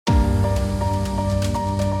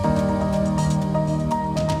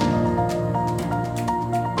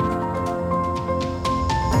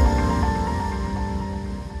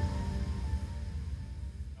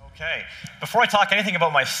before I talk anything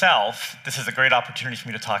about myself, this is a great opportunity for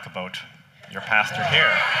me to talk about your pastor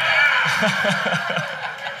here.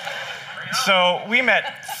 So we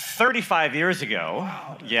met 35 years ago.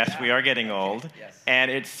 Yes, we are getting old.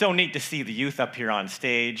 And it's so neat to see the youth up here on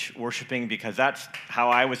stage worshiping, because that's how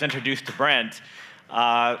I was introduced to Brent,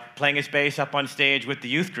 playing his bass up on stage with the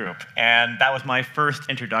youth group. And that was my first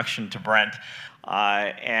introduction to Brent.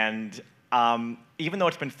 Even though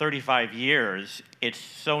it's been 35 years, it's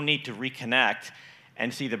so neat to reconnect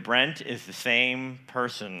and see that Brent is the same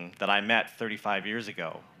person that I met 35 years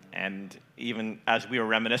ago. And even as we were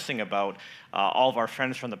reminiscing about all of our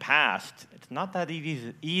friends from the past, it's not that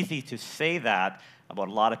easy to say that about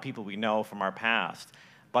a lot of people we know from our past.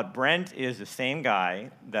 But Brent is the same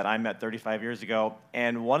guy that I met 35 years ago.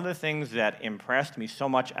 And one of the things that impressed me so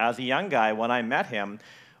much as a young guy when I met him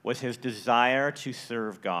was his desire to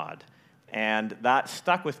serve God. And that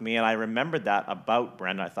stuck with me, and I remembered that about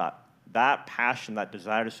Brent. I thought, that passion, that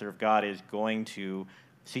desire to serve God is going to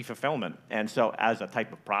see fulfillment. And so as a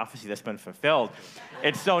type of prophecy that's been fulfilled,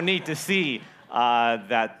 it's so neat to see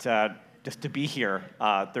that just to be here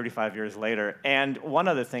 35 years later. And one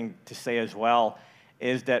other thing to say as well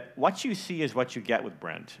is that what you see is what you get with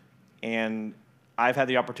Brent. And I've had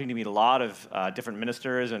the opportunity to meet a lot of different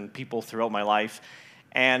ministers and people throughout my life.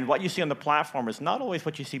 And what you see on the platform is not always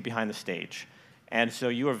what you see behind the stage. And so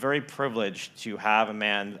you are very privileged to have a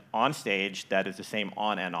man on stage that is the same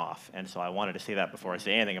on and off. And so I wanted to say that before I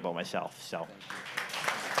say anything about myself. So.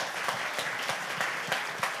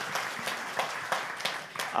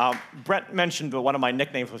 Brent mentioned that one of my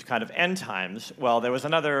nicknames was kind of End Times. Well, there was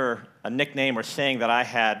a nickname or saying that I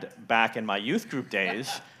had back in my youth group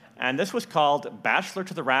days, and this was called Bachelor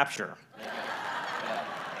to the Rapture.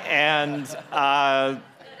 And I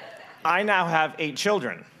now have 8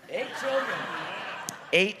 children. 8 children.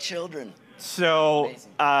 8 children. So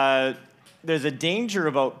there's a danger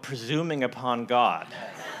about presuming upon God.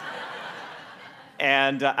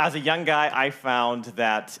 And as a young guy, I found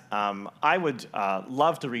that I would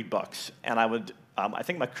love to read books. And I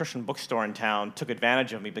think my Christian bookstore in town took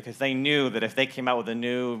advantage of me, because they knew that if they came out with a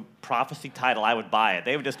new prophecy title, I would buy it.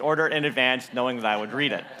 They would just order it in advance, knowing that I would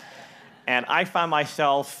read it. And I found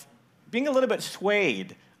myself being a little bit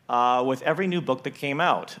swayed with every new book that came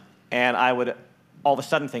out. And I would all of a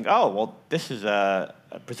sudden think, oh, well, this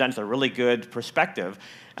presents a really good perspective.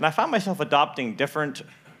 And I found myself adopting different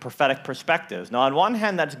prophetic perspectives. Now, on one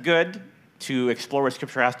hand, that's good to explore what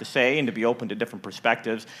Scripture has to say and to be open to different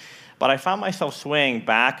perspectives. But I found myself swaying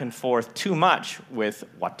back and forth too much with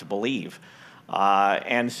what to believe.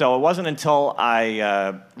 And so it wasn't until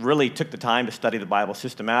I really took the time to study the Bible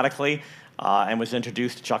systematically and was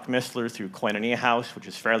introduced to Chuck Missler through Koinonia House, which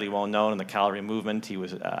is fairly well known in the Calvary movement. He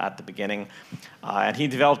was at the beginning. And he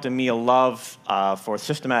developed in me a love for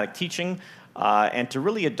systematic teaching and to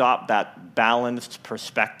really adopt that balanced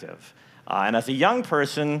perspective. And as a young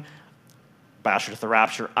person, Bachelor to the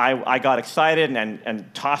Rapture, I got excited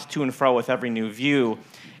and tossed to and fro with every new view.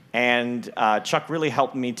 And Chuck really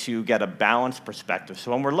helped me to get a balanced perspective. So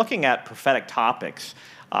when we're looking at prophetic topics,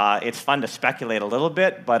 it's fun to speculate a little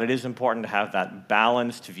bit, but it is important to have that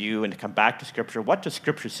balanced view and to come back to Scripture. What does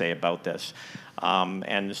Scripture say about this?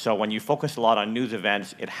 And so when you focus a lot on news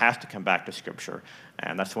events, it has to come back to Scripture.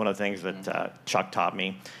 And that's one of the things that Chuck taught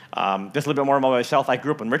me. Just a little bit more about myself. I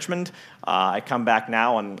grew up in Richmond. I come back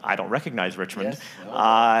now, and I don't recognize Richmond.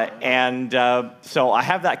 Yes. So I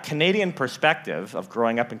have that Canadian perspective of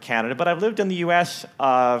growing up in Canada, but I've lived in the U.S.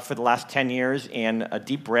 For the last 10 years in a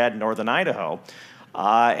deep red northern Idaho.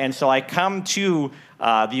 And so I come to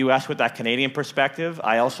the U.S. with that Canadian perspective.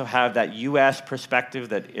 I also have that U.S. perspective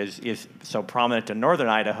that is so prominent in northern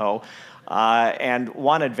Idaho. And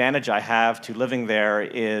one advantage I have to living there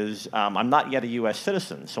is I'm not yet a U.S.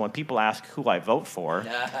 citizen. So when people ask who I vote for,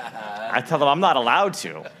 I tell them I'm not allowed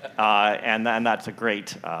to. And that's a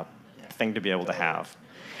great thing to be able to have.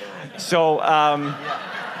 So...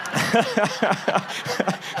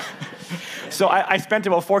 So I spent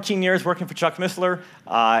about 14 years working for Chuck Missler,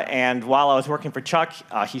 and while I was working for Chuck,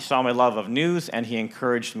 he saw my love of news, and he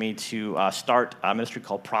encouraged me to start a ministry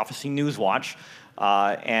called Prophecy News Watch,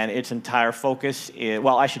 and its entire focus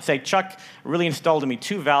I should say Chuck really instilled in me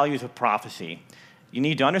 2 values of prophecy. You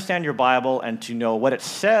need to understand your Bible and to know what it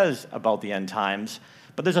says about the end times,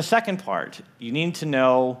 but there's a second part. You need to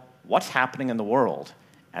know what's happening in the world.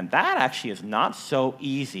 And that actually is not so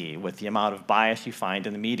easy with the amount of bias you find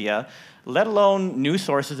in the media, let alone news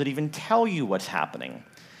sources that even tell you what's happening.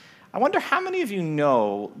 I wonder how many of you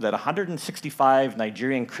know that 165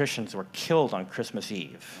 Nigerian Christians were killed on Christmas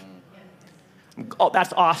Eve? Oh,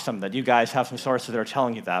 that's awesome that you guys have some sources that are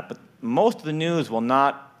telling you that, but most of the news will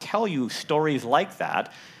not tell you stories like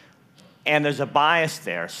that. And there's a bias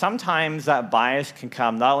there. Sometimes that bias can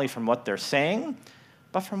come not only from what they're saying,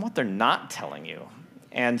 but from what they're not telling you.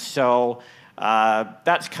 And so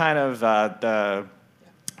that's kind of the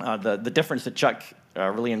difference that Chuck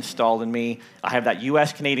really installed in me. I have that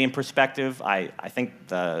U.S.-Canadian perspective. I think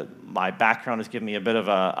my background has given me a bit of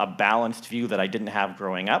a balanced view that I didn't have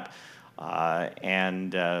growing up. So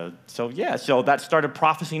that started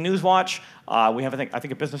Prophecy Newswatch. We have, I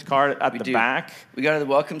think, a business card at the back. We got it at the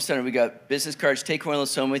Welcome Center. We got business cards. Take one of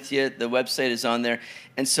those home with you. The website is on there.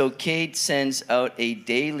 And so Cade sends out a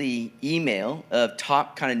daily email of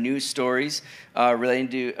top kind of news stories relating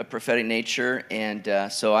to a prophetic nature.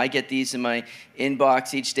 And so I get these in my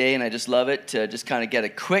inbox each day, and I just love it to just kind of get a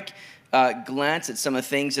quick glance at some of the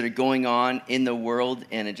things that are going on in the world.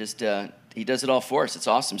 And it just... he does it all for us. It's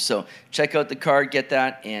awesome. So check out the card, get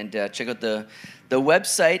that, and check out the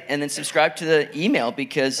website, and then subscribe to the email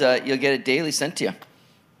because you'll get it daily sent to you.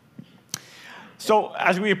 So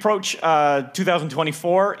as we approach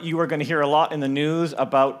 2024, you are going to hear a lot in the news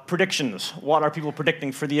about predictions. What are people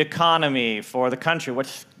predicting for the economy, for the country?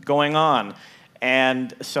 What's going on?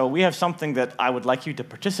 And so we have something that I would like you to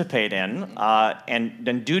participate in, and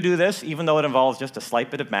then do this, even though it involves just a slight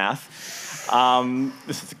bit of math.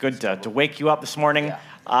 This is good to wake you up this morning.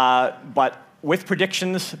 Yeah. But with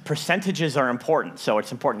predictions, percentages are important. So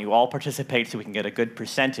it's important you all participate so we can get a good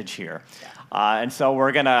percentage here. Yeah. And so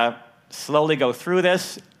we're going to slowly go through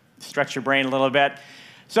this, stretch your brain a little bit.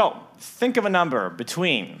 So think of a number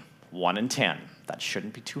between 1 and 10. That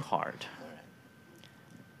shouldn't be too hard.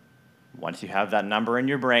 Once you have that number in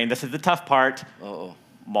your brain, this is the tough part. Uh-oh.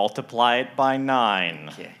 Multiply it by 9.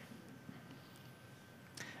 Okay.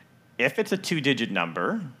 If it's a 2-digit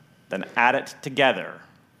number, then add it together.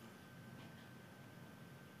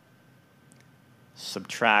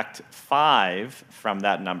 Subtract 5 from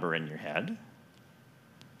that number in your head.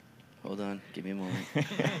 Hold on. Give me a moment.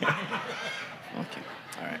 Okay.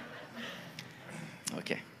 All right.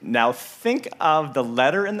 Okay. Now think of the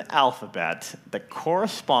letter in the alphabet that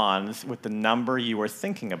corresponds with the number you were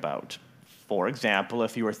thinking about. For example,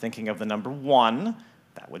 if you were thinking of the number 1,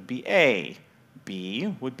 that would be A.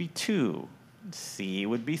 B would be 2, C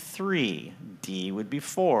would be 3, D would be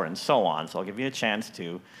 4, and so on. So I'll give you a chance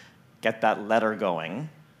to get that letter going.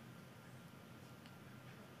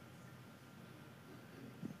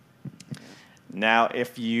 Now,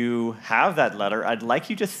 if you have that letter, I'd like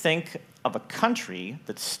you to think of a country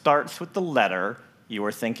that starts with the letter you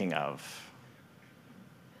were thinking of.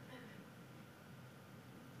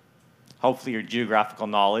 Hopefully your geographical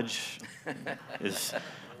knowledge is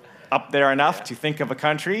up there enough to think of a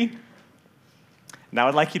country. Now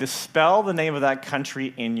I'd like you to spell the name of that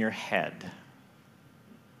country in your head.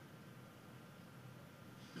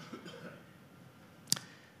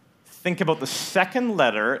 Think about the second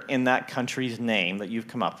letter in that country's name that you've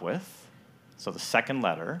come up with. So the second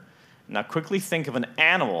letter. Now quickly think of an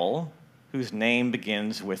animal whose name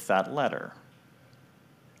begins with that letter.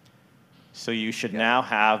 So you should now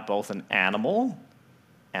have both an animal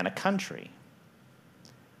and a country.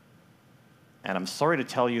 And I'm sorry to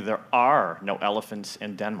tell you, there are no elephants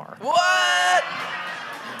in Denmark. What?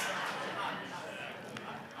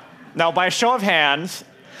 Now, by a show of hands,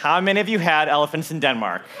 how many of you had elephants in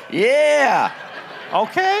Denmark? Yeah.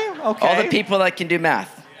 Okay. All the people that can do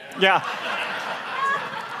math. Yeah.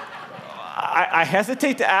 I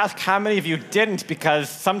hesitate to ask how many of you didn't, because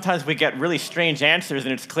sometimes we get really strange answers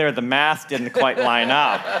and it's clear the math didn't quite line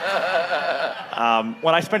up.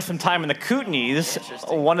 When I spent some time in the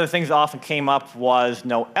Kootenays, one of the things that often came up was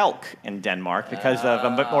no elk in Denmark because of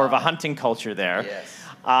a bit more of a hunting culture there. Yes.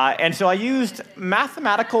 And so I used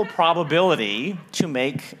mathematical probability to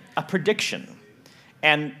make a prediction.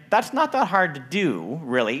 And that's not that hard to do,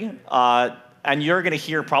 really. And you're going to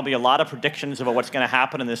hear probably a lot of predictions about what's going to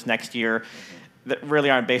happen in this next year that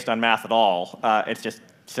really aren't based on math at all. It's just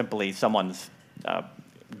simply someone's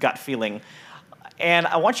gut feeling. And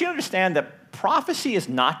I want you to understand that prophecy is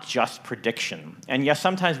not just prediction. And yes,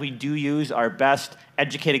 sometimes we do use our best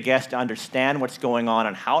educated guess to understand what's going on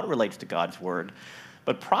and how it relates to God's word.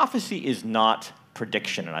 But prophecy is not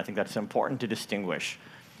prediction, and I think that's important to distinguish.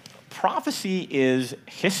 Prophecy is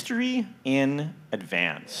history in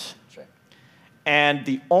advance. And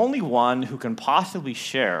the only one who can possibly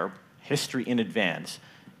share history in advance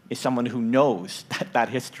is someone who knows that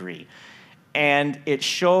history. And it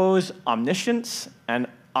shows omniscience and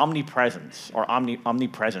omnipresence, or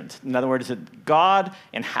omnipresent. In other words, that God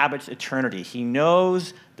inhabits eternity. He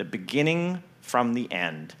knows the beginning from the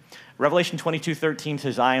end. Revelation 22:13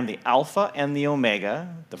 says, I am the Alpha and the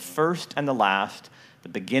Omega, the first and the last, the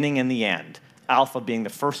beginning and the end. Alpha being the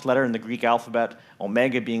first letter in the Greek alphabet,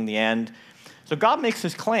 Omega being the end. So God makes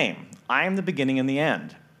this claim, I am the beginning and the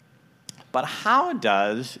end. But how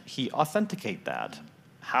does he authenticate that?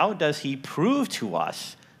 How does he prove to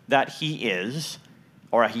us that he is,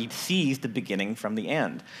 or he sees the beginning from the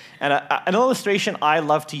end? And an illustration I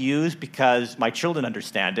love to use because my children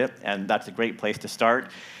understand it, and that's a great place to start,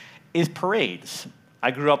 is parades. I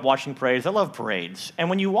grew up watching parades. I love parades. And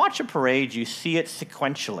when you watch a parade, you see it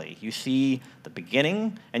sequentially. You see the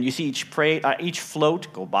beginning, and you see each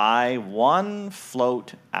float go by one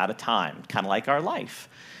float at a time, kind of like our life.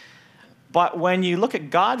 But when you look at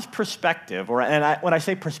God's perspective, when I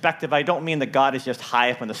say perspective, I don't mean that God is just high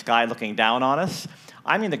up in the sky looking down on us.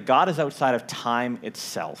 I mean that God is outside of time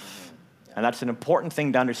itself. And that's an important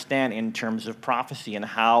thing to understand in terms of prophecy and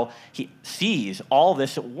how he sees all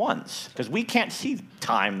this at once, because we can't see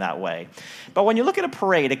time that way. But when you look at a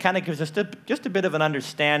parade, it kind of gives us just a bit of an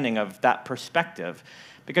understanding of that perspective.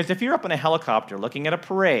 Because if you're up in a helicopter looking at a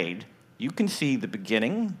parade, you can see the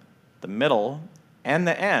beginning, the middle, and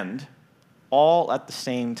the end all at the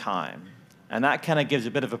same time. And that kind of gives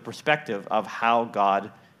a bit of a perspective of how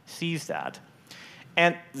God sees that.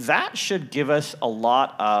 And that should give us a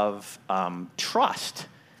lot of trust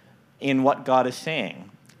in what God is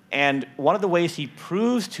saying. And one of the ways he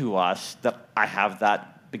proves to us that I have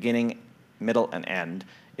that beginning, middle, and end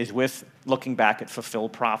is with looking back at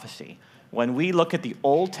fulfilled prophecy. When we look at the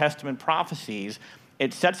Old Testament prophecies,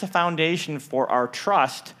 it sets a foundation for our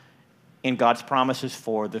trust in God's promises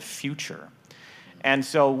for the future. And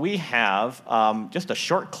so we have just a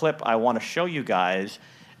short clip I want to show you guys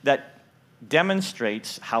that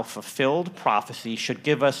demonstrates how fulfilled prophecy should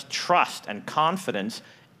give us trust and confidence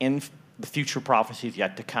in the future prophecies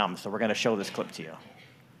yet to come. So we're going to show this clip to you.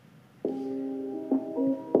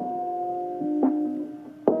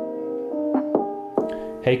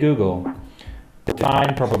 Hey Google,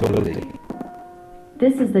 define probability.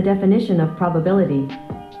 This is the definition of probability.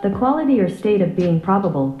 The quality or state of being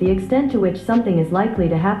probable, the extent to which something is likely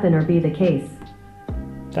to happen or be the case.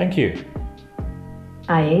 Thank you.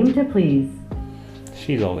 I aim to please.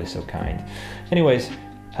 She's always so kind. Anyways,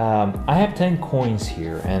 I have 10 coins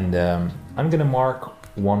here, and I'm gonna mark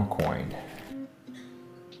one coin.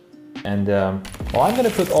 And I'm gonna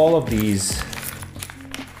put all of these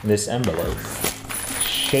in this envelope.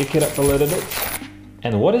 Shake it up a little bit.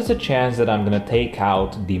 And what is the chance that I'm gonna take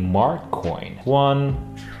out the marked coin? 1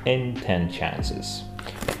 in 10 chances.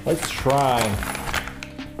 Let's try.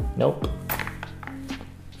 Nope.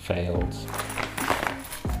 Failed.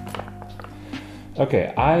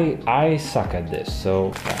 Okay, I suck at this,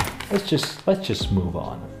 so let's just move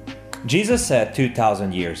on. Jesus said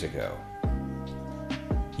 2,000 years ago,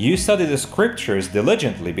 "You study the scriptures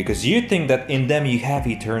diligently because you think that in them you have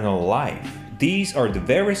eternal life. These are the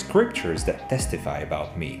very scriptures that testify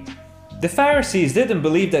about me." The Pharisees didn't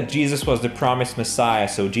believe that Jesus was the promised Messiah,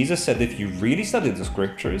 so Jesus said, if you really study the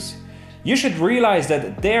scriptures, you should realize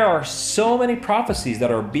that there are so many prophecies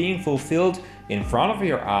that are being fulfilled in front of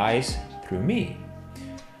your eyes through me.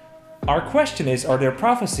 Our question is, are there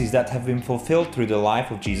prophecies that have been fulfilled through the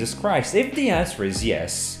life of Jesus Christ? If the answer is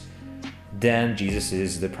yes, then Jesus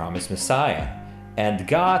is the promised Messiah. And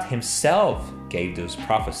God himself gave those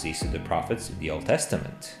prophecies to the prophets in the Old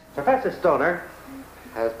Testament. Professor Stoner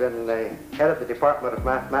has been the head of the Department of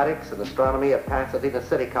Mathematics and Astronomy at Pasadena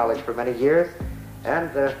City College for many years,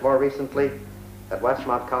 and more recently at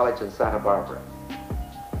Westmont College in Santa Barbara.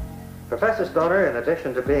 Professor Stoner, in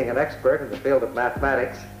addition to being an expert in the field of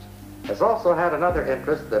mathematics, has also had another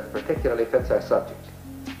interest that particularly fits our subject,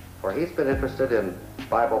 for he's been interested in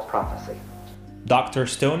Bible prophecy. Dr.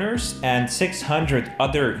 Stoners and 600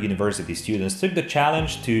 other university students took the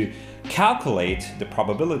challenge to calculate the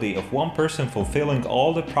probability of one person fulfilling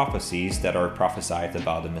all the prophecies that are prophesied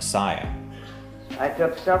about the Messiah. I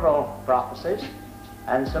took several prophecies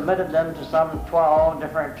and submitted them to some 12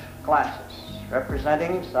 different classes,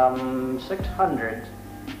 representing some 600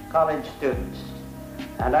 college students,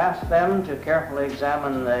 and asked them to carefully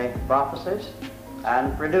examine the prophecies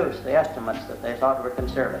and produce the estimates that they thought were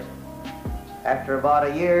conservative. After about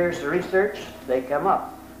a year's research, they came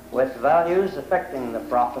up with values affecting the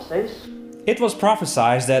prophecies. It was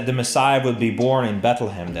prophesied that the Messiah would be born in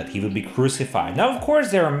Bethlehem, that he would be crucified. Now, of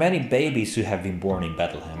course, there are many babies who have been born in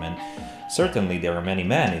Bethlehem, and certainly there are many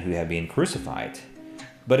men who have been crucified.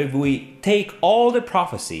 But if we take all the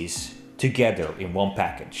prophecies together in one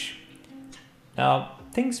package, now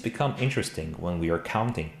things become interesting when we are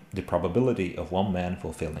counting the probability of one man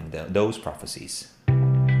fulfilling those prophecies.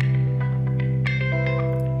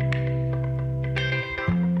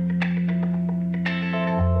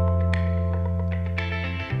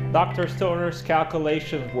 Dr. Stoner's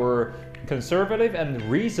calculations were conservative and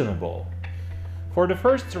reasonable. For the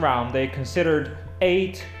first round, they considered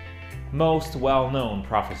 8 most well-known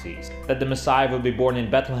prophecies. That the Messiah would be born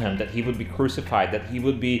in Bethlehem, that he would be crucified, that he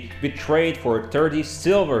would be betrayed for 30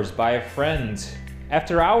 silvers by a friend.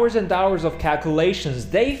 After hours and hours of calculations,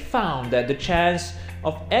 they found that the chance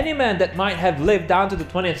of any man that might have lived down to the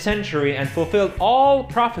 20th century and fulfilled all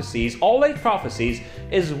prophecies, all 8 prophecies,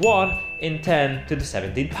 is 1 in 10 to the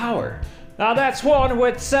 17th power. Now that's 1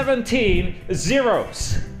 with 17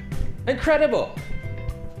 zeros. Incredible!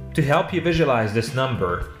 To help you visualize this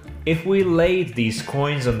number, if we laid these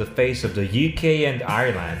coins on the face of the UK and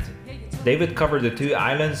Ireland, they would cover the 2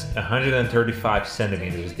 islands 135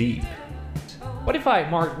 centimeters deep. What if I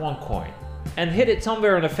marked 1 coin and hit it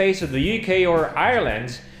somewhere on the face of the UK or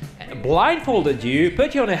Ireland, blindfolded you,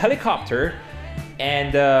 put you on a helicopter,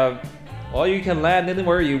 and well, you can land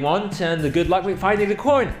anywhere you want and good luck with finding the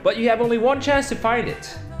coin, but you have only 1 chance to find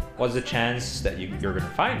it. What's the chance that you're going to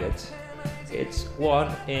find it? It's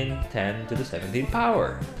 1 in 10 to the 17th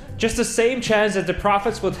power. Just the same chance that the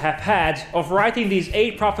prophets would have had of writing these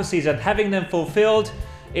 8 prophecies and having them fulfilled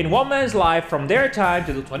in one man's life from their time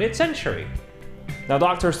to the 20th century. Now,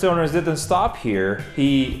 Dr. Stoner didn't stop here.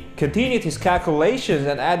 He continued his calculations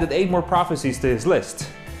and added 8 more prophecies to his list.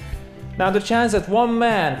 Now, the chance that one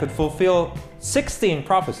man could fulfill 16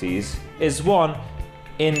 prophecies is 1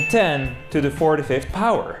 in 10 to the 45th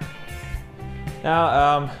power.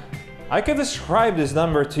 Now, I could describe this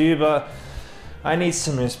number to you, but I need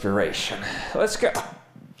some inspiration. Let's go.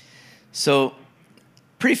 So,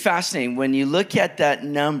 pretty fascinating. When you look at that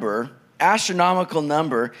number, astronomical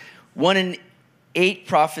number, 1 in 8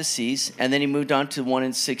 prophecies, and then he moved on to 1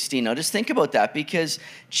 in 16. Now, just think about that, because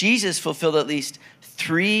Jesus fulfilled at least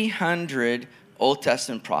 300 Old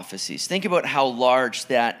Testament prophecies. Think about how large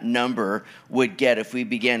that number would get if we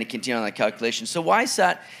began to continue on that calculation. So why is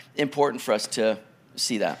that important for us to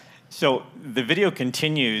see that? So the video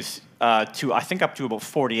continues to, I think, up to about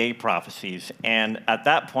 48 prophecies. And at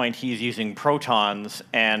that point, he's using protons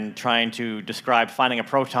and trying to describe finding a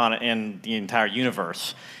proton in the entire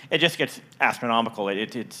universe. It just gets astronomical.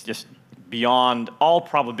 It's just beyond all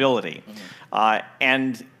probability.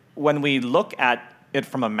 And when we look at it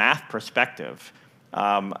from a math perspective,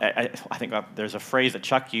 I think there's a phrase that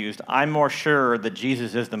Chuck used: I'm more sure that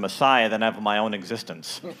Jesus is the Messiah than of my own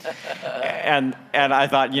existence. and I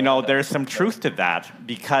thought, there's some truth to that,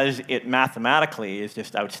 because it mathematically is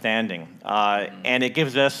just outstanding. And it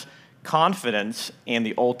gives us confidence in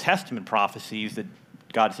the Old Testament prophecies that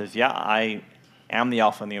God says, yeah, I am the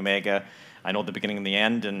Alpha and the Omega. I know the beginning and the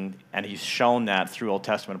end, and he's shown that through Old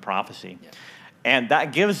Testament prophecy. Yeah. And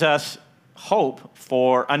that gives us hope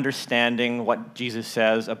for understanding what Jesus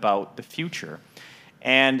says about the future.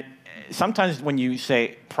 And sometimes when you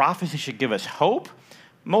say prophecy should give us hope,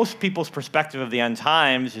 most people's perspective of the end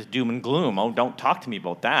times is doom and gloom. Oh, don't talk to me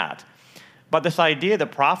about that. But this idea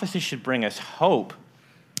that prophecy should bring us hope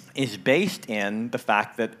is based in the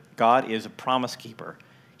fact that God is a promise keeper.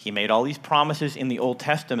 He made all these promises in the Old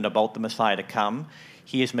Testament about the Messiah to come.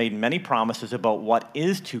 He has made many promises about what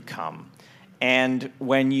is to come. And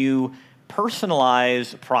when you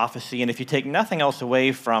personalize prophecy, and if you take nothing else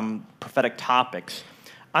away from prophetic topics,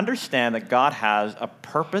 understand that God has a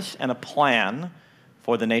purpose and a plan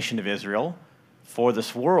for the nation of Israel, for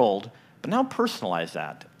this world, but now personalize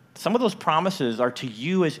that. Some of those promises are to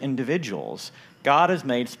you as individuals. God has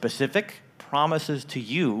made specific promises to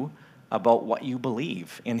you about what you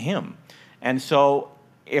believe in Him. And so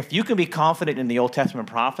if you can be confident in the Old Testament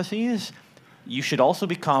prophecies, you should also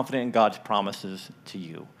be confident in God's promises to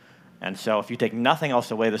you. And so if you take nothing else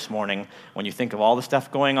away this morning, when you think of all the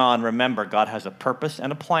stuff going on, remember God has a purpose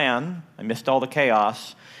and a plan amidst all the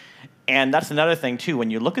chaos. And that's another thing, too. When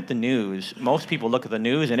you look at the news, most people look at the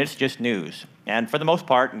news and it's just news. And for the most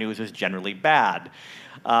part, news is generally bad.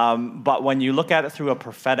 But when you look at it through a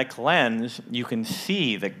prophetic lens, you can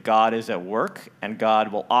see that God is at work, and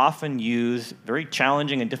God will often use very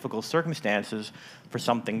challenging and difficult circumstances for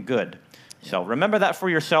something good. So remember that for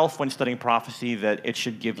yourself when studying prophecy, that it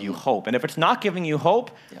should give you hope. And if it's not giving you hope,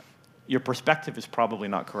 your perspective is probably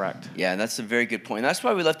not correct. Yeah, that's a very good point. That's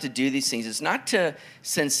why we love to do these things. It's not to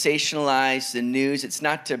sensationalize the news. It's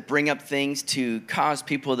not to bring up things to cause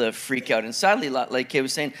people to freak out. And sadly, like Kay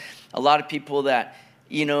was saying, a lot of people that,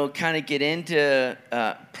 kind of get into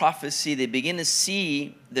prophecy, they begin to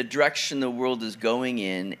see the direction the world is going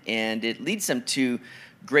in, and it leads them to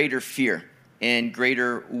greater fear. and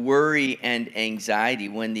greater worry and anxiety,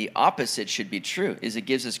 when the opposite should be true, is it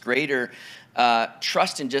gives us greater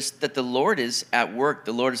trust in just that the Lord is at work,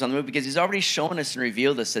 the Lord is on the move, because he's already shown us and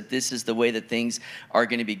revealed us that this is the way that things are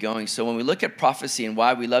going to be going. So when we look at prophecy and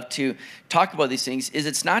why we love to talk about these things, is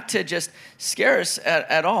it's not to just scare us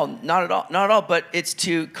at all, not at all, but it's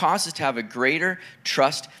to cause us to have a greater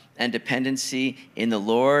trust and dependency in the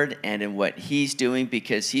Lord and in what he's doing,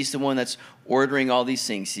 because he's the one that's ordering all these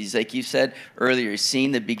things. He's, like you said earlier, he's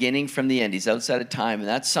seen the beginning from the end. He's outside of time, and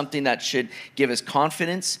that's something that should give us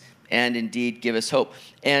confidence and indeed give us hope.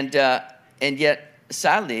 And yet,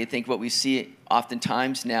 sadly, I think what we see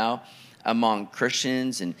oftentimes now among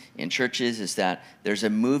Christians and in churches is that there's a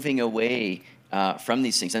moving away from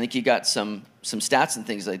these things. I think you got some stats and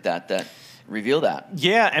things like that reveal that.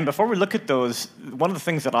 Yeah, and before we look at those, one of the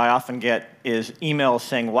things that I often get is emails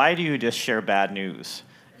saying, why do you just share bad news?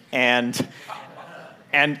 And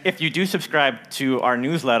if you do subscribe to our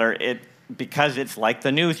newsletter, because it's like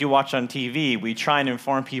the news you watch on TV, we try and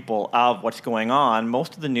inform people of what's going on.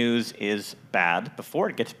 Most of the news is bad before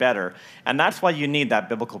it gets better. And that's why you need that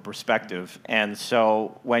biblical perspective. And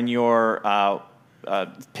so when you're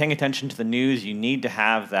paying attention to the news, you need to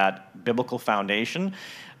have that biblical foundation.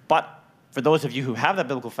 But for those of you who have that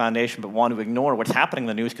biblical foundation but want to ignore what's happening in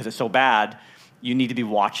the news because it's so bad, you need to be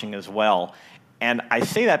watching as well. And I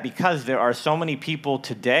say that because there are so many people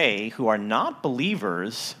today who are not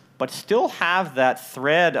believers but still have that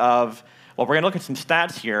thread of, well, we're going to look at some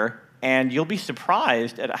stats here, and you'll be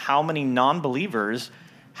surprised at how many non-believers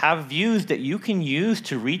have views that you can use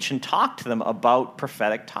to reach and talk to them about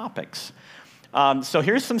prophetic topics. So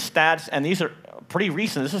here's some stats, and these are pretty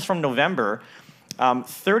recent. This is from November.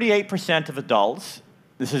 38% of adults,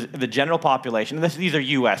 this is the general population, and these are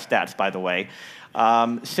U.S. stats, by the way,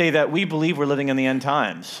 say that we believe we're living in the end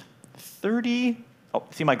times. 39.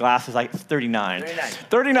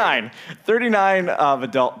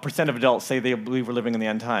 39% of adults say they believe we're living in the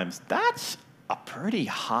end times. That's a pretty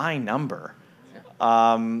high number.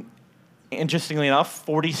 Interestingly enough,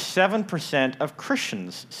 47% of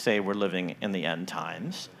Christians say we're living in the end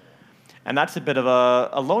times. And that's a bit of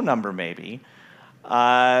a low number, maybe.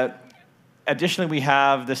 Additionally, we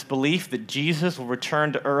have this belief that Jesus will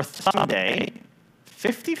return to earth someday.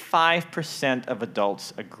 55% of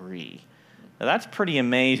adults agree. Now, that's pretty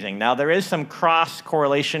amazing. Now, there is some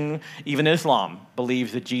cross-correlation. Even Islam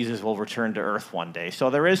believes that Jesus will return to earth one day.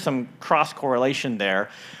 So there is some cross-correlation there.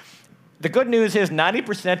 The good news is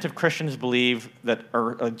 90% of Christians believe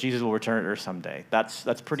that Jesus will return to earth someday. That's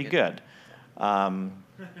pretty good. Yeah.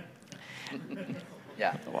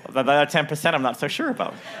 That 10% I'm not so sure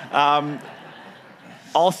about.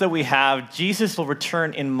 Also, we have Jesus will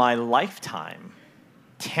return in my lifetime.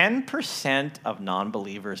 10% of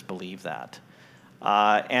non-believers believe that.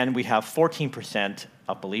 And we have 14%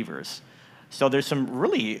 of believers. So there's some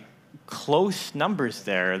really close numbers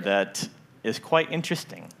there that is quite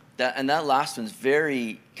interesting. And that last one's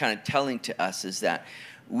very kind of telling to us, is that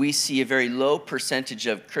we see a very low percentage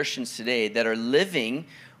of Christians today that are living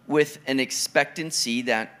with an expectancy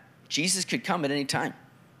that Jesus could come at any time.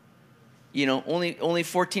 You know, only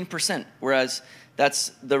 14%, whereas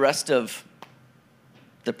that's the rest of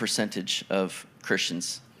the percentage of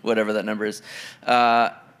Christians, whatever that number is,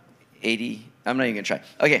 80. I'm not even gonna try.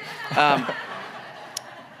 Okay.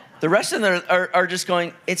 The rest of them are just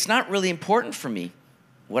going, it's not really important for me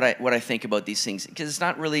what I think about these things, because it's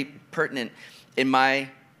not really pertinent in my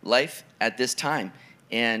life at this time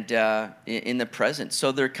and in the present.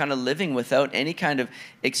 So they're kind of living without any kind of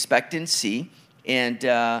expectancy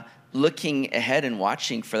and looking ahead and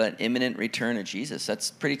watching for that imminent return of Jesus.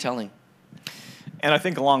 That's pretty telling. And I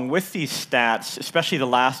think along with these stats, especially the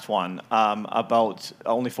last one, about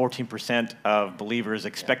only 14% of believers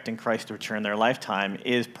expecting Christ to return in their lifetime,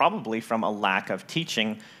 is probably from a lack of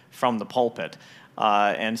teaching from the pulpit.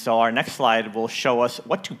 And so our next slide will show us,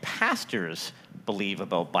 what do pastors believe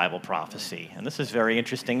about Bible prophecy? And this is very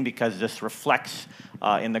interesting because this reflects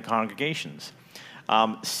in the congregations.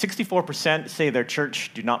 64% say their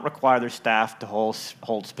church do not require their staff to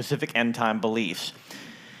hold specific end-time beliefs.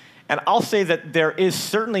 And I'll say that there is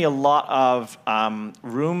certainly a lot of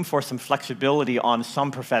room for some flexibility on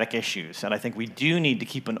some prophetic issues. And I think we do need to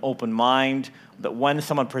keep an open mind that when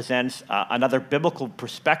someone presents another biblical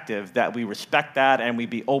perspective, that we respect that and we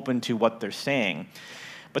be open to what they're saying.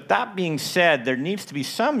 But that being said, there needs to be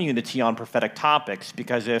some unity on prophetic topics,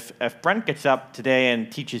 because if Brent gets up today and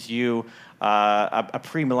teaches you a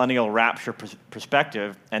premillennial rapture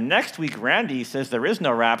perspective, and next week Randy says there is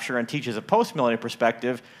no rapture and teaches a postmillennial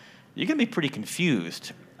perspective, you're going to be pretty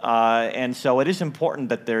confused. And so it is important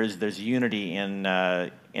that there's unity in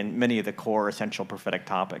many of the core essential prophetic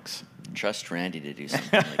topics. Trust Randy to do something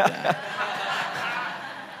like that.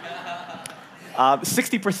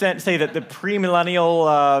 60% say that the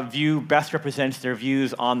premillennial view best represents their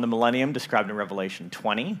views on the millennium described in Revelation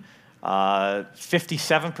 20.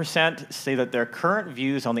 57% say that their current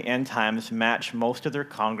views on the end times match most of their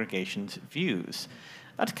congregation's views.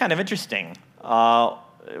 That's kind of interesting.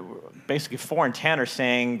 Basically, 4 in 10 are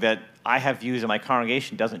saying that I have views that my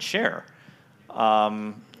congregation doesn't share.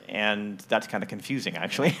 And that's kind of confusing,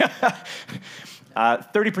 actually.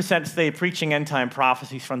 30% say preaching end-time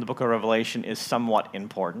prophecies from the book of Revelation is somewhat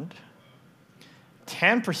important.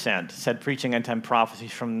 10% said preaching end-time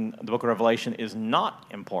prophecies from the book of Revelation is not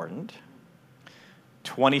important.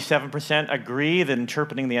 27% agree that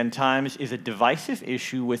interpreting the end times is a divisive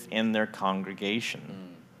issue within their congregation.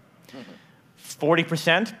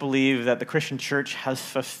 40% believe that the Christian church has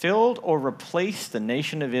fulfilled or replaced the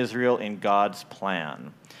nation of Israel in God's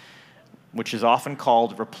plan, which is often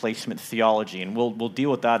called replacement theology, and we'll deal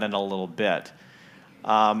with that in a little bit.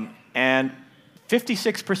 And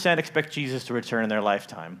 56% expect Jesus to return in their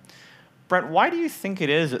lifetime. Brent, why do you think it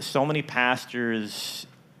is that so many pastors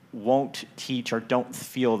won't teach or don't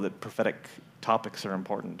feel that prophetic topics are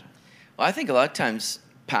important? Well, I think a lot of times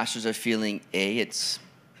pastors are feeling, it's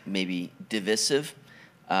maybe divisive,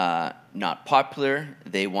 not popular.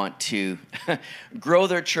 They want to grow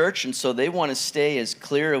their church, and so they want to stay as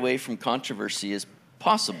clear away from controversy as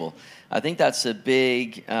possible. I think that's a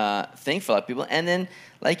big thing for a lot of people. And then,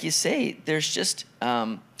 like you say, there's just,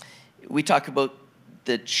 we talk about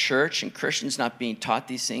the church and Christians not being taught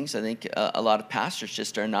these things. I think a lot of pastors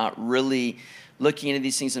just are not really looking into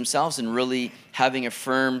these things themselves and really having a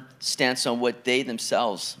firm stance on what they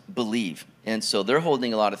themselves believe. And so they're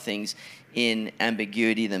holding a lot of things in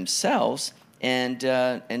ambiguity themselves, and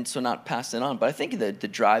so not passing it on. But I think the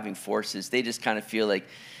driving force is they just kind of feel like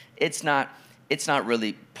it's not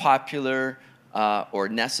really popular or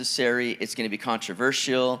necessary. It's going to be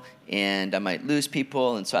controversial, and I might lose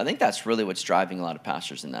people. And so I think that's really what's driving a lot of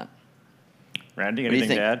pastors in that. Randy,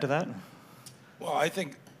 anything to add to that? Well, I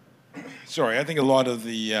think a lot of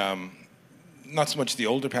the, not so much the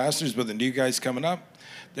older pastors, but the new guys coming up,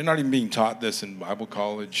 they're not even being taught this in Bible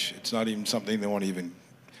college. It's not even something they want to even,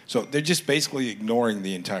 so they're just basically ignoring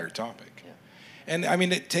the entire topic. Yeah. And I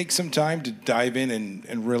mean, it takes some time to dive in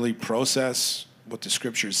and really process what the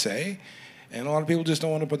scriptures say. And a lot of people just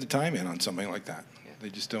don't want to put the time in on something like that. Yeah.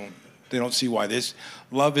 They don't see why this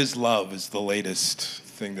love is the latest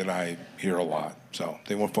thing that I hear a lot. So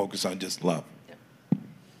they won't focus on just love.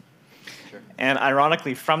 Sure. And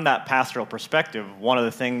ironically, from that pastoral perspective, one of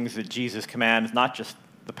the things that Jesus commands, not just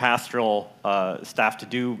the pastoral staff to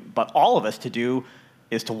do, but all of us to do,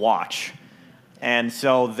 is to watch. And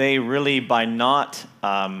so they really, by not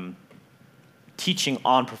teaching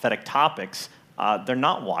on prophetic topics, they're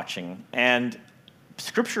not watching. And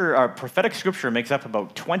prophetic scripture makes up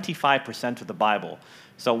about 25% of the Bible.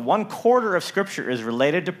 So 1/4 of scripture is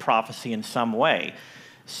related to prophecy in some way.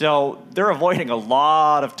 So they're avoiding a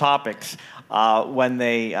lot of topics when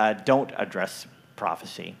they don't address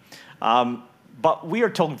prophecy. But we are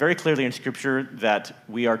told very clearly in Scripture that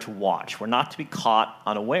we are to watch. We're not to be caught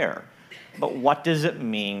unaware. But what does it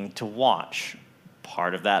mean to watch?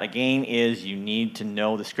 Part of that, again, is you need to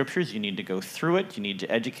know the Scriptures. You need to go through it. You need to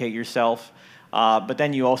educate yourself. But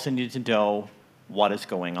then you also need to know what is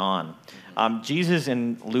going on. Jesus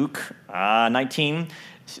in Luke 19,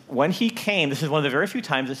 when he came, this is one of the very few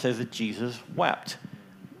times it says that Jesus wept.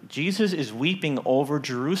 Jesus is weeping over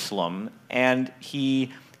Jerusalem, and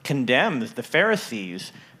he condemns the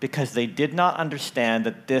Pharisees because they did not understand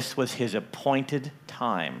that this was his appointed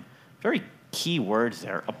time. Very key words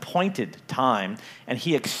there, appointed time. And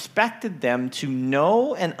he expected them to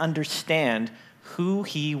know and understand who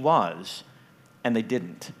he was, and they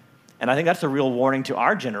didn't. And I think that's a real warning to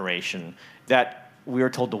our generation, that we are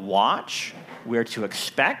told to watch, we are to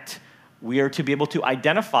expect, we are to be able to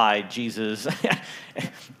identify Jesus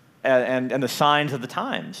and the signs of the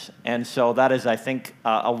times. And so that is, I think,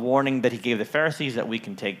 a warning that he gave the Pharisees that we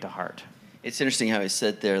can take to heart. It's interesting how he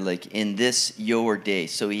said there, like, in this your day.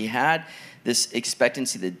 So he had this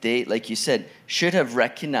expectancy that they, like you said, should have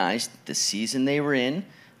recognized the season they were in,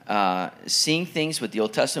 seeing things what the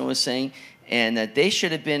Old Testament was saying, and that they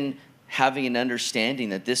should have been having an understanding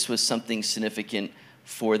that this was something significant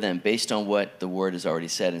for them based on what the Word has already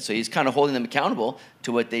said. And so he's kind of holding them accountable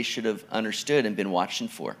to what they should have understood and been watching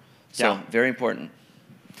for. So very important.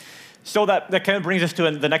 So that kind of brings us to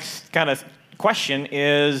the next kind of question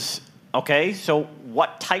is, okay, so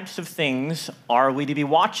what types of things are we to be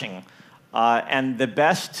watching? And the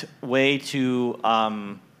best way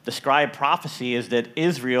to describe prophecy is that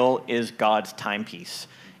Israel is God's timepiece.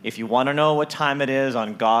 If you want to know what time it is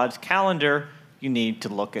on God's calendar, you need to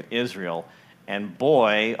look at Israel. And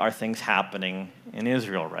boy, are things happening in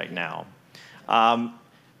Israel right now.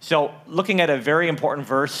 So looking at a very important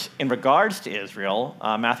verse in regards to Israel,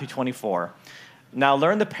 Matthew 24. Now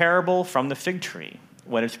learn the parable from the fig tree.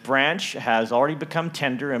 When its branch has already become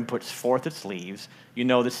tender and puts forth its leaves, you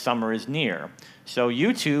know that summer is near. So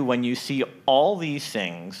you too, when you see all these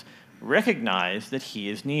things, recognize that he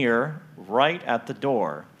is near, right at the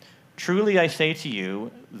door. Truly I say to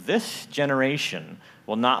you, this generation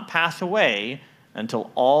will not pass away until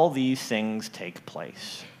all these things take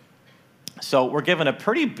place. So we're given a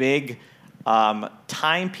pretty big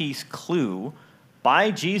timepiece clue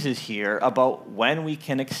by Jesus here about when we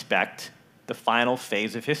can expect the final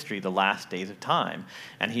phase of history, the last days of time.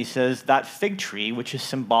 And he says that fig tree, which is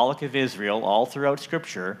symbolic of Israel all throughout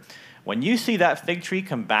Scripture, when you see that fig tree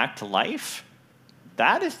come back to life,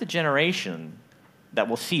 that is the generation that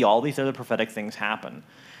will see all these other prophetic things happen.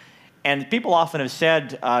 And people often have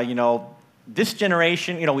said, this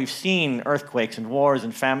generation, we've seen earthquakes and wars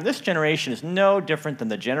and famine. This generation is no different than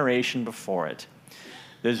the generation before it.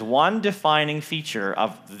 There's one defining feature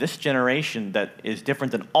of this generation that is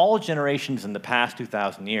different than all generations in the past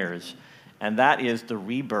 2,000 years, and that is the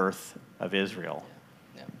rebirth of Israel.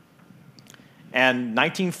 Yeah. And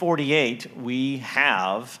 1948, we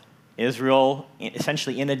have Israel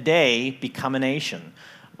essentially in a day become a nation.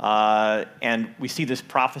 And we see this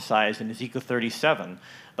prophesied in Ezekiel 37.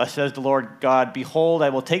 Thus says the Lord God, behold, I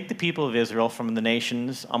will take the people of Israel from the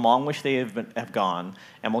nations among which they have gone,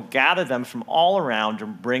 and will gather them from all around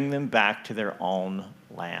and bring them back to their own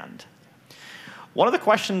land. One of the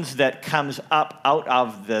questions that comes up out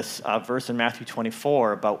of this verse in Matthew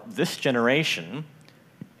 24 about this generation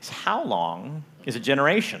is how long is a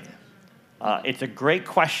generation? It's a great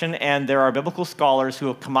question, and there are biblical scholars who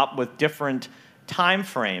have come up with different time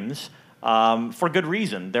frames for good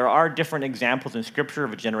reason. There are different examples in Scripture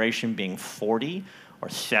of a generation being 40 or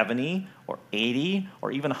 70 or 80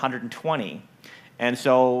 or even 120. And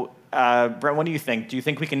so, Brent, what do you think? Do you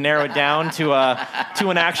think we can narrow it down to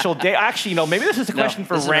an actual day? Actually, maybe this is a question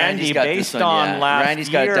for Randy based on last Randy's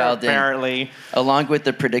got year, it dialed apparently. In. Along with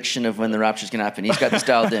the prediction of when the rapture is going to happen. He's got this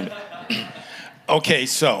dialed in. Okay,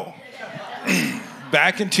 so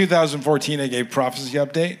back in 2014, I gave prophecy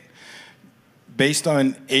update. Based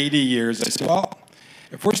on 80 years, I said, well,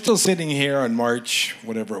 if we're still sitting here on March,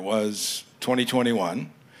 whatever it was, 2021,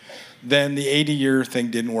 then the 80-year thing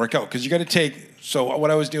didn't work out. Because you got to take, so what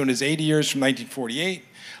I was doing is 80 years from 1948,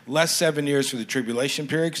 less 7 years for the tribulation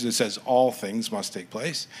period, because it says all things must take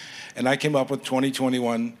place. And I came up with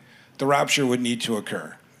 2021, the rapture would need to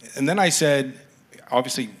occur. And then I said,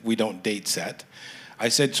 obviously we don't date set. I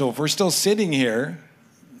said, so if we're still sitting here,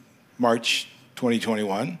 March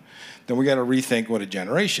 2021, then we got to rethink what a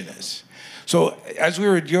generation is. So as we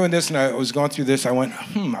were doing this and I was going through this, I went,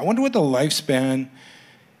 I wonder what the lifespan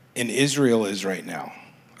in Israel is right now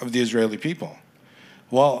of the Israeli people.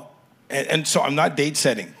 Well, and so I'm not date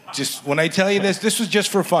setting. Just when I tell you this was just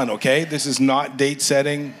for fun, okay? This is not date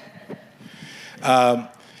setting.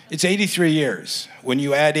 It's 83 years. When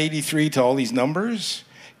you add 83 to all these numbers,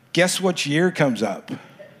 guess which year comes up?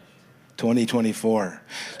 2024.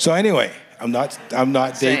 So anyway, I'm not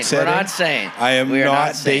date setting. We're not saying. I am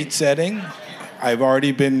not date setting. I've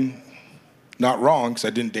already been not wrong because I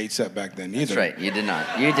didn't date set back then either. That's right. You did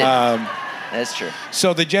not. You did. That's true.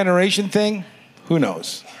 So the generation thing, who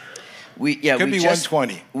knows? Could be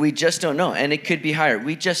 120. We just don't know, and it could be higher.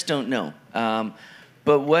 We just don't know.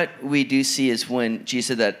 But what we do see is when Jesus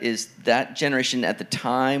said that is that generation at the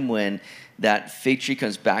time when that fig tree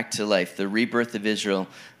comes back to life, the rebirth of Israel,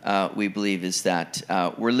 we believe is that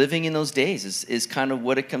we're living in those days is kind of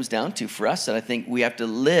what it comes down to for us. And I think we have to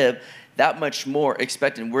live that much more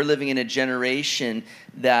expectant. We're living in a generation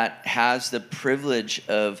that has the privilege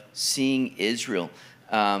of seeing Israel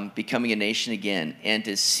becoming a nation again, and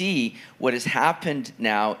to see what has happened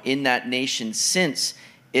now in that nation since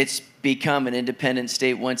it's become an independent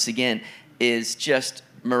state once again is just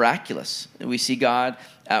miraculous. And we see God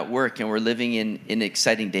at work, and we're living in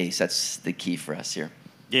exciting days. That's the key for us here.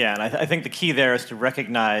 Yeah, and I think the key there is to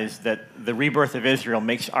recognize that the rebirth of Israel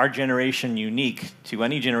makes our generation unique to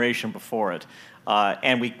any generation before it.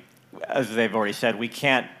 And we, as they've already said, we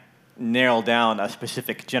can't nail down a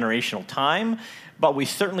specific generational time, but we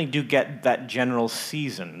certainly do get that general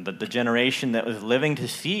season, that the generation that was living to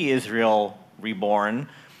see Israel reborn,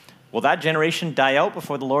 will that generation die out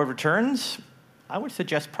before the Lord returns? I would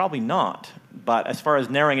suggest probably not. But as far as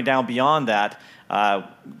narrowing it down beyond that, a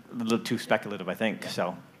little too speculative, I think.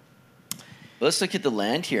 So. Let's look at the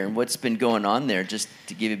land here and what's been going on there, just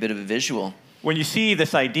to give you a bit of a visual. When you see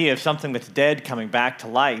this idea of something that's dead coming back to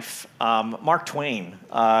life, Mark Twain,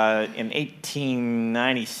 in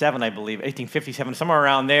 1897, I believe, 1857, somewhere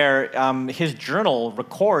around there, his journal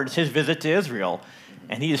records his visit to Israel.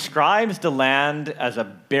 And he describes the land as a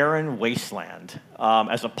barren wasteland,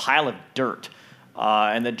 as a pile of dirt,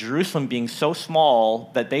 and that Jerusalem being so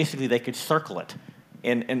small that basically they could circle it.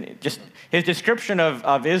 And just his description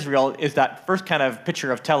of Israel is that first kind of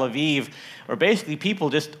picture of Tel Aviv, where basically people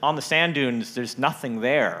just on the sand dunes, there's nothing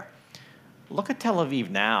there. Look at Tel Aviv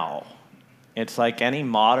now. It's like any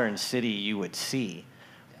modern city you would see.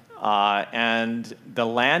 And the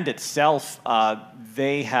land itself,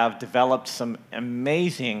 they have developed some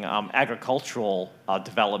amazing agricultural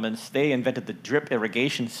developments. They invented the drip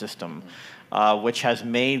irrigation system, which has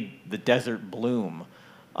made the desert bloom.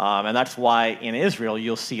 And that's why in Israel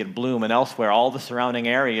you'll see it bloom, and elsewhere all the surrounding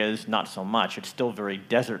areas not so much. It's still very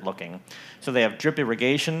desert looking. So they have drip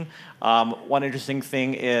irrigation. One interesting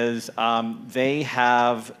thing is they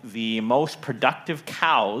have the most productive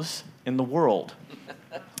cows in the world.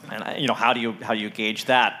 And how do you gauge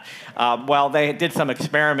that? Well, they did some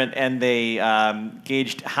experiment and they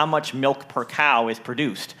gauged how much milk per cow is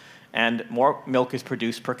produced, and more milk is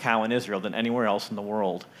produced per cow in Israel than anywhere else in the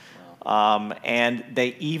world. And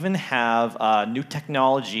they even have new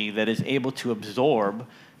technology that is able to absorb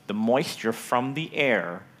the moisture from the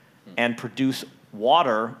air and produce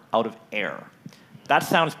water out of air. That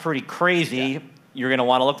sounds pretty crazy. Yeah. You're going to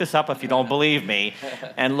want to look this up if you don't believe me,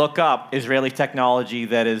 and look up Israeli technology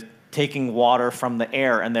that is taking water from the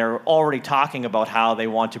air. And they're already talking about how they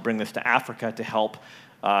want to bring this to Africa to help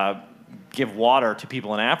give water to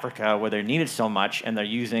people in Africa where they need it so much, and they're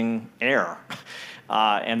using air.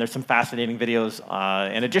 And there's some fascinating videos,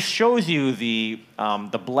 and it just shows you the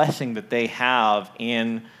blessing that they have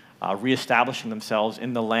in reestablishing themselves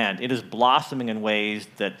in the land. It is blossoming in ways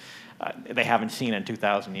that they haven't seen in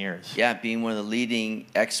 2,000 years. Yeah, being one of the leading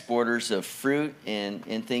exporters of fruit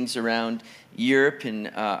and things around Europe and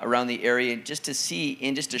around the area, just to see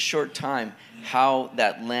in just a short time how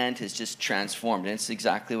that land has just transformed. And it's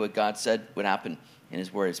exactly what God said would happen in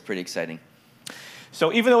His Word. It's pretty exciting.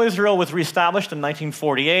 So even though Israel was reestablished in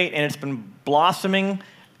 1948 and it's been blossoming,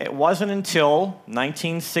 it wasn't until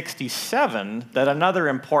 1967 that another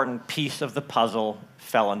important piece of the puzzle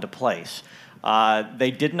fell into place.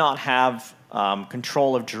 They did not have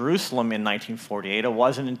control of Jerusalem in 1948. It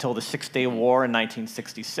wasn't until the Six-Day War in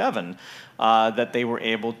 1967 that they were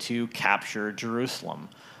able to capture Jerusalem.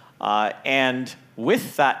 And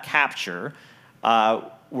with that capture,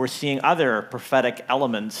 we're seeing other prophetic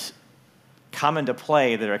elements come into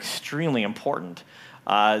play that are extremely important.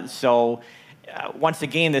 Once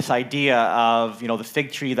again, this idea of the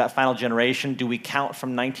fig tree, that final generation, do we count from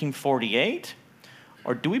 1948?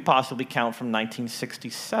 Or do we possibly count from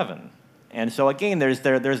 1967? And so again, there's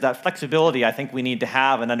that flexibility I think we need to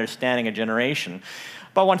have in understanding a generation.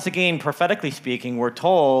 But once again, prophetically speaking, we're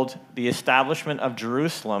told the establishment of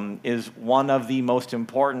Jerusalem is one of the most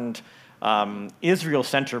important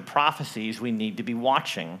Israel-centered prophecies we need to be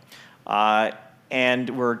watching. And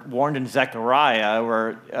we're warned in Zechariah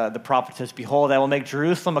where the prophet says, "Behold, I will make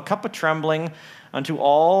Jerusalem a cup of trembling unto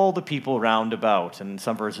all the people round about." And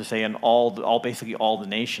some verses say, "and basically all the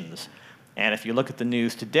nations." And if you look at the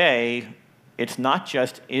news today, it's not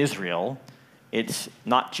just Israel, it's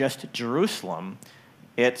not just Jerusalem,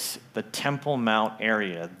 it's the Temple Mount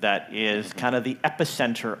area that is kind of the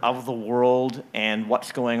epicenter of the world and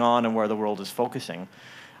what's going on and where the world is focusing.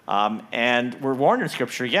 And we're warned in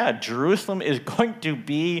Scripture, Jerusalem is going to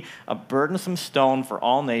be a burdensome stone for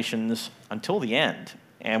all nations until the end.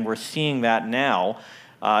 And we're seeing that now.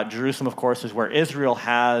 Jerusalem, of course, is where Israel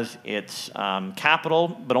has its capital,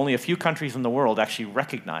 but only a few countries in the world actually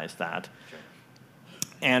recognize that. Sure.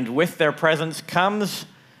 And with their presence comes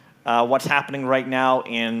what's happening right now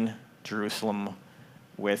in Jerusalem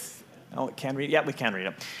with, can read? Yeah, we can read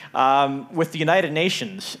it. With the United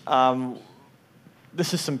Nations.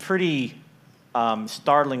 This is some pretty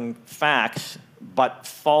startling facts, but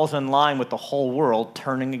falls in line with the whole world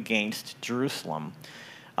turning against Jerusalem.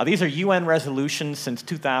 These are UN resolutions since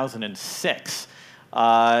 2006,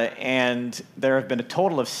 and there have been a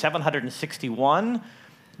total of 761,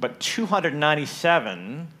 but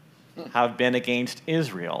 297 have been against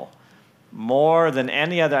Israel. More than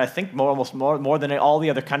any other, I think almost more than all the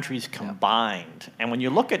other countries combined. Yeah. And when you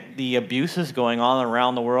look at the abuses going on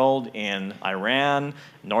around the world in Iran,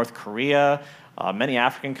 North Korea, many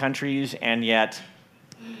African countries, and yet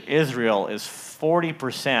Israel is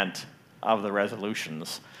 40% of the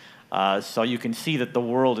resolutions. So you can see that the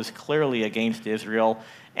world is clearly against Israel.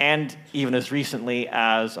 And even as recently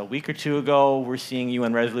as a week or two ago, we're seeing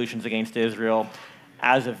UN resolutions against Israel.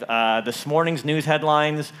 As of this morning's news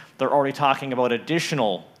headlines, they're already talking about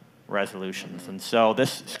additional resolutions. And so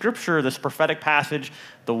this scripture, this prophetic passage,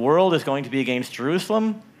 the world is going to be against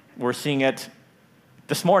Jerusalem. We're seeing it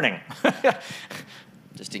this morning.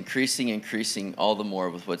 Just increasing all the more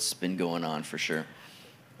with what's been going on for sure.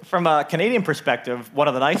 From a Canadian perspective, one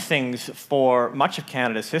of the nice things for much of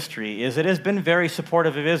Canada's history is it has been very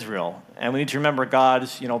supportive of Israel. And we need to remember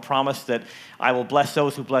God's, promise that I will bless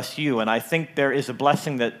those who bless you. And I think there is a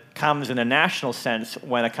blessing that comes in a national sense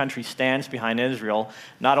when a country stands behind Israel,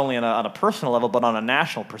 not only on a personal level, but on a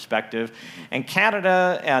national perspective. And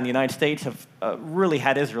Canada and the United States have really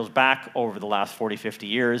had Israel's back over the last 40, 50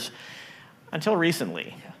 years, until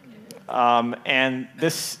recently. And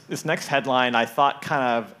this next headline, I thought, kind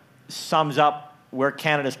of sums up where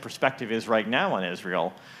Canada's perspective is right now on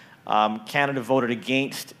Israel. Canada voted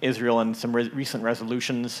against Israel in some recent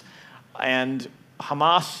resolutions, and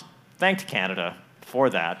Hamas thanked Canada for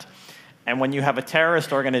that. And when you have a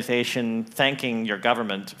terrorist organization thanking your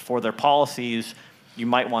government for their policies, you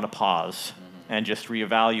might want to pause and just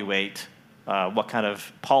reevaluate what kind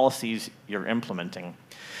of policies you're implementing.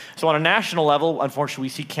 So on a national level, unfortunately, we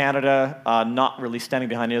see Canada not really standing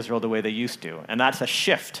behind Israel the way they used to. And that's a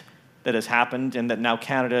shift that has happened, and that now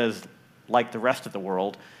Canada is, like the rest of the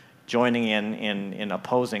world, joining in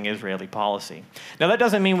opposing Israeli policy. Now, that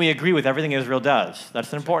doesn't mean we agree with everything Israel does.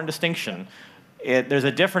 That's an important distinction. There's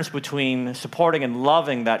a difference between supporting and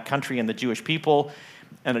loving that country and the Jewish people,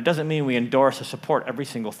 and it doesn't mean we endorse or support every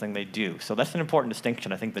single thing they do. So that's an important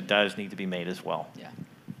distinction I think that does need to be made as well. Yeah.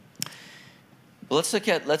 Well, let's look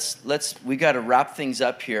at, we got to wrap things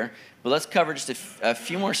up here, but let's cover just a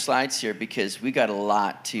few more slides here because we got a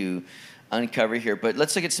lot to uncover here. But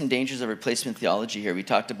let's look at some dangers of replacement theology here. We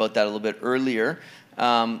talked about that a little bit earlier.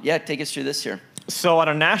 Take us through this here. So on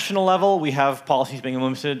a national level, we have policies being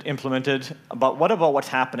implemented, but what about what's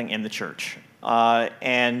happening in the church?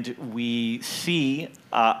 And we see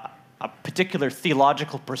a particular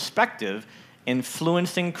theological perspective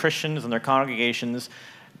influencing Christians and their congregations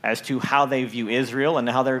as to how they view Israel and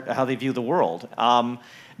how they view the world.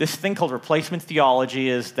 This thing called replacement theology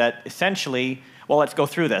is that essentially, well, let's go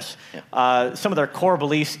through this. Yeah. Some of their core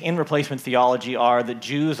beliefs in replacement theology are that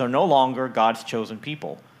Jews are no longer God's chosen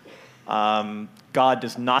people. God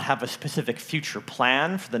does not have a specific future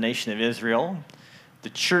plan for the nation of Israel. The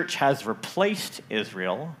church has replaced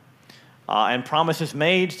Israel, and promises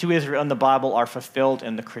made to Israel in the Bible are fulfilled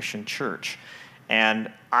in the Christian church.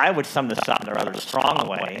 And I would sum this up in a rather strong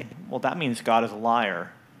way. Well, that means God is a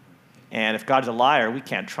liar. And if God's a liar, we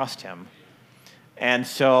can't trust him. And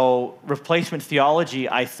so replacement theology,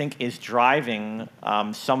 I think, is driving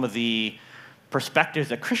some of the perspectives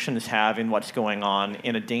that Christians have in what's going on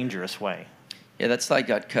in a dangerous way. Yeah, that slide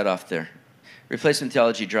got cut off there. Replacement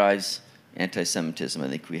theology drives anti-Semitism, I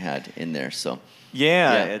think we had in there. So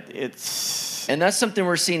it's... And that's something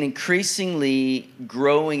we're seeing increasingly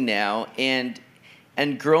growing now, and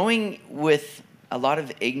growing with a lot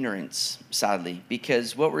of ignorance, sadly,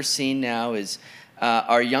 because what we're seeing now is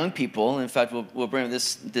our young people, in fact, we'll bring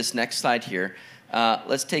this next slide here.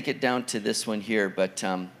 Let's take it down to this one here, but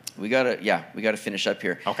we gotta finish up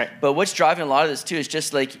here. Okay. But what's driving a lot of this too is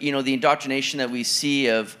just like, the indoctrination that we see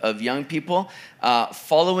of young people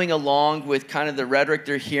following along with kind of the rhetoric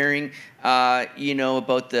they're hearing,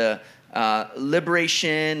 about the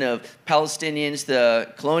liberation of Palestinians,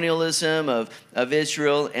 the colonialism of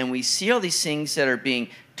Israel, and we see all these things that are being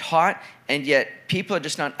taught, and yet people are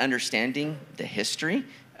just not understanding the history.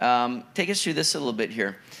 Take us through this a little bit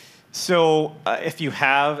here. So if you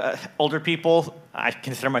have older people, I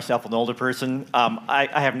consider myself an older person, I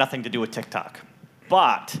have nothing to do with TikTok.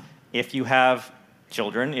 But if you have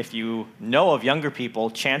children, if you know of younger people,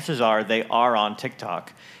 chances are they are on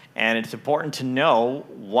TikTok. And it's important to know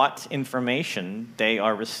what information they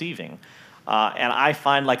are receiving. And I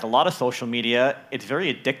find, like a lot of social media, it's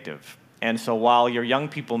very addictive. And so while your young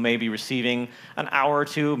people may be receiving an hour or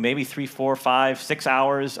two, maybe 3, 4, 5, 6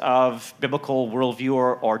 hours of biblical worldview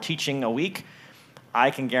or teaching a week,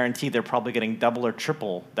 I can guarantee they're probably getting double or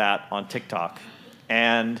triple that on TikTok.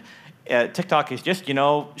 And TikTok is just,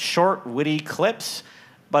 short, witty clips,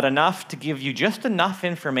 but enough to give you just enough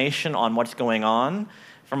information on what's going on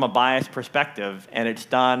from a biased perspective, and it's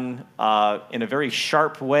done in a very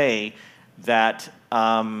sharp way that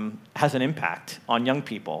has an impact on young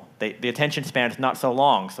people. The attention span is not so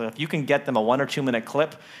long, so if you can get them a 1 or 2 minute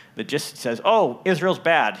clip that just says, oh, Israel's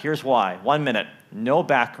bad, here's why, 1 minute, no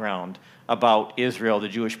background about Israel, the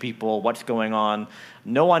Jewish people, what's going on,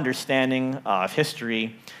 no understanding of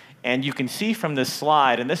history. And you can see from this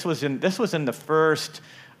slide, and this was in the first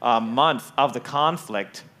month of the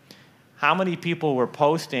conflict, how many people were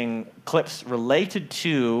posting clips related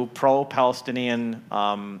to pro-Palestinian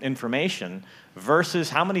information versus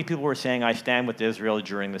how many people were saying, I stand with Israel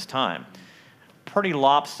during this time. Pretty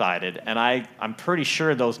lopsided, and I'm pretty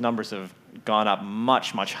sure those numbers have gone up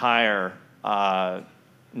much, much higher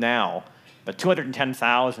now, but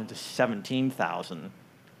 210,000 to 17,000.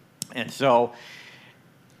 And so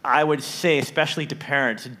I would say, especially to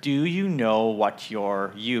parents, do you know what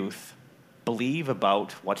your youth believe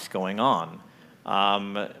about what's going on?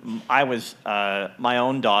 My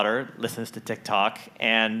own daughter listens to TikTok,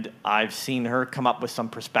 and I've seen her come up with some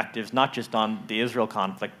perspectives, not just on the Israel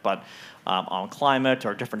conflict, but on climate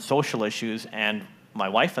or different social issues. And my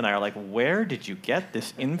wife and I are like, where did you get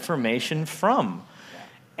this information from?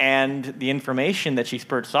 And the information that she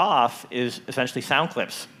spurts off is essentially sound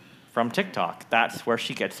clips from TikTok. That's where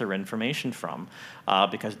she gets her information from,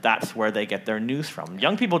 because that's where they get their news from.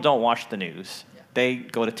 Young people don't watch the news. They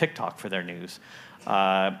go to TikTok for their news.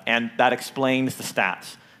 And that explains the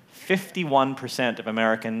stats. 51% of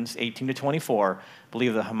Americans 18 to 24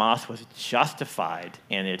 believe that Hamas was justified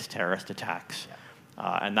in its terrorist attacks.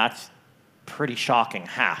 And that's pretty shocking.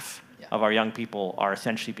 Half of our young people are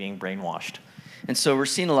essentially being brainwashed. And so we're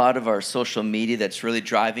seeing a lot of our social media that's really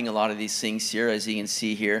driving a lot of these things here, as you can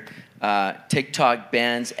see here. TikTok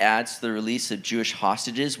bans ads to the release of Jewish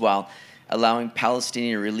hostages while allowing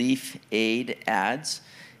Palestinian relief aid ads.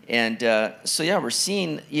 And so, yeah, we're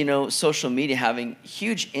seeing, social media having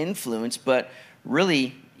huge influence, but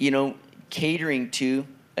really, catering to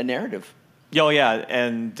a narrative. Oh, yeah,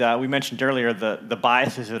 and we mentioned earlier the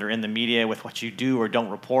biases that are in the media with what you do or don't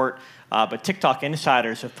report. But TikTok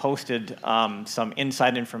insiders have posted some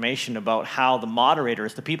inside information about how the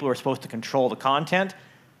moderators, the people who are supposed to control the content,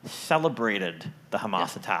 celebrated the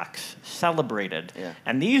Hamas attacks. Celebrated. Yeah.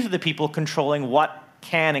 And these are the people controlling what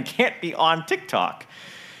can and can't be on TikTok.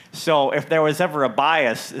 So if there was ever a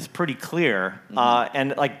bias, it's pretty clear.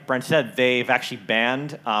 And like Brent said, they've actually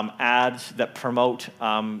banned ads that promote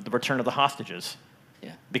the return of the hostages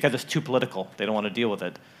because it's too political. They don't want to deal with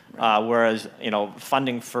it. Right. Whereas,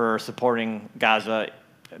 funding for supporting Gaza,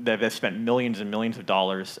 they've spent millions and millions of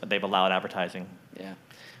dollars. They've allowed advertising. Yeah.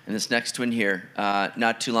 And this next one here,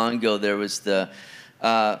 not too long ago, there was the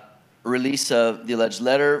release of the alleged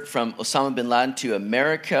letter from Osama bin Laden to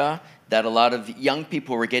America that a lot of young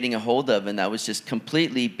people were getting a hold of, and that was just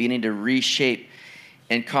completely beginning to reshape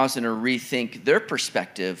and causing to rethink their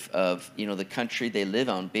perspective of, the country they live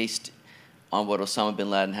on based on what Osama bin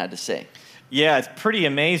Laden had to say. Yeah, it's pretty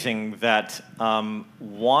amazing that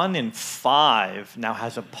 1 in 5 now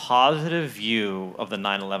has a positive view of the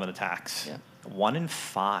 9/11 attacks. Yeah. 1 in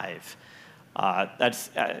 5.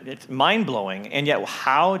 It's mind-blowing, and yet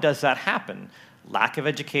how does that happen? Lack of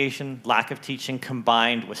education, lack of teaching,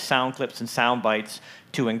 combined with sound clips and sound bites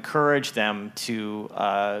to encourage them to,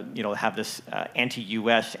 have this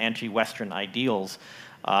anti-U.S., anti-Western ideals.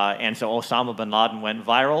 And so Osama bin Laden went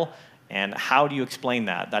viral. And how do you explain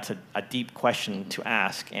that? That's a deep question to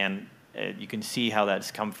ask. And you can see how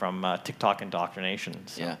that's come from TikTok indoctrination.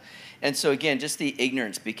 So. Yeah. And so, again, just the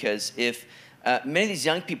ignorance, because if many of these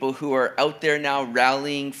young people who are out there now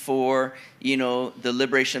rallying for, the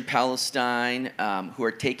liberation of Palestine, who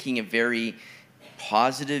are taking a very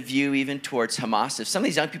positive view even towards Hamas, if some of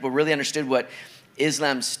these young people really understood what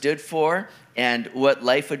Islam stood for and what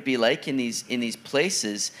life would be like in these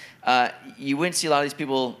places, you wouldn't see a lot of these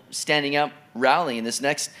people standing up rallying. And this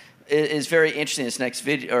next is very interesting, this next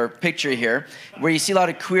video or picture here, where you see a lot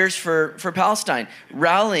of queers for Palestine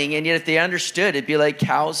rallying, and yet if they understood, it'd be like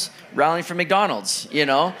cows rallying for McDonald's,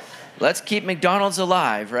 Let's keep McDonald's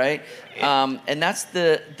alive, right? And that's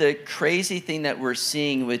the crazy thing that we're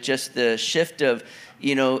seeing with just the shift of,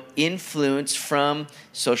 influence from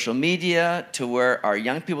social media to where our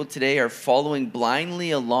young people today are following blindly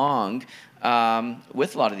along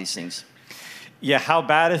with a lot of these things. Yeah, how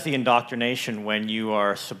bad is the indoctrination when you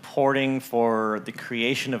are supporting for the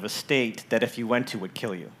creation of a state that if you went to would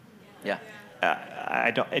kill you? Yeah.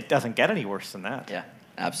 It doesn't get any worse than that. Yeah,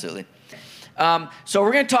 absolutely. So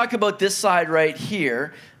we're going to talk about this side right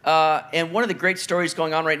here. And one of the great stories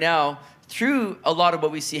going on right now through a lot of what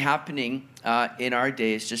we see happening in our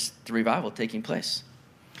day is just the revival taking place.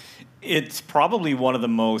 It's probably one of the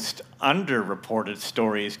most underreported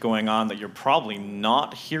stories going on that you're probably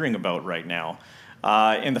not hearing about right now.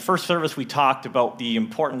 In the first service, we talked about the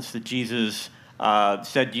importance that Jesus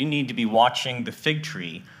said you need to be watching the fig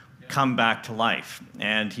tree come back to life.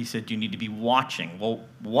 And he said, you need to be watching. Well,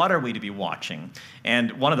 what are we to be watching?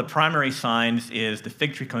 And one of the primary signs is the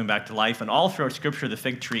fig tree coming back to life. And all throughout Scripture, the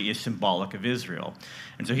fig tree is symbolic of Israel.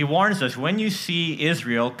 And so he warns us, when you see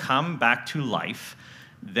Israel come back to life,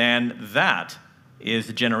 then that is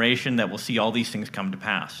the generation that will see all these things come to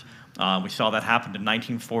pass. We saw that happen in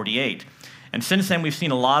 1948. And since then, we've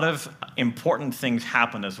seen a lot of important things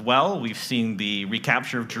happen as well. We've seen the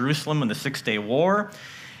recapture of Jerusalem in the Six-Day War.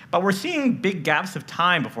 But we're seeing big gaps of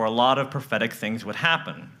time before a lot of prophetic things would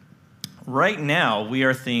happen. Right now, we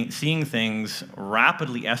are seeing things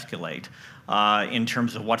rapidly escalate in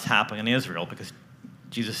terms of what's happening in Israel, because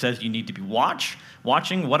Jesus says you need to be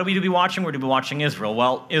watching. What are we to be watching? We're to be watching Israel.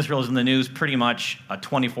 Well, Israel is in the news pretty much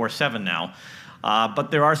 24/7 now.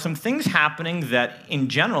 But there are some things happening that, in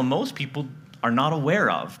general, most people are not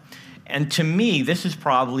aware of. And to me, this is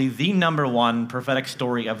probably the #1 prophetic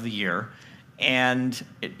story of the year. And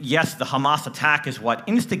yes, the Hamas attack is what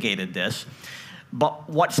instigated this. But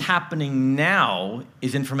what's happening now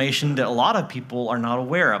is information that a lot of people are not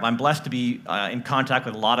aware of. I'm blessed to be in contact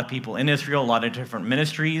with a lot of people in Israel, a lot of different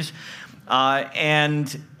ministries.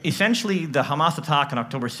 And essentially, the Hamas attack on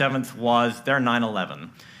October 7th was their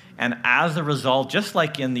 9/11. And as a result, just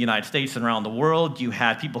like in the United States and around the world, you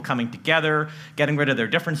had people coming together, getting rid of their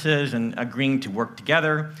differences and agreeing to work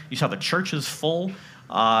together. You saw the churches full,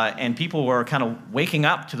 and people were kind of waking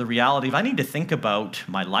up to the reality of, I need to think about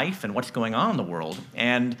my life and what's going on in the world.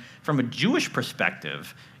 And from a Jewish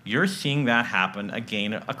perspective, you're seeing that happen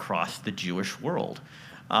again across the Jewish world.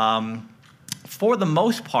 For the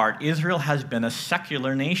most part, Israel has been a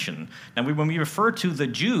secular nation. Now, when we refer to the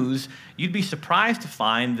Jews, you'd be surprised to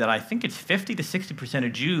find that I think it's 50 to 60%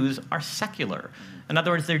 of Jews are secular. In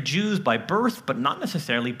other words, they're Jews by birth, but not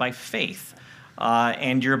necessarily by faith.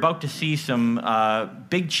 And you're about to see some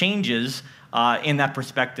big changes in that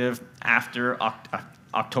perspective after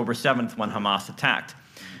October 7th when Hamas attacked.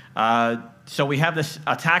 So we have this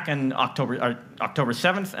attack on October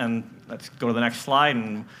 7th, and let's go to the next slide.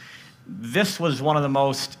 And this was one of the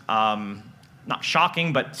most, not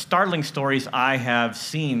shocking, but startling stories I have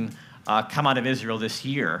seen come out of Israel this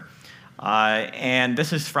year. And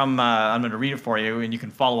this is from, I'm going to read it for you, and you can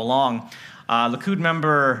follow along. Likud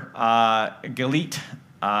member Galit,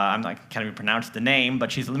 I can't even pronounce the name,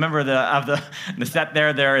 but she's a member of the Knesset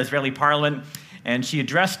their Israeli parliament. And she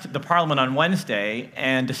addressed the parliament on Wednesday,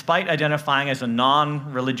 and despite identifying as a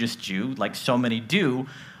non-religious Jew, like so many do,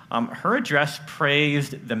 her address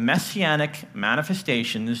praised the messianic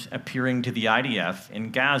manifestations appearing to the IDF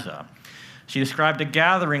in Gaza. She described a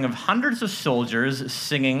gathering of hundreds of soldiers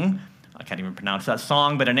singing, I can't even pronounce that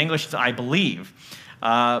song, but in English it's I Believe,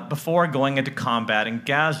 before going into combat in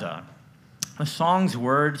Gaza. The song's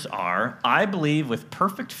words are, I believe with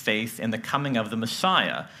perfect faith in the coming of the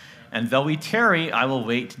Messiah, and though he tarry, I will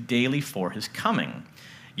wait daily for his coming.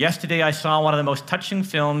 Yesterday, I saw one of the most touching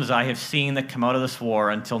films I have seen that come out of this war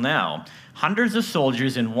until now. Hundreds of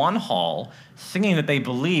soldiers in one hall singing that they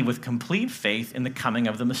believe with complete faith in the coming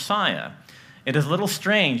of the Messiah. It is a little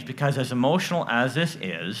strange because as emotional as this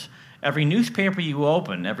is, every newspaper you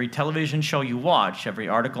open, every television show you watch, every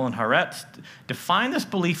article in Haaretz define this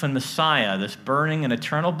belief in Messiah, this burning and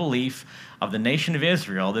eternal belief of the nation of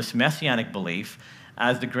Israel, this messianic belief,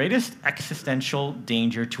 as the greatest existential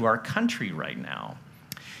danger to our country right now.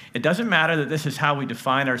 It doesn't matter that this is how we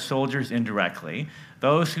define our soldiers indirectly,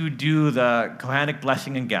 those who do the Kohanic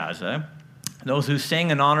blessing in Gaza, those who sing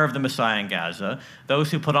in honor of the Messiah in Gaza,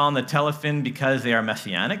 those who put on the tefillin because they are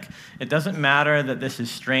messianic. It doesn't matter that this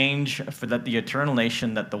is strange for the eternal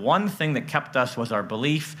nation, that the one thing that kept us was our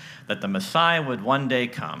belief that the Messiah would one day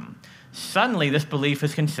come. Suddenly, this belief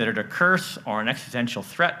is considered a curse or an existential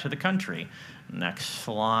threat to the country. Next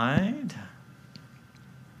slide.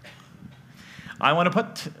 I want to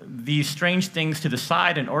put these strange things to the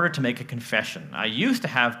side in order to make a confession. I used to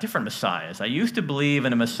have different messiahs. I used to believe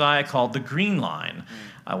in a messiah called the Green Line.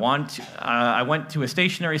 I went to a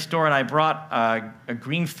stationery store and I brought a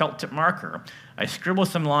green felt tip marker. I scribbled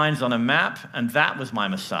some lines on a map, and that was my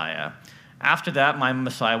messiah. After that, my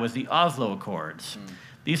messiah was the Oslo Accords.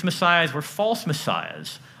 These messiahs were false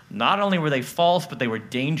messiahs. Not only were they false, but they were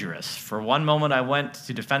dangerous. For one moment, I went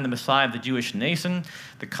to defend the Messiah of the Jewish nation,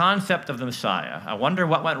 the concept of the Messiah. I wonder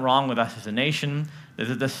what went wrong with us as a nation.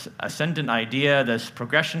 There's this ascendant idea, this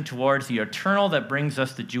progression towards the eternal that brings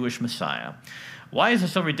us the Jewish Messiah. Why is it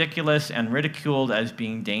so ridiculous and ridiculed as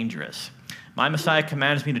being dangerous? My Messiah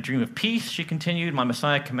commands me to dream of peace, she continued. My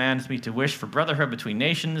Messiah commands me to wish for brotherhood between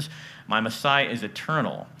nations. My Messiah is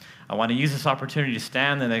eternal. I want to use this opportunity to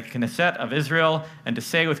stand in the Knesset of Israel and to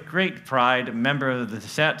say with great pride, member of the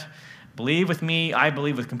Knesset, Believe with me, I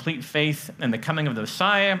believe with complete faith in the coming of the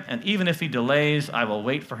Messiah, and even if he delays, I will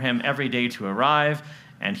wait for him every day to arrive,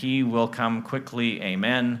 and he will come quickly,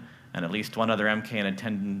 amen. And at least one other MK in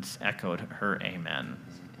attendance echoed her amen.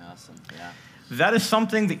 Awesome, yeah. That is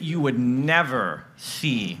something that you would never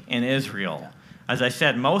see in Israel. As I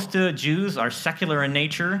said, most of the Jews are secular in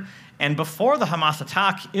nature, and before the Hamas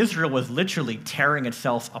attack, Israel was literally tearing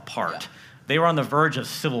itself apart. Yeah. They were on the verge of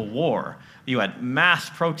civil war. You had mass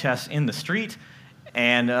protests in the street,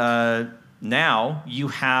 and now you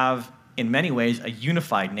have, in many ways, a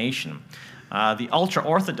unified nation. The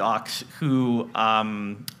ultra-Orthodox, who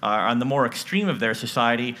are on the more extreme of their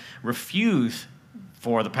society, refuse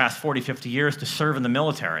for the past 40, 50 years to serve in the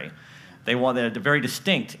military. They're very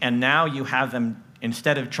distinct, and now you have them,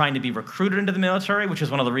 instead of trying to be recruited into the military, which is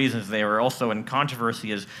one of the reasons they were also in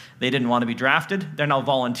controversy, is they didn't want to be drafted, they're now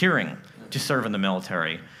volunteering to serve in the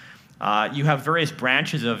military. You have various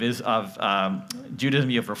branches of Judaism.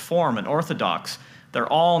 You have Reform and Orthodox. They're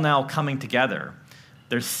all now coming together.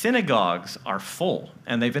 Their synagogues are full,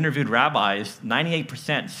 and they've interviewed rabbis.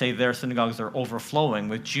 98% say their synagogues are overflowing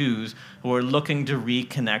with Jews who are looking to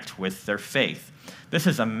reconnect with their faith. This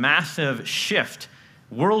is a massive shift,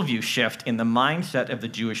 worldview shift in the mindset of the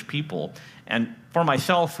Jewish people. And for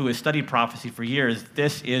myself, who has studied prophecy for years,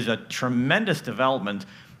 this is a tremendous development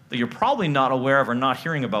that you're probably not aware of or not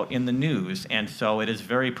hearing about in the news, and so it is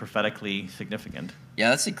very prophetically significant. Yeah,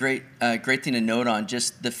 that's a great thing to note on,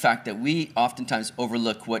 just the fact that we oftentimes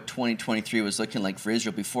overlook what 2023 was looking like for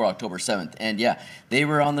Israel before October 7th. And yeah, they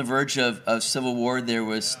were on the verge of civil war. There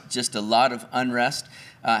was just a lot of unrest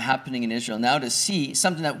happening in Israel. Now to see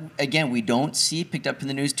something that, again, we don't see picked up in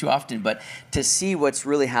the news too often, but to see what's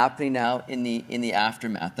really happening now in the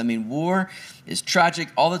aftermath. I mean, war is tragic.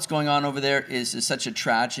 All that's going on over there is such a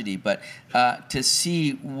tragedy, but to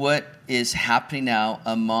see what is happening now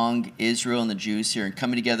among Israel and the Jews here and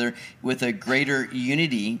coming together with a greater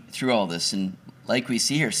unity through all this. And like we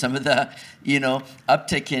see here, some of the,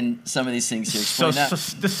 uptick in some of these things here.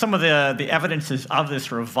 Some of the evidences of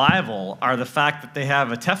this revival are the fact that they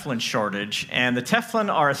have a Teflon shortage, and the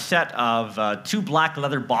Teflon are a set of 2 black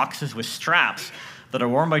leather boxes with straps that are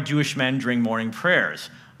worn by Jewish men during morning prayers.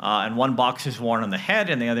 And one box is worn on the head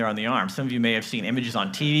and the other on the arm. Some of you may have seen images on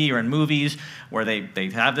TV or in movies where they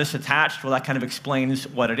have this attached. Well, that kind of explains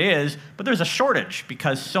what it is. But there's a shortage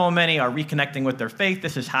because so many are reconnecting with their faith.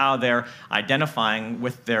 This is how they're identifying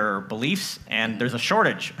with their beliefs, and there's a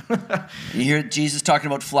shortage. You hear Jesus talking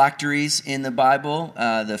about phylacteries in the Bible.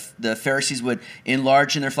 The Pharisees would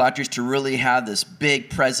enlarge in their phylacteries to really have this big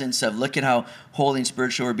presence of, look at how holy and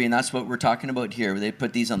spiritual we're being. That's what we're talking about here. They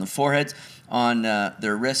put these on the foreheads, on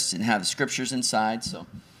their wrists, and have scriptures inside. So,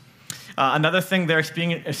 another thing they're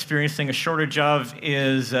experiencing a shortage of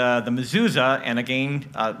is the mezuzah. And again,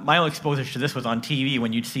 my only exposure to this was on TV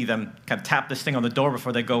when you'd see them kind of tap this thing on the door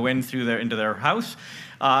before they go into their house.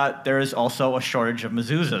 There is also a shortage of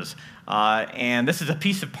mezuzahs. And this is a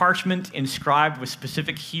piece of parchment inscribed with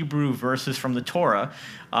specific Hebrew verses from the Torah,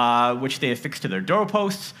 which they affix to their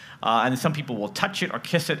doorposts. And some people will touch it or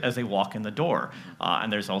kiss it as they walk in the door.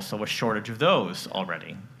 And there's also a shortage of those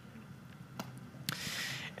already.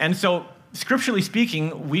 And so, scripturally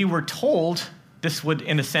speaking, we were told this would,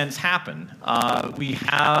 in a sense, happen. We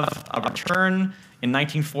have a return in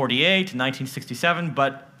 1948, 1967,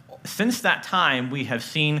 but since that time, we have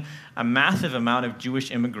seen a massive amount of Jewish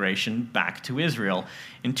immigration back to Israel.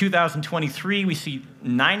 In 2023, we see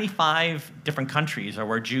 95 different countries are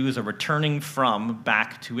where Jews are returning from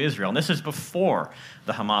back to Israel. And this is before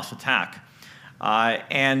the Hamas attack.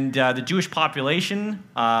 The Jewish population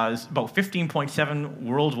is about 15.7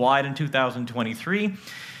 worldwide in 2023.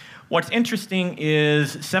 What's interesting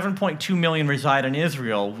is 7.2 million reside in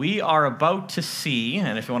Israel. We are about to see,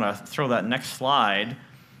 and if you want to throw that next slide,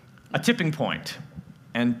 a tipping point.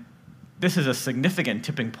 And this is a significant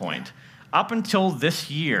tipping point. Up until this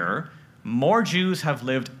year, more Jews have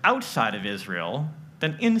lived outside of Israel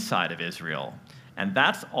than inside of Israel. And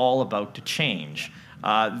that's all about to change.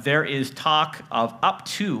 There is talk of up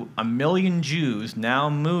to 1 million Jews now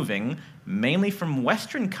moving mainly from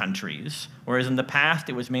Western countries, whereas in the past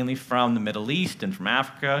it was mainly from the Middle East and from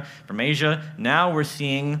Africa, from Asia. Now we're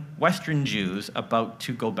seeing Western Jews about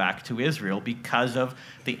to go back to Israel because of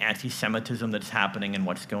the anti-Semitism that's happening and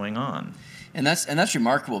what's going on. And that's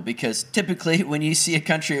remarkable, because typically when you see a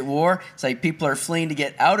country at war, it's like people are fleeing to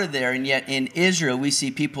get out of there, and yet in Israel we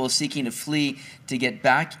see people seeking to flee to get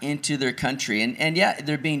back into their country. And yeah,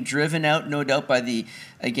 they're being driven out, no doubt, by the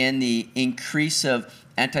increase of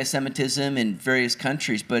anti-Semitism in various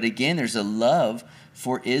countries. But again, there's a love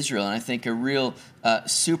for Israel. And I think a real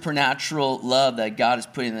supernatural love that God is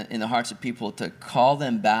putting in the hearts of people to call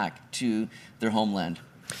them back to their homeland.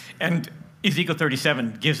 And Ezekiel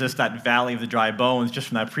 37 gives us that valley of the dry bones just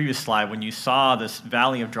from that previous slide. When you saw this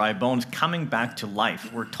valley of dry bones coming back to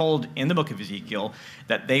life, we're told in the book of Ezekiel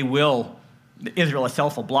that Israel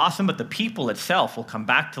itself will blossom, but the people itself will come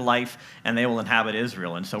back to life and they will inhabit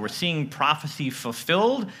Israel. And so we're seeing prophecy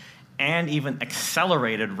fulfilled and even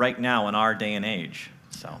accelerated right now in our day and age.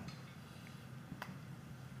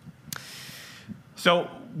 So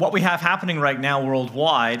what we have happening right now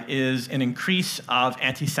worldwide is an increase of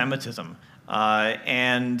anti-Semitism.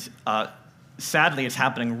 And sadly, it's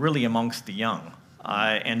happening really amongst the young.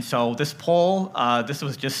 And so this poll, this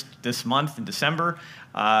was just this month in December.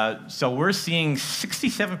 So we're seeing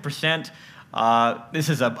 67%, this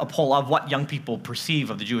is a poll of what young people perceive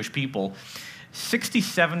of the Jewish people.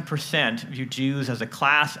 67% view Jews as a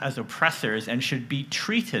class as oppressors and should be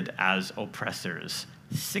treated as oppressors.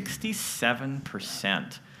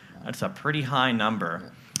 67%. That's a pretty high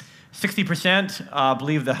number. 60%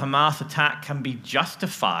 believe the Hamas attack can be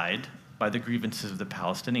justified by the grievances of the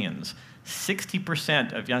Palestinians.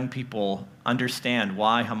 60% of young people understand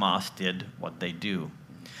why Hamas did what they do.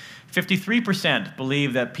 53%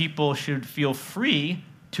 believe that people should feel free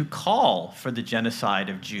to call for the genocide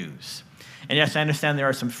of Jews. And yes, I understand there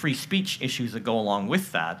are some free speech issues that go along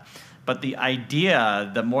with that, but the idea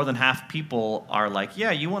that more than half people are like, yeah,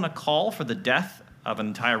 you want to call for the death of an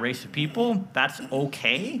entire race of people, that's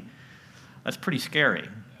okay? That's pretty scary.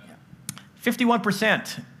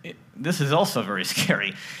 51%, this is also very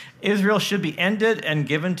scary. Israel should be ended and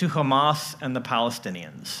given to Hamas and the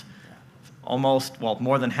Palestinians.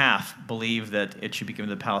 More than half believe that it should be given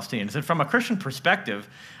to the Palestinians. And from a Christian perspective,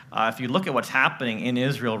 if you look at what's happening in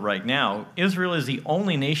Israel right now, Israel is the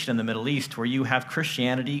only nation in the Middle East where you have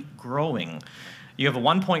Christianity growing. You have a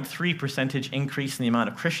 1.3% increase in the amount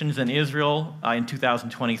of Christians in Israel in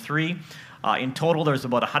 2023. In total, there's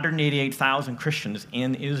about 188,000 Christians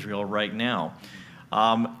in Israel right now.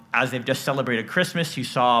 As they've just celebrated Christmas, you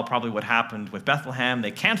saw probably what happened with Bethlehem.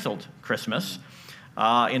 They canceled Christmas.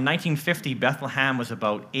 In 1950, Bethlehem was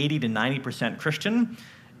about 80 to 90% Christian.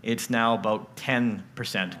 It's now about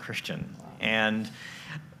 10% Christian. And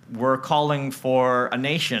we're calling for a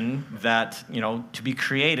nation that, to be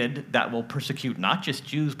created that will persecute not just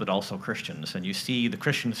Jews, but also Christians. And you see the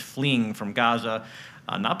Christians fleeing from Gaza,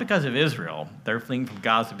 not because of Israel. They're fleeing from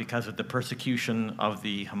Gaza because of the persecution of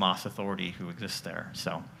the Hamas authority who exists there.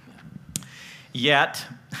 Yet,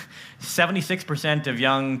 76% of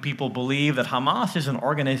young people believe that Hamas is an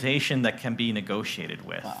organization that can be negotiated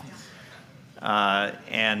with. Wow.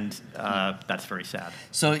 That's very sad.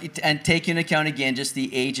 So, and take into account again just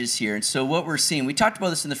the ages here. And so what we're seeing, we talked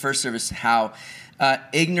about this in the first service, how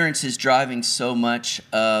ignorance is driving so much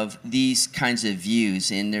of these kinds of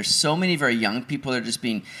views. And there's so many very young people that are just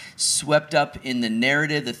being swept up in the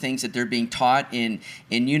narrative, the things that they're being taught in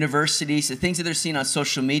universities, the things that they're seeing on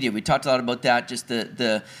social media. We talked a lot about that, just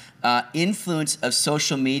the influence of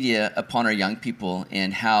social media upon our young people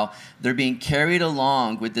and how they're being carried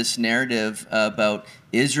along with this narrative about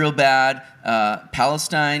Israel bad,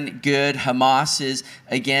 Palestine good, Hamas is,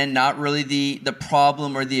 again, not really the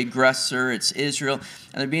problem or the aggressor, it's Israel.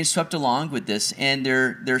 And they're being swept along with this, and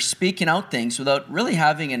they're speaking out things without really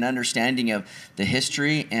having an understanding of the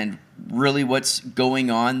history and really what's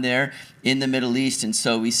going on there in the Middle East. And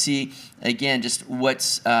so we see, again, just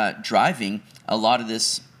what's driving a lot of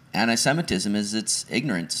this anti-Semitism is its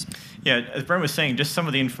ignorance. Yeah, as Brent was saying, just some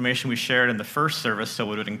of the information we shared in the first service,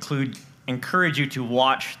 so it would encourage you to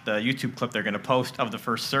watch the YouTube clip they're going to post of the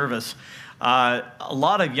first service. A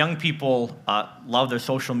lot of young people love their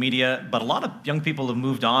social media, but a lot of young people have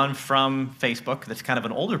moved on from Facebook. That's kind of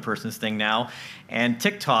an older person's thing now. And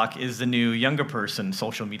TikTok is the new younger person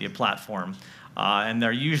social media platform. And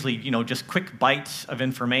they're usually, just quick bites of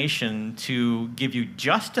information to give you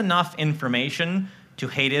just enough information to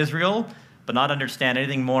hate Israel, but not understand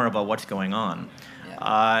anything more about what's going on.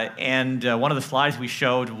 Yeah. One of the slides we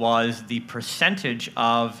showed was the percentage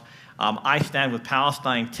of I Stand With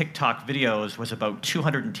Palestine TikTok videos was about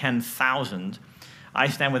 210,000. I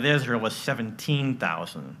Stand With Israel was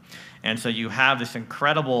 17,000. And so you have this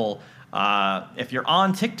incredible, if you're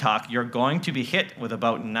on TikTok, you're going to be hit with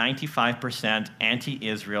about 95%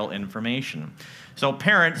 anti-Israel information. So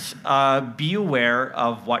parents, be aware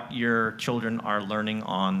of what your children are learning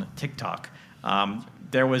on TikTok.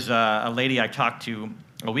 There was a lady I talked to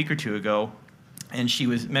a week or two ago, and she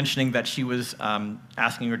was mentioning that she was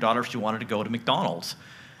asking her daughter if she wanted to go to McDonald's.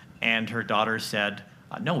 And her daughter said,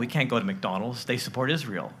 no, we can't go to McDonald's. They support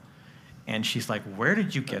Israel. And she's like, where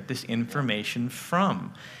did you get this information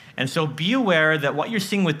from? And so be aware that what you're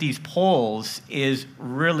seeing with these polls is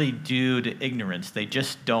really due to ignorance. They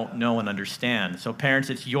just don't know and understand. So parents,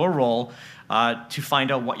 it's your role to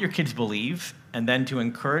find out what your kids believe and then to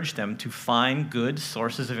encourage them to find good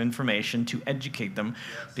sources of information to educate them,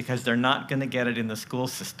 because they're not going to get it in the school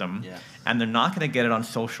system, and they're not going to get it on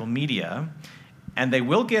social media. And they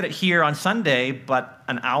will get it here on Sunday, but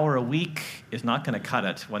an hour a week is not going to cut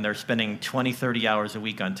it when they're spending 20, 30 hours a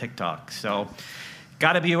week on TikTok. So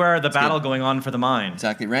got to be aware of the battle going on for the mind.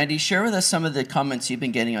 Exactly. Randy, share with us some of the comments you've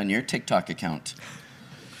been getting on your TikTok account.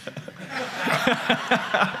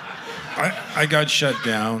 I got shut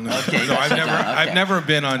down. Okay, No, I've Okay. never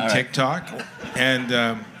been on All right. TikTok, and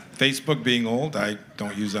Facebook being old, I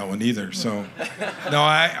don't use that one either. So, no,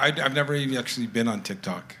 I've never even actually been on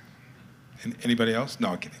TikTok. Anybody else? No,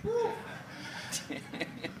 I'm kidding.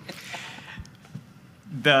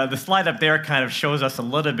 The slide up there kind of shows us a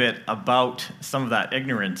little bit about some of that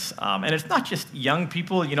ignorance. And it's not just young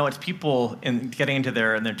people, you know, it's people getting into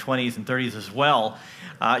their 20s and 30s as well.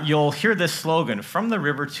 You'll hear this slogan, from the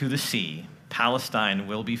river to the sea, Palestine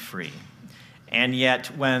will be free. And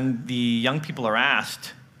yet when the young people are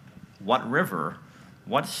asked, what river,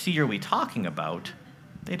 what sea are we talking about,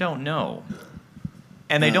 they don't know.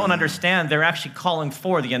 And they don't understand they're actually calling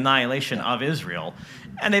for the annihilation of Israel.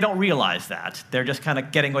 And they don't realize that. They're just kind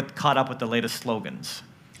of getting caught up with the latest slogans.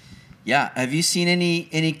 Yeah. Have you seen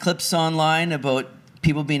any clips online about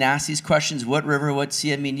people being asked these questions? What river, what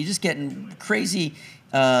sea? I mean, you're just getting crazy.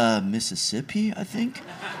 Mississippi, I think.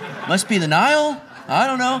 Must be the Nile. I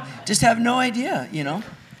don't know. Just have no idea, you know.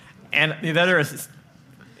 And the other is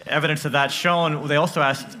evidence of that shown. They also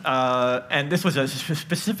asked, and this was a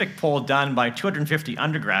specific poll done by 250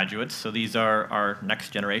 undergraduates, so these are our next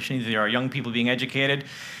generation. These are young people being educated.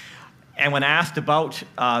 And when asked about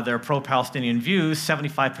their pro-Palestinian views,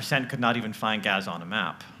 75% could not even find Gaza on a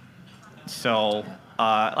map. So,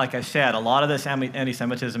 like I said, a lot of this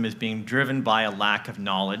anti-Semitism is being driven by a lack of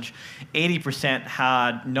knowledge. 80%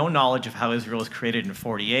 had no knowledge of how Israel was created in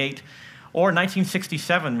 1948. Or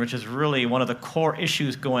 1967, which is really one of the core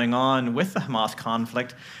issues going on with the Hamas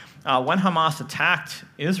conflict. When Hamas attacked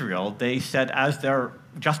Israel, they said as their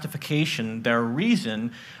justification, their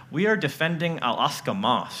reason, we are defending Al-Aqsa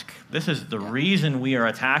Mosque. This is the reason we are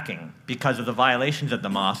attacking, because of the violations at the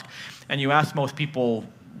mosque. And you ask most people,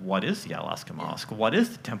 what is the Al-Aqsa Mosque? What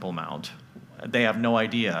is the Temple Mount? They have no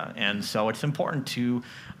idea. And so it's important to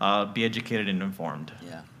be educated and informed.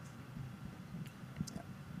 Yeah.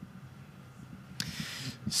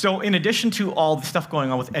 So in addition to all the stuff going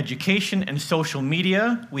on with education and social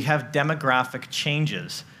media, we have demographic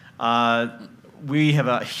changes. We have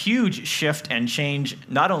a huge shift and change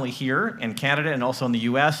not only here in Canada and also in the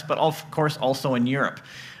US, but of course also in Europe.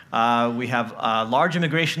 We have large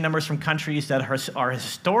immigration numbers from countries that are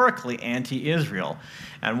historically anti-Israel.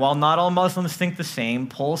 And while not all Muslims think the same,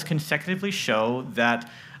 polls consecutively show that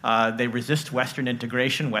they resist Western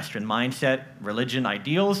integration, Western mindset, religion,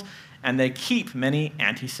 ideals, and they keep many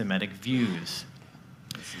anti-Semitic views.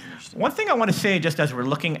 One thing I want to say, just as we're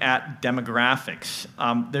looking at demographics,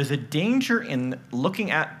 there's a danger in looking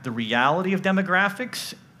at the reality of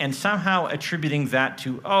demographics and somehow attributing that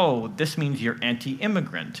to, oh, this means you're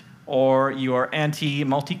anti-immigrant or you're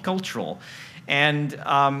anti-multicultural. And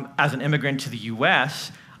as an immigrant to the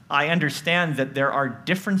US, I understand that there are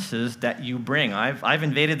differences that you bring. I've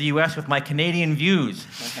invaded the US with my Canadian views.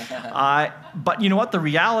 But you know what? The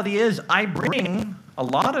reality is I bring a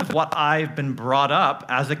lot of what I've been brought up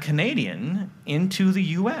as a Canadian into the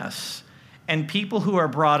US. And people who are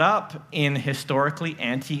brought up in historically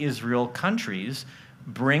anti-Israel countries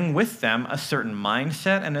bring with them a certain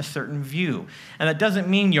mindset and a certain view. And that doesn't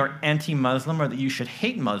mean you're anti-Muslim or that you should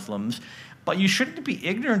hate Muslims, but you shouldn't be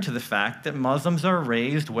ignorant to the fact that Muslims are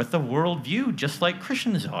raised with a worldview just like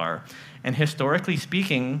Christians are. And historically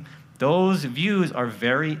speaking, those views are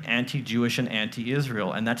very anti-Jewish and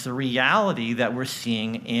anti-Israel. And that's the reality that we're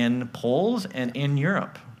seeing in polls and in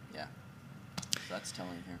Europe. Yeah, that's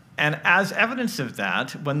telling here. And as evidence of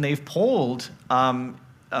that, when they've polled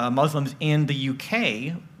Muslims in the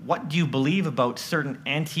UK, what do you believe about certain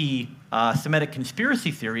anti-Semitic conspiracy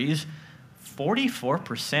theories?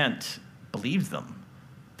 44% believed them.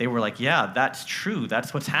 They were like, yeah, that's true.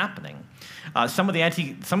 That's what's happening. Some of the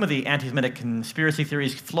anti-Semitic conspiracy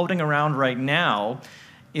theories floating around right now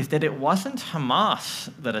is that it wasn't Hamas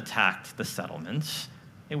that attacked the settlements.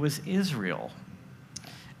 It was Israel.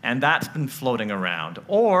 And that's been floating around.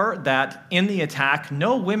 Or that in the attack,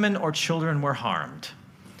 no women or children were harmed,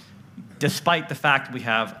 despite the fact we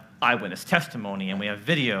have eyewitness testimony and we have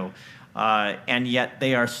video and yet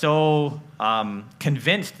they are so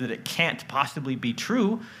convinced that it can't possibly be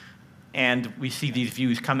true. And we see these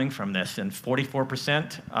views coming from this, and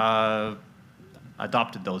 44%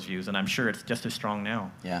 adopted those views, and I'm sure it's just as strong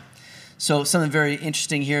now. Yeah. So something very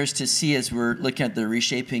interesting here is to see as we're looking at the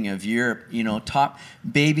reshaping of Europe, top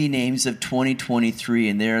baby names of 2023,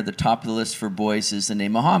 and there at the top of the list for boys is the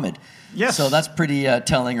name Muhammad. Yes. So that's pretty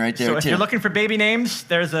telling right there, So if too. you're looking for baby names,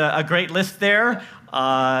 there's a great list there.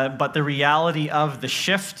 But the reality of the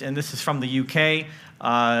shift, and this is from the UK,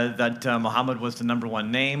 that Muhammad was the #1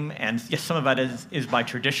 name. And yes, some of that is by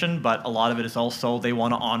tradition, but a lot of it is also they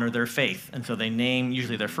want to honor their faith. And so they name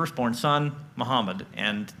usually their firstborn son Muhammad.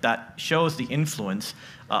 And that shows the influence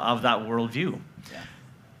of that worldview. Yeah.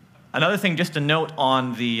 Another thing just to note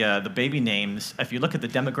on the baby names, if you look at the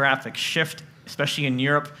demographic shift, especially in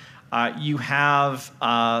Europe, you have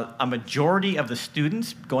a majority of the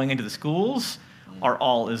students going into the schools are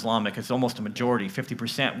all Islamic. It's almost a majority,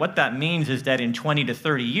 50%. What that means is that in 20 to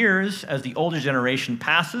 30 years, as the older generation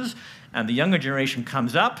passes and the younger generation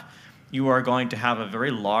comes up, you are going to have a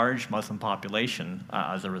very large Muslim population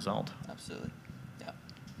as a result. Absolutely.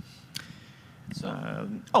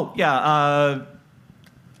 Yeah.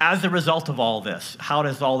 As a result of all this, how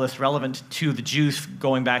is all this relevant to the Jews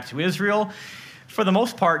going back to Israel? For the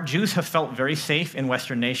most part, Jews have felt very safe in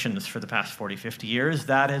Western nations for the past 40, 50 years.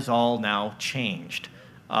 That has all now changed.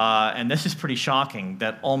 And this is pretty shocking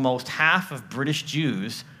that almost half of British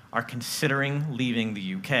Jews are considering leaving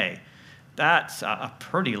the UK. That's a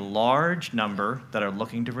pretty large number that are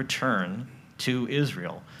looking to return to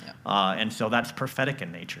Israel. Yeah. And so that's prophetic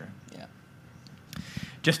in nature. Yeah.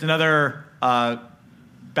 Just another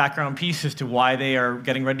background piece as to why they are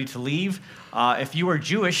getting ready to leave. If you are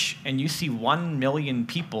Jewish and you see 1 million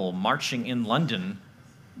people marching in London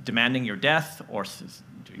demanding your death or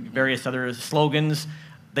various other slogans,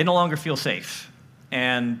 they no longer feel safe.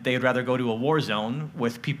 And they'd rather go to a war zone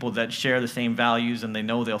with people that share the same values and they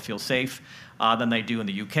know they'll feel safe than they do in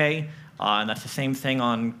the UK. And that's the same thing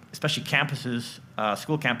on especially campuses,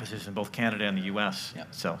 school campuses in both Canada and the US. Yep.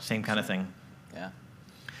 So same kind of thing. Yeah.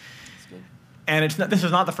 That's good. And this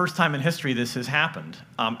is not the first time in history this has happened.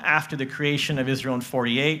 After the creation of Israel in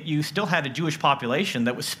 48, you still had a Jewish population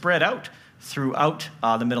that was spread out throughout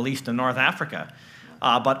the Middle East and North Africa.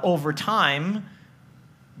 But over time,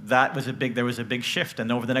 there was a big shift.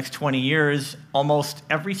 And over the next 20 years, almost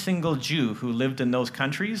every single Jew who lived in those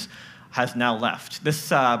countries has now left.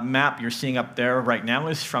 This map you're seeing up there right now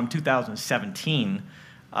is from 2017.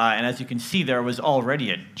 And as you can see, there was already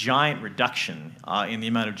a giant reduction in the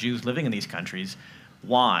amount of Jews living in these countries.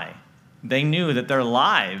 Why? They knew that their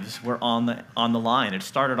lives were on the line. It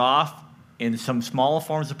started off in some small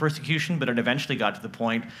forms of persecution, but it eventually got to the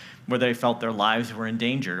point where they felt their lives were in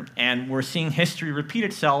danger. And we're seeing history repeat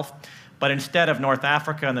itself, but instead of North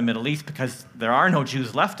Africa and the Middle East, because there are no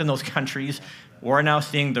Jews left in those countries, we're now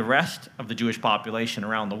seeing the rest of the Jewish population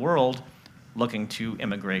around the world looking to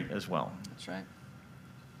immigrate as well. That's right.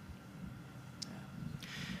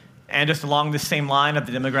 And just along the same line of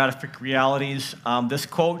the demographic realities, this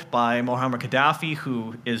quote by Muammar Gaddafi,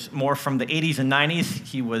 who is more from the 80s and 90s,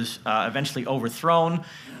 he was eventually overthrown,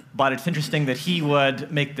 but it's interesting that he would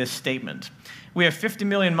make this statement. We have 50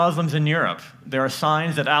 million Muslims in Europe. There are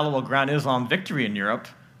signs that Allah will grant Islam victory in Europe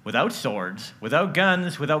without swords, without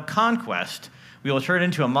guns, without conquest. We will turn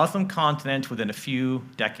into a Muslim continent within a few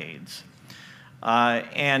decades.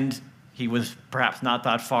 And he was perhaps not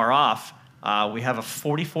that far off. We have a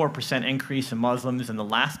 44% increase in Muslims in the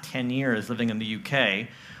last 10 years living in the UK.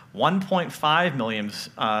 1.5 million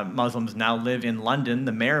Muslims now live in London.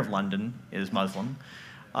 The mayor of London is Muslim.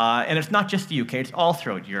 And it's not just the UK, it's all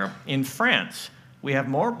throughout Europe. In France, we have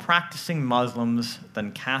more practicing Muslims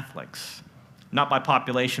than Catholics. Not by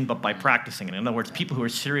population, but by practicing it. In other words, people who are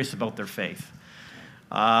serious about their faith.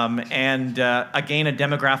 Again, a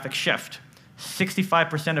demographic shift.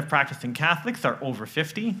 65% of practicing Catholics are over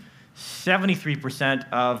 50. 73%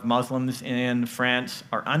 of Muslims in France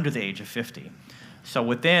are under the age of 50. So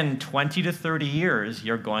within 20 to 30 years,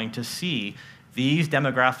 you're going to see these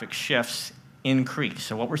demographic shifts increase.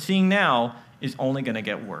 So what we're seeing now is only going to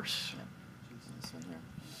get worse.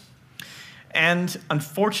 And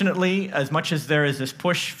unfortunately, as much as there is this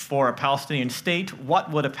push for a Palestinian state,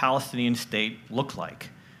 what would a Palestinian state look like?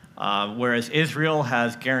 Whereas Israel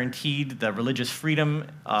has guaranteed the religious freedom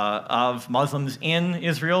of Muslims in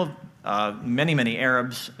Israel, many, many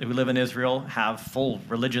Arabs who live in Israel have full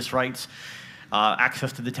religious rights,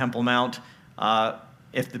 access to the Temple Mount.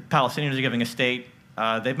 If the Palestinians are giving a state,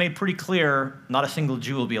 they've made pretty clear not a single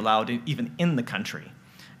Jew will be allowed even in the country.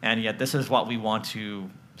 And yet this is what we want to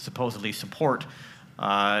supposedly support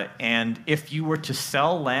And if you were to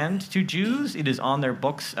sell land to Jews, it is on their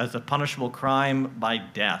books as a punishable crime by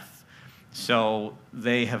death. So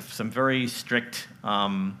they have some very strict,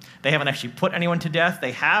 they haven't actually put anyone to death.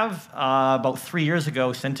 They have, about 3 years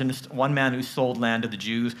ago, sentenced one man who sold land to the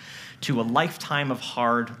Jews to a lifetime of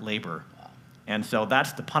hard labor. And so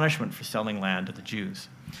that's the punishment for selling land to the Jews.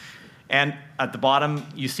 And at the bottom,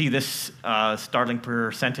 you see this startling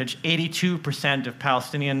percentage. 82% of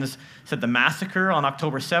Palestinians said the massacre on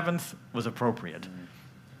October 7th was appropriate.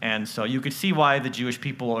 And so you could see why the Jewish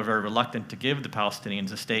people are very reluctant to give the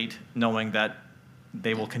Palestinians a state, knowing that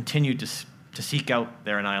they will continue to seek out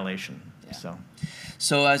their annihilation. Yeah.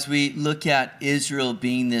 So as we look at Israel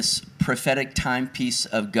being this prophetic timepiece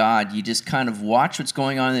of God, you just kind of watch what's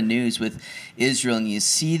going on in the news with Israel, and you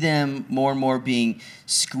see them more and more being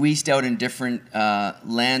squeezed out in different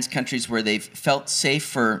lands, countries where they've felt safe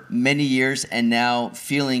for many years and now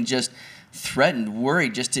feeling just threatened,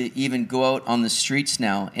 worried just to even go out on the streets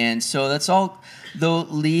now. And so that's all, though,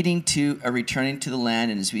 leading to a returning to the land.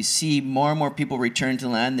 And as we see more and more people return to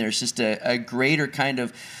the land, there's just a greater kind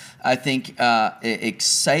of, I think,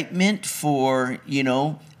 excitement for,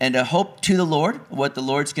 and a hope to the Lord, what the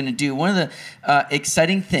Lord's going to do. One of the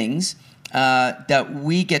exciting things that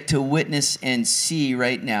we get to witness and see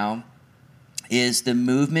right now is the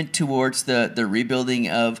movement towards the rebuilding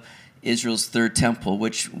of Israel's third temple,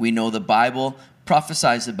 which we know the Bible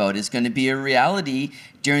prophesies about is going to be a reality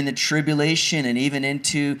during the tribulation and even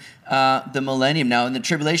into the millennium. Now, in the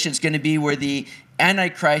tribulation, it's going to be where the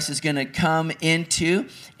Antichrist is going to come into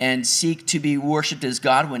and seek to be worshipped as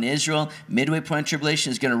God, when Israel, midway point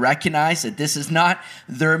tribulation, is going to recognize that this is not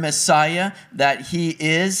their Messiah, that he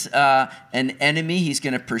is an enemy. He's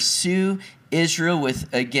going to pursue Israel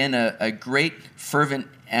with, again, a great fervent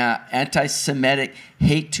anti-Semitic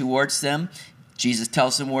hate towards them. Jesus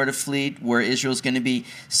tells them where to flee, where Israel's going to be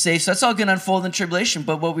safe. So that's all going to unfold in tribulation.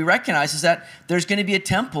 But what we recognize is that there's going to be a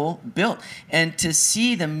temple built. And to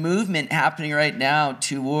see the movement happening right now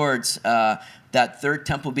towards that third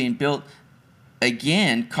temple being built,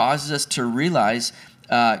 again, causes us to realize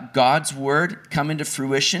God's word come into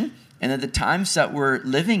fruition, and that the times that we're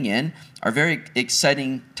living in are very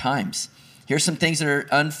exciting times. Here's some things that are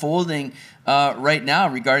unfolding right now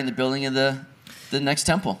regarding the building of the next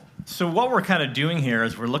temple. So what we're kind of doing here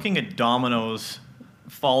is we're looking at dominoes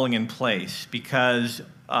falling in place, because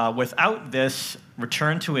without this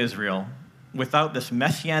return to Israel, without this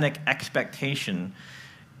messianic expectation,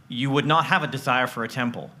 you would not have a desire for a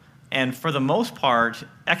temple. And for the most part,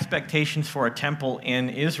 expectations for a temple in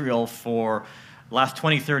Israel for the last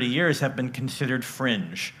 20, 30 years have been considered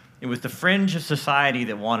fringe. It was the fringe of society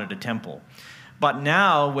that wanted a temple. But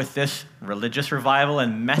now, with this religious revival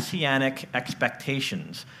and messianic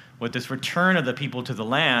expectations, with this return of the people to the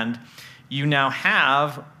land, you now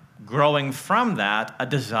have, growing from that, a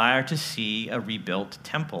desire to see a rebuilt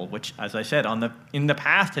temple, which, as I said, in the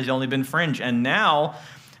past has only been fringe. And now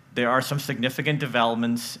there are some significant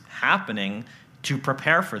developments happening to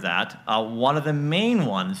prepare for that. One of the main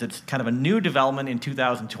ones, it's kind of a new development in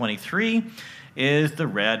 2023, is the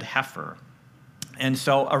red heifer. And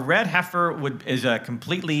so a red heifer is a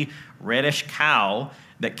completely reddish cow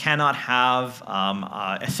that cannot have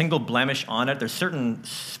a single blemish on it. There's certain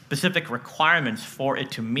specific requirements for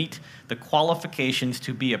it to meet the qualifications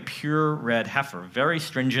to be a pure red heifer. Very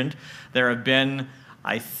stringent. There have been,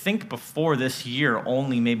 I think before this year,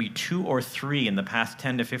 only maybe 2 or 3 in the past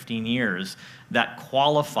 10 to 15 years that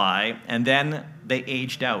qualify, and then they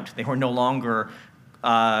aged out. They were no longer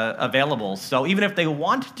available. So even if they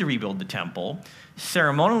wanted to rebuild the temple,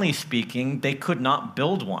 ceremonially speaking, they could not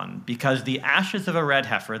build one, because the ashes of a red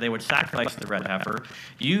heifer, they would sacrifice the red heifer,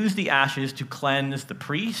 use the ashes to cleanse the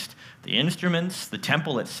priest, the instruments, the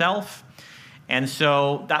temple itself. And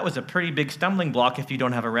so that was a pretty big stumbling block if you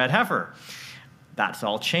don't have a red heifer. That's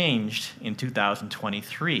all changed in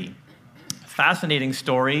 2023. Fascinating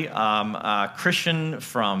story. A Christian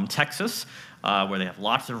from Texas, where they have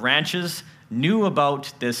lots of ranches, knew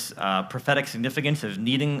about this prophetic significance of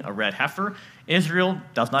needing a red heifer. Israel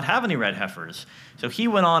does not have any red heifers. So he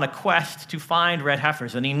went on a quest to find red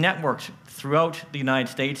heifers, and he networked throughout the United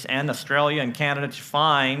States and Australia and Canada to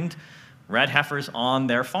find red heifers on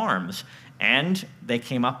their farms. And they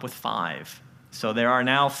came up with 5. So there are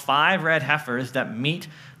now 5 red heifers that meet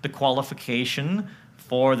the qualification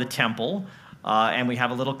for the temple. And we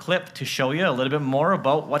have a little clip to show you a little bit more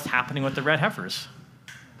about what's happening with the red heifers.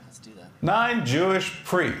 9 Jewish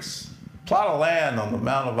priests, plot of land on the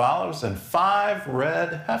Mount of Olives, and 5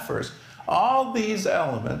 red heifers. All these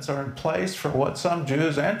elements are in place for what some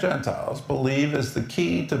Jews and Gentiles believe is the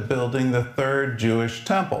key to building the third Jewish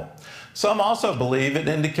temple. Some also believe it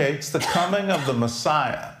indicates the coming of the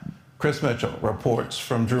Messiah. Chris Mitchell reports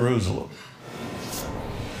from Jerusalem.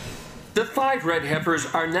 The 5 red heifers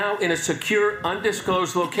are now in a secure,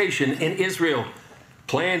 undisclosed location in Israel.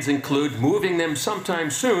 Plans include moving them sometime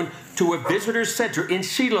soon to a visitor center in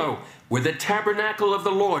Shiloh, where the tabernacle of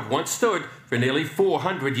the Lord once stood for nearly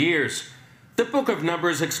 400 years. The book of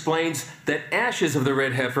Numbers explains that ashes of the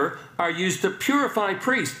red heifer are used to purify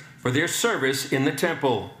priests for their service in the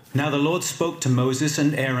temple. Now the Lord spoke to Moses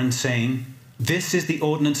and Aaron, saying, "This is the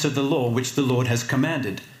ordinance of the law which the Lord has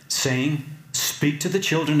commanded, saying, Speak to the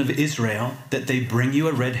children of Israel that they bring you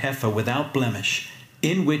a red heifer without blemish,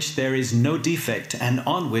 in which there is no defect, and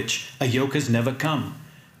on which a yoke has never come.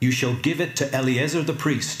 You shall give it to Eleazar the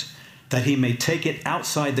priest, that he may take it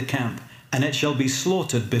outside the camp, and it shall be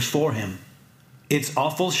slaughtered before him. Its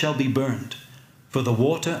offal shall be burned, for the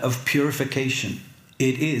water of purification.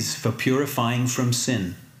 It is for purifying from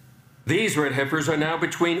sin." These red heifers are now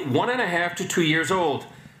between 1.5 to 2 years old.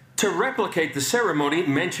 To replicate the ceremony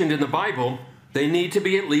mentioned in the Bible, they need to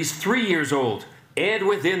be at least 3 years old, and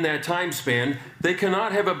within that time span, they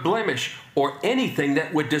cannot have a blemish or anything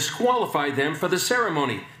that would disqualify them for the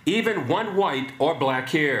ceremony, even one white or black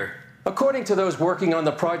hair. According to those working on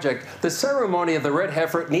the project, the ceremony of the red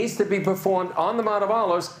heifer needs to be performed on the Mount of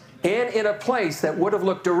Olives and in a place that would have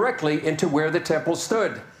looked directly into where the temple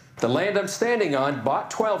stood. The land I'm standing on,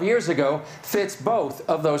 bought 12 years ago, fits both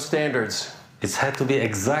of those standards. It had to be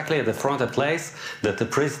exactly at the front, a place that the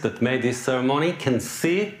priest that made this ceremony can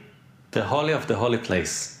see the Holy of the Holy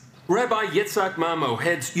Place. Rabbi Yitzhak Mamo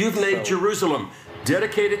heads Yuvnei Jerusalem,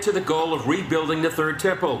 dedicated to the goal of rebuilding the Third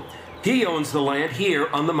Temple. He owns the land here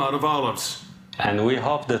on the Mount of Olives. And we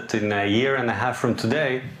hope that in a year and a half from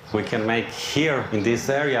today, we can make here in this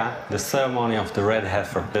area the ceremony of the red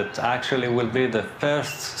heifer. That actually will be the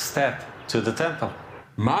first step to the temple.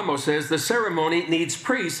 Mamo says the ceremony needs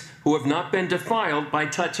priests who have not been defiled by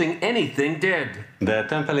touching anything dead. The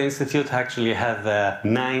Temple Institute actually have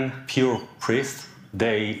 9 pure priests.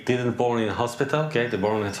 They didn't born in a hospital, okay? They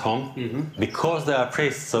born at home. Because they are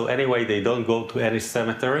priests, so anyway, they don't go to any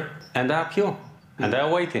cemetery, and they are pure, and they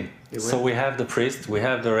are waiting. So we have the priest, we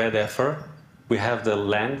have the red heifer, we have the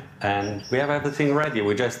land, and we have everything ready.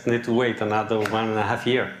 We just need to wait another 1.5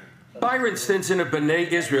 years. Byron Stinson of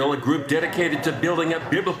B'nai Israel, a group dedicated to building up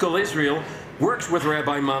biblical Israel, works with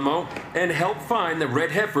Rabbi Mamo and helped find the red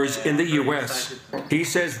heifers in the U.S. He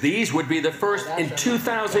says these would be the first in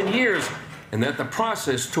 2,000 years, and that the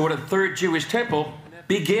process toward a third Jewish temple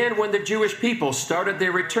began when the Jewish people started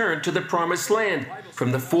their return to the Promised Land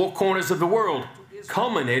from the 4 corners of the world,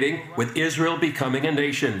 culminating with Israel becoming a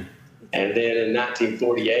nation. And then in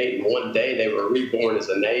 1948, in one day, they were reborn as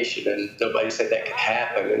a nation, and nobody said that could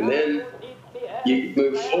happen. And then you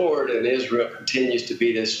move forward, and Israel continues to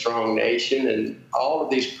be this strong nation, and all of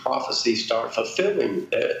these prophecies start fulfilling.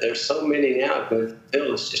 There's so many now that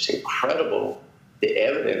fulfill. It's just incredible, the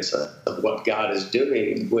evidence of what God is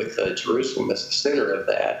doing with Jerusalem as the center of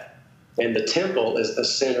that. And the temple is the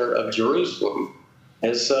center of Jerusalem.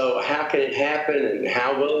 And so how can it happen and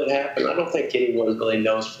how will it happen? I don't think anyone really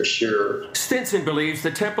knows for sure. Stinson believes the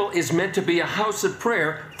temple is meant to be a house of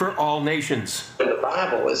prayer for all nations. In the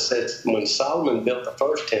Bible, it says when Solomon built the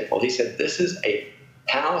first temple, he said, this is a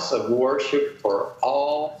house of worship for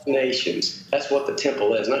all nations. That's what the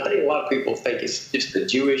temple is. And I think a lot of people think it's just the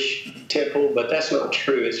Jewish temple, but that's not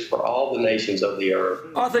true. It's for all the nations of the earth.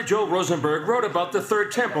 Author Joel Rosenberg wrote about the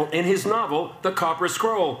Third Temple in his novel, The Copper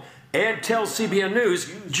Scroll, and tells CBN News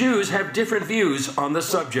Jews have different views on the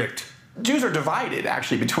subject. Jews are divided,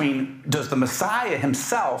 actually, between does the Messiah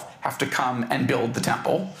himself have to come and build the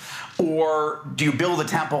temple, or do you build the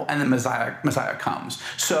temple and the Messiah comes?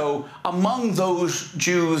 So among those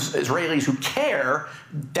Jews, Israelis who care,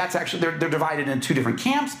 that's actually, they're divided in 2 different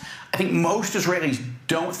camps. I think most Israelis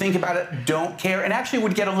don't think about it, don't care, and actually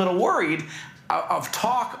would get a little worried of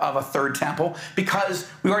talk of a third temple because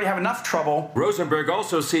we already have enough trouble. Rosenberg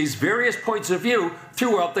also sees various points of view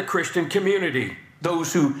throughout the Christian community.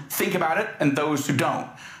 Those who think about it and those who don't.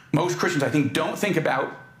 Most Christians, I think, don't think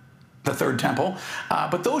about the third temple,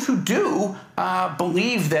 but those who do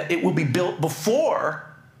believe that it will be built before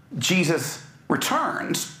Jesus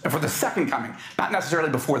returns for the second coming. Not necessarily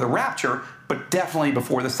before the rapture, but definitely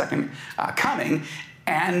before the second coming,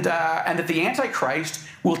 and that the Antichrist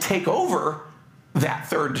will take over that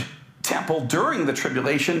third temple during the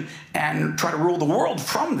tribulation and try to rule the world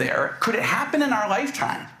from there. Could it happen in our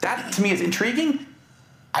lifetime? That, to me, is intriguing.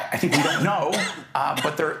 I think we don't know,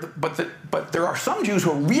 but there are some Jews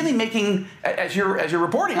who are really making, as you're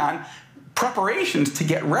reporting on, preparations to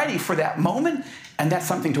get ready for that moment, and that's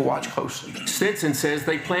something to watch closely. Stinson says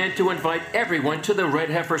they plan to invite everyone to the red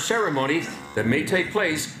heifer ceremony that may take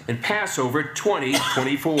place in Passover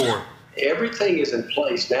 2024. Everything is in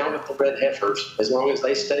place now with the red heifers. As long as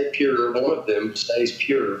they stay pure, one of them stays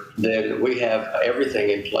pure, then we have everything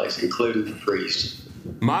in place, including the priest.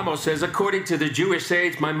 Mamo says according to the Jewish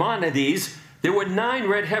sage Maimonides, there were 9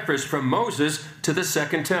 red heifers from Moses to the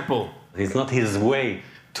Second Temple. It's not his way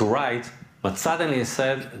to write, but suddenly he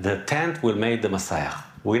said the tent will make the Messiah.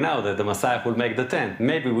 We know that the Messiah will make the tent.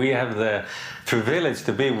 Maybe we have the privilege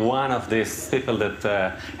to be one of these people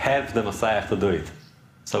that help the Messiah to do it.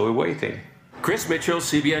 So we're waiting. Chris Mitchell,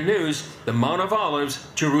 CBN News, the Mount of Olives,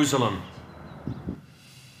 Jerusalem.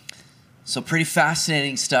 So pretty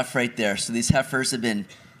fascinating stuff right there. So these heifers have been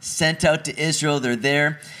sent out to Israel. They're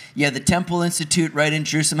there. You have the Temple Institute right in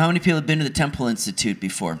Jerusalem. How many people have been to the Temple Institute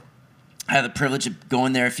before? I had the privilege of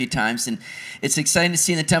going there a few times, and it's exciting to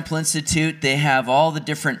see in the Temple Institute. They have all the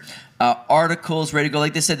different articles ready to go.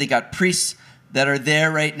 Like they said, they got priests that are there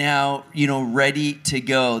right now, ready to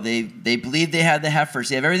go. They believe they have the heifers.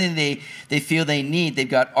 They have everything they feel they need. They've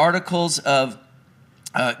got articles of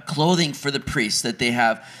clothing for the priests that they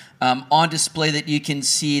have on display that you can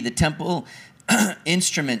see. The temple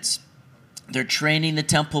instruments. They're training the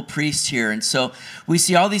temple priests here. And so we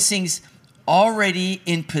see all these things already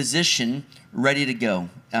in position, ready to go.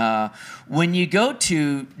 When you go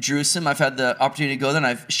to Jerusalem, I've had the opportunity to go there, and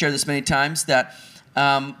I've shared this many times, that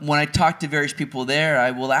when I talk to various people there,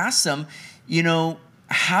 I will ask them,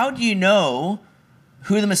 how do you know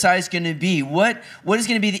who the Messiah is going to be? What is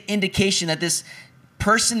going to be the indication that this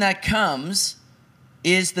person that comes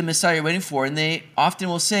is the Messiah you're waiting for? And they often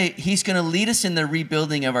will say, he's going to lead us in the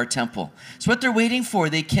rebuilding of our temple. It's what they're waiting for.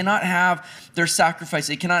 They cannot have their sacrifice.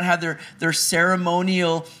 They cannot have their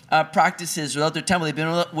ceremonial practices without their temple. They've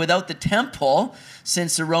been without the temple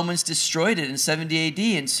since the Romans destroyed it in 70 AD.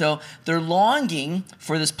 And so they're longing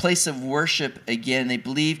for this place of worship again. They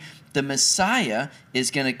believe the Messiah is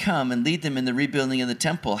going to come and lead them in the rebuilding of the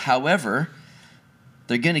temple. However,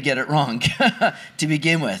 they're going to get it wrong to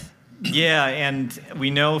begin with. Yeah, and we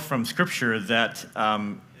know from Scripture that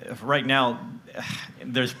right now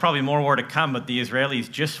there's probably more war to come, but the Israelis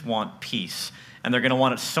just want peace. And they're going to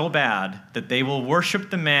want it so bad that they will worship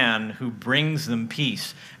the man who brings them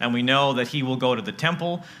peace. And we know that he will go to the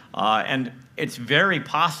temple, and it's very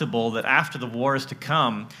possible that after the war is to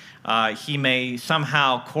come, he may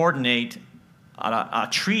somehow coordinate a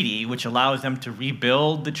treaty which allows them to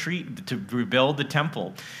rebuild the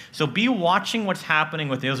temple. So be watching what's happening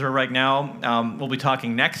with Israel right now. We'll be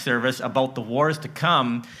talking next service about the wars to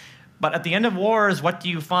come. But at the end of wars, what do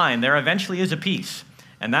you find? There eventually is a peace.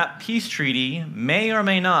 And that peace treaty may or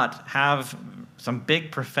may not have some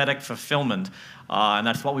big prophetic fulfillment. And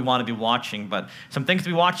that's what we want to be watching. But some things to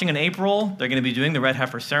be watching in April. They're going to be doing the red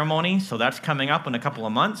heifer ceremony. So that's coming up in a couple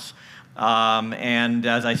of months. And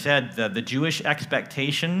as I said, the Jewish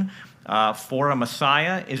expectation for a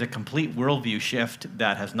Messiah is a complete worldview shift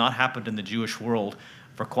that has not happened in the Jewish world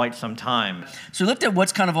for quite some time. So we looked at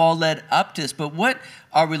what's kind of all led up to this, but what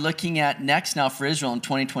are we looking at next now for Israel in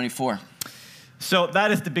 2024? So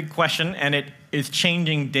that is the big question, and it is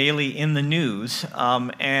changing daily in the news.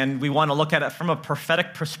 And we want to look at it from a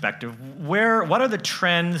prophetic perspective. What are the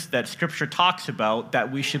trends that Scripture talks about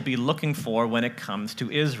that we should be looking for when it comes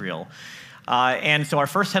to Israel? And so our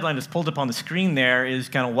first headline is pulled up on the screen there is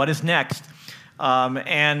kind of what is next.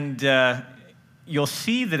 You'll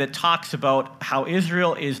see that it talks about how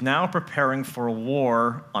Israel is now preparing for a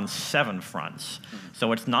war on 7 fronts.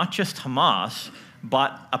 So it's not just Hamas,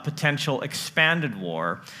 but a potential expanded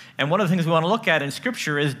war. And one of the things we want to look at in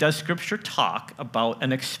Scripture is, does Scripture talk about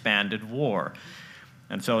an expanded war?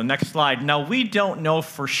 And so next slide. Now, we don't know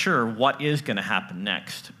for sure what is going to happen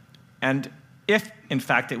next, and if, in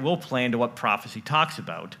fact, it will play into what prophecy talks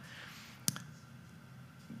about.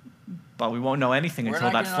 But we won't know anything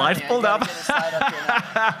until that slide's pulled up.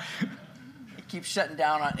 It keeps shutting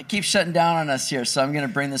down on us here, so I'm going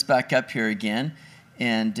to bring this back up here again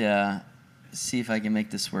and see if I can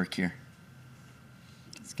make this work here.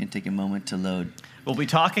 It's going to take a moment to load. We'll be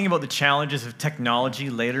talking about the challenges of technology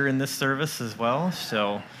later in this service as well.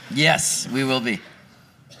 So yes, we will be.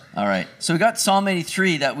 All right. So we got Psalm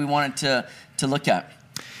 83 that we wanted to look at.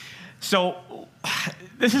 So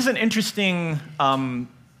this is an interesting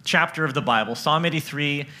chapter of the Bible, Psalm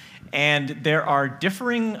 83. And there are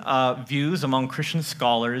differing views among Christian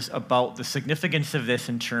scholars about the significance of this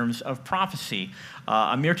in terms of prophecy.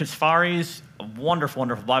 Amir Tzfari is a wonderful,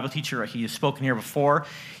 wonderful Bible teacher. He has spoken here before.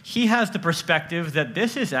 He has the perspective that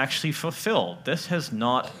this is actually fulfilled. That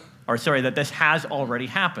this has already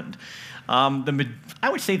happened. I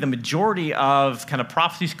would say the majority of kind of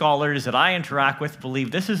prophecy scholars that I interact with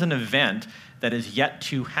believe this is an event that is yet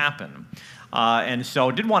to happen. And so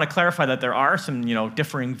I did want to clarify that there are some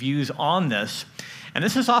differing views on this. And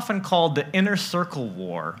this is often called the Inner Circle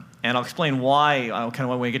War. And I'll explain why kind of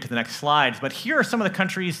when we get to the next slides. But here are some of the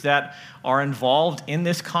countries that are involved in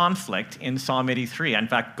this conflict in Psalm 83. In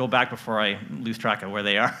fact, go back before I lose track of where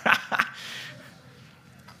they are.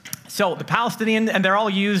 So the Palestinian, and they're all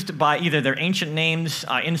used by either their ancient names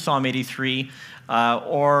in Psalm 83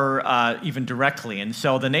 or even directly. And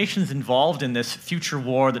so the nations involved in this future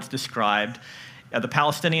war that's described are the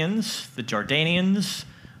Palestinians, the Jordanians,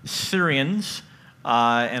 Syrians,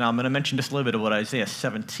 and I'm going to mention just a little bit of what Isaiah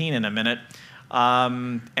 17 in a minute,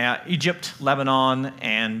 Egypt, Lebanon,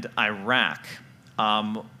 and Iraq.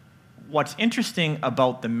 What's interesting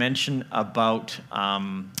about the mention about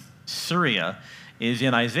Syria is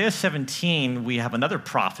in Isaiah 17, we have another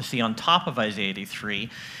prophecy on top of Isaiah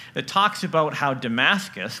 83 that talks about how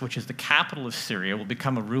Damascus, which is the capital of Syria, will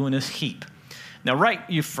become a ruinous heap. Now,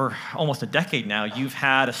 for almost a decade now, you've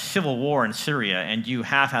had a civil war in Syria, and you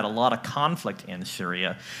have had a lot of conflict in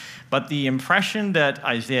Syria. But the impression that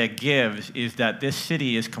Isaiah gives is that this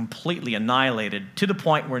city is completely annihilated to the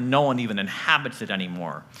point where no one even inhabits it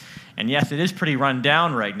anymore. And yes, it is pretty run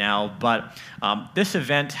down right now, but this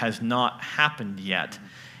event has not happened yet.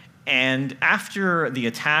 And after the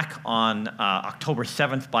attack on October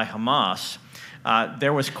 7th by Hamas,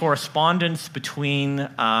 there was correspondence between,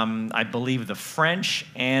 I believe, the French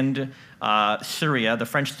and Syria. The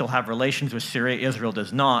French still have relations with Syria. Israel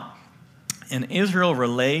does not. And Israel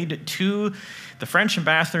relayed to the French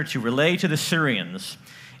ambassador to relay to the Syrians,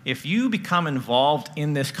 if you become involved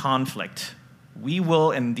in this conflict, we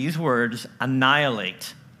will, in these words,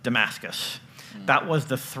 annihilate Damascus. That was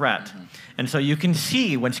the threat. And so you can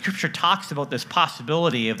see when Scripture talks about this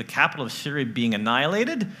possibility of the capital of Syria being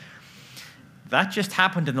annihilated, that just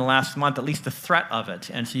happened in the last month, at least the threat of it.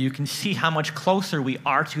 And so you can see how much closer we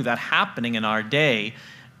are to that happening in our day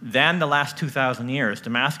than the last 2,000 years.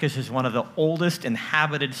 Damascus is one of the oldest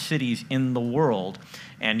inhabited cities in the world,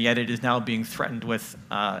 and yet it is now being threatened with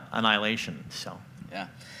annihilation. So, yeah.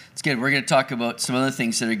 It's good. We're going to talk about some other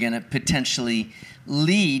things that are going to potentially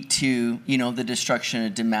lead to, the destruction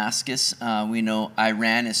of Damascus. We know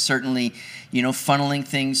Iran is certainly, funneling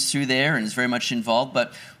things through there and is very much involved.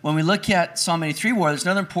 But when we look at Psalm 83 war, there's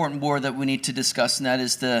another important war that we need to discuss, and that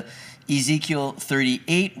is the Ezekiel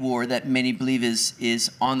 38 war that many believe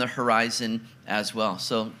is on the horizon as well.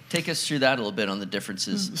 So take us through that a little bit on the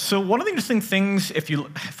differences. So one of the interesting things, if you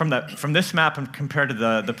from this map and compared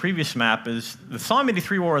to the previous map, is the Psalm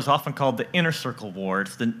 83 war is often called the Inner Circle War.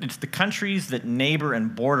 It's the countries that neighbor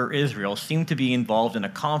and border Israel seem to be involved in a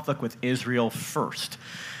conflict with Israel first.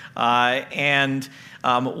 And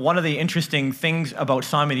one of the interesting things about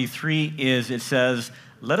Psalm 83 is it says,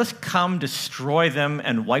 "Let us come destroy them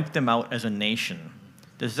and wipe them out as a nation."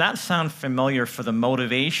 Does that sound familiar for the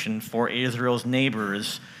motivation for Israel's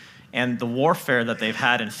neighbors and the warfare that they've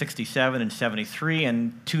had in 67 and 73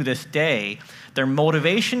 and to this day? Their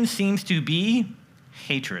motivation seems to be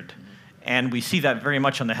hatred. And we see that very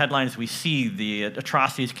much on the headlines. We see the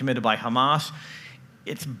atrocities committed by Hamas.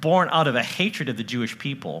 It's born out of a hatred of the Jewish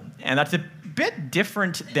people. And that's a bit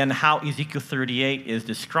different than how Ezekiel 38 is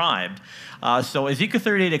described. So Ezekiel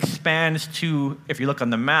 38 expands to, if you look on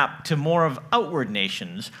the map, to more of outward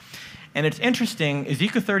nations. And it's interesting,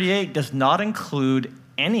 Ezekiel 38 does not include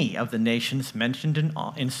any of the nations mentioned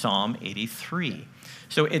in Psalm 83.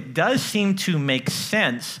 So it does seem to make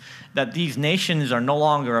sense that these nations are no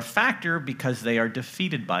longer a factor because they are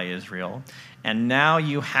defeated by Israel. And now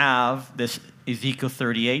you have this Ezekiel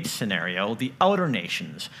 38 scenario, the outer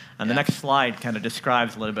nations. And the next slide kind of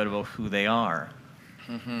describes a little bit about who they are.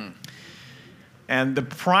 Mm-hmm. And the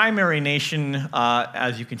primary nation,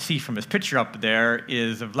 as you can see from his picture up there,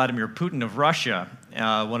 is Vladimir Putin of Russia,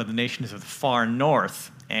 one of the nations of the far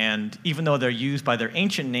north. And even though they're used by their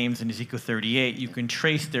ancient names in Ezekiel 38, you can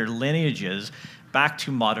trace their lineages back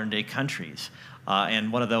to modern-day countries.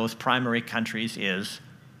 And one of those primary countries is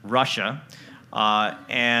Russia.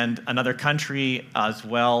 And another country as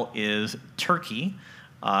well is Turkey.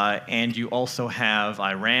 And you also have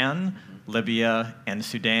Iran, Libya, and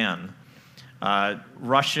Sudan.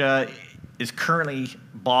 Russia is currently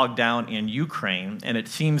bogged down in Ukraine, and it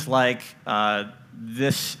seems like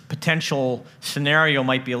this potential scenario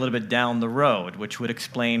might be a little bit down the road, which would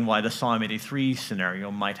explain why the Psalm 83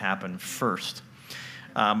 scenario might happen first.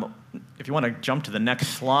 If you want to jump to the next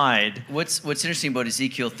slide. What's interesting about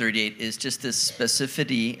Ezekiel 38 is just this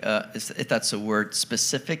specificity, if that's a word,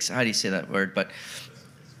 specifics. How do you say that word? But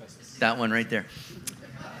that one right there.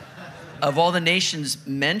 of all the nations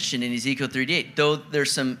mentioned in Ezekiel 38, though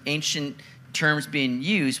there's some ancient terms being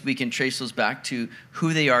used, we can trace those back to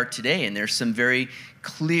who they are today. And there's some very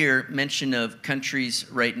clear mention of countries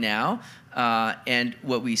right now. And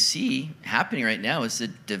what we see happening right now is the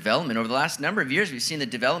development. Over the last number of years, we've seen the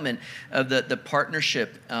development of the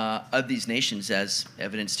partnership of these nations as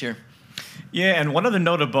evidenced here. Yeah, and one other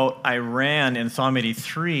note about Iran in Psalm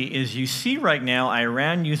 83 is you see right now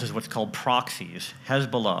Iran uses what's called proxies.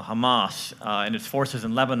 Hezbollah, Hamas, and its forces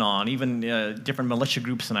in Lebanon, even different militia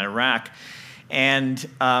groups in Iraq. And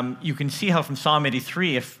you can see how from Psalm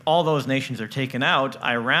 83, if all those nations are taken out,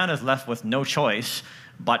 Iran is left with no choice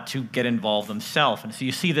but to get involved themselves. And so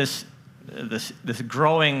you see this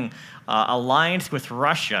growing alliance with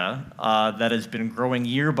Russia that has been growing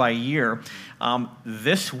year by year.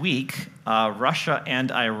 This week, Russia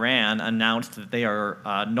and Iran announced that they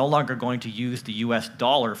are no longer going to use the US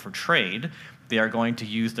dollar for trade. They are going to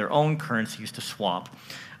use their own currencies to swap.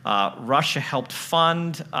 Russia helped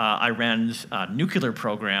fund Iran's nuclear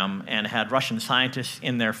program and had Russian scientists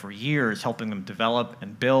in there for years, helping them develop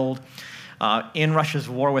and build. In Russia's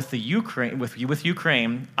war with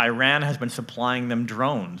Ukraine, Iran has been supplying them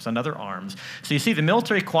drones and other arms. So you see the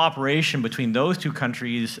military cooperation between those two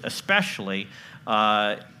countries especially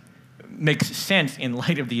makes sense in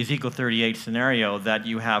light of the Ezekiel 38 scenario that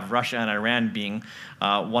you have Russia and Iran being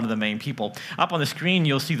one of the main people. Up on the screen,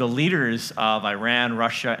 you'll see the leaders of Iran,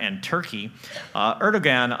 Russia, and Turkey.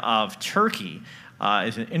 Erdogan of Turkey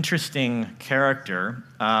is an interesting character.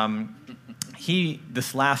 He,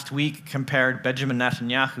 this last week, compared Benjamin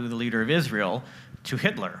Netanyahu, the leader of Israel, to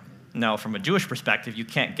Hitler. Now, from a Jewish perspective, you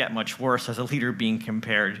can't get much worse as a leader being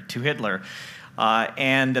compared to Hitler.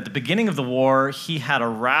 And at the beginning of the war, he had a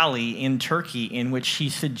rally in Turkey in which he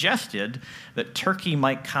suggested that Turkey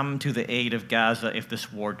might come to the aid of Gaza if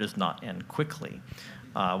this war does not end quickly.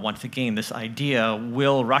 Once again, this idea,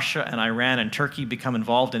 will Russia and Iran and Turkey become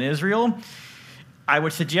involved in Israel? I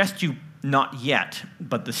would suggest you not yet,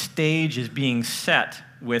 but the stage is being set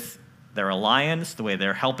with their alliance, the way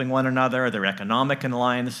they're helping one another, their economic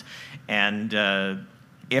alliance, and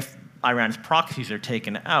if Iran's proxies are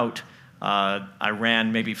taken out,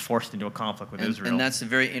 Iran may be forced into a conflict with Israel. And that's a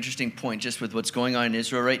very interesting point, just with what's going on in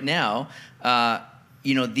Israel right now.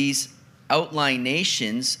 These outlying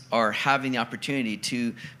nations are having the opportunity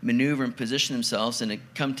to maneuver and position themselves and to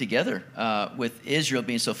come together with Israel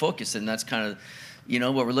being so focused, and that's kind of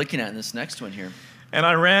what we're looking at in this next one here. And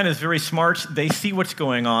Iran is very smart. They see what's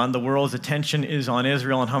going on. The world's attention is on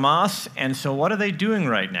Israel and Hamas. And so what are they doing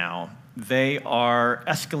right now? They are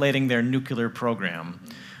escalating their nuclear program.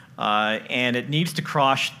 And it needs to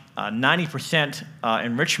cross 90%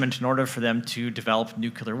 enrichment in order for them to develop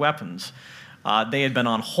nuclear weapons. They had been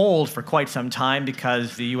on hold for quite some time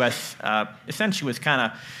because the U.S. Essentially was kind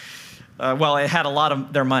of it had a lot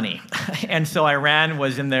of their money. And so Iran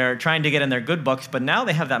was in there trying to get in their good books, but now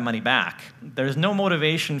they have that money back. There's no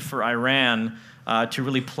motivation for Iran to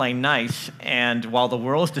really play nice. And while the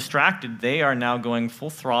world's distracted, they are now going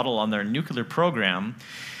full throttle on their nuclear program.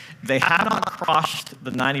 They have not crossed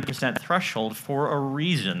the 90% threshold for a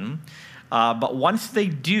reason. But once they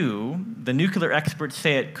do, the nuclear experts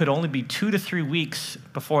say it could only be 2 to 3 weeks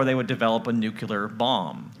before they would develop a nuclear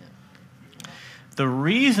bomb. The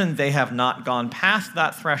reason they have not gone past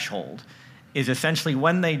that threshold is essentially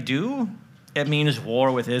when they do, it means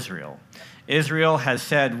war with Israel. Israel has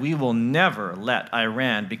said, we will never let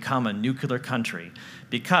Iran become a nuclear country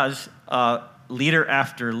because leader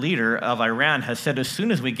after leader of Iran has said, as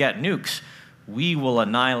soon as we get nukes, we will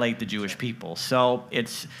annihilate the Jewish people. So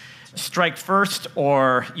it's strike first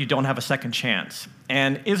or you don't have a second chance.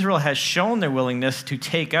 And Israel has shown their willingness to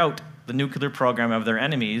take out the nuclear program of their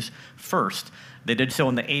enemies first. They did so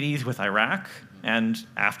in the 80s with Iraq, and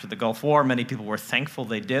after the Gulf War, many people were thankful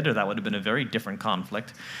they did, or that would have been a very different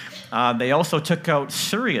conflict. They also took out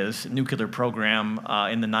Syria's nuclear program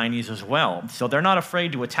in the 90s as well. So they're not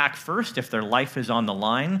afraid to attack first if their life is on the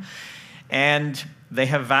line. And they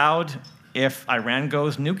have vowed, if Iran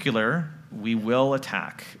goes nuclear, we will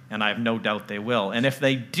attack. And I have no doubt they will. And if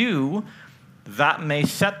they do, that may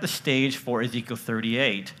set the stage for Ezekiel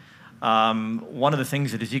 38. One of the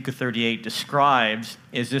things that Ezekiel 38 describes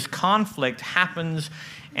is this conflict happens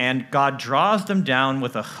and God draws them down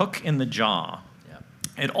with a hook in the jaw.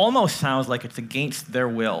 Yeah. It almost sounds like it's against their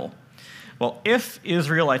will. Well, if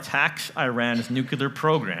Israel attacks Iran's nuclear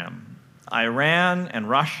program, Iran and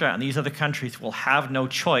Russia and these other countries will have no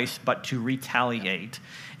choice but to retaliate.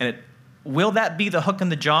 And will that be the hook in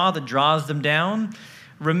the jaw that draws them down?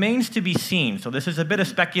 Remains to be seen. So this is a bit of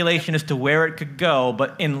speculation as to where it could go,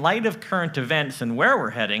 but in light of current events and where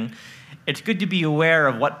we're heading, it's good to be aware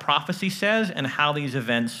of what prophecy says and how these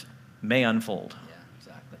events may unfold. Yeah,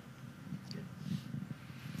 exactly. That's good.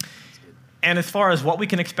 That's good. And as far as what we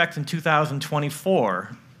can expect in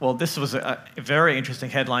 2024, well, this was a very interesting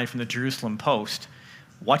headline from the Jerusalem Post.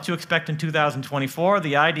 What to expect in 2024?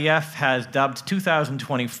 The IDF has dubbed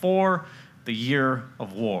 2024 the year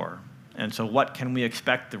of war. And so what can we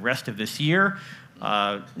expect the rest of this year?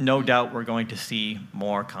 No doubt we're going to see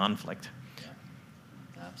more conflict. Yeah,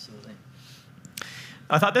 absolutely.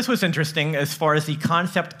 I thought this was interesting as far as the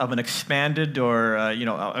concept of an expanded or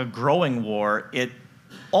a growing war. It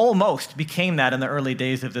almost became that in the early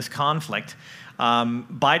days of this conflict.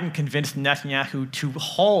 Biden convinced Netanyahu to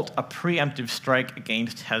halt a preemptive strike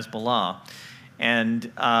against Hezbollah.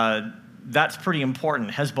 And that's pretty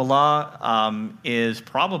important. Hezbollah is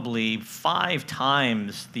probably 5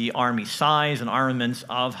 times the army size and armaments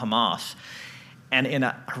of Hamas. And in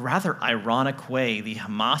a rather ironic way, the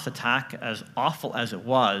Hamas attack, as awful as it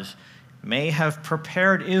was, may have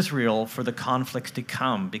prepared Israel for the conflicts to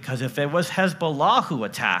come. Because if it was Hezbollah who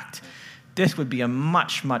attacked, this would be a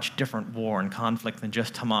much, much different war and conflict than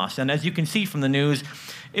just Hamas. And as you can see from the news,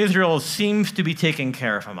 Israel seems to be taking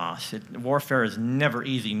care of Hamas. Warfare is never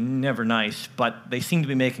easy, never nice, but they seem to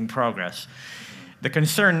be making progress. The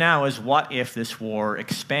concern now is what if this war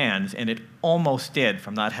expands, and it almost did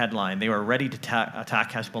from that headline. They were ready to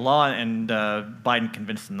attack Hezbollah, and Biden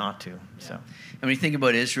convinced them not to. Yeah. So, and when you think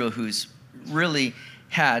about Israel, who's really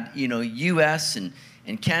had, U.S. and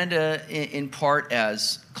Canada in part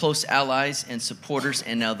as close allies and supporters,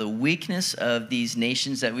 and now the weakness of these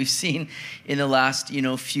nations that we've seen in the last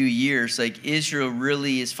few years, like Israel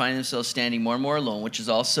really is finding themselves standing more and more alone, which is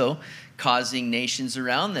also causing nations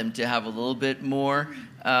around them to have a little bit more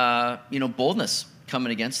boldness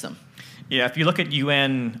coming against them. Yeah, if you look at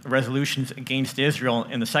UN resolutions against Israel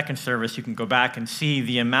in the second service, you can go back and see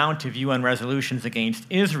the amount of UN resolutions against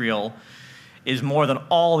Israel is more than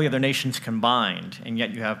all the other nations combined. And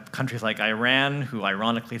yet you have countries like Iran, who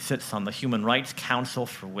ironically sits on the Human Rights Council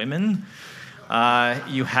for Women.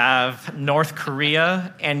 You have North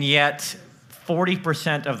Korea, and yet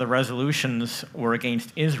 40% of the resolutions were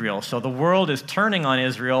against Israel. So the world is turning on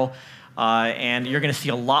Israel, and you're going to see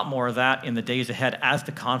a lot more of that in the days ahead as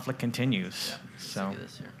the conflict continues. Yeah,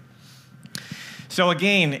 so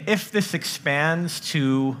again, if this expands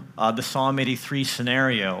to the Psalm 83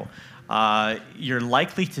 scenario, you're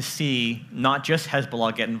likely to see not just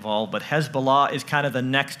Hezbollah get involved, but Hezbollah is kind of the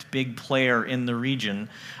next big player in the region.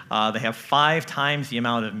 They have 5 times the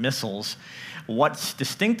amount of missiles. What's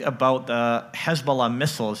distinct about the Hezbollah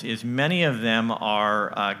missiles is many of them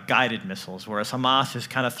are guided missiles, whereas Hamas is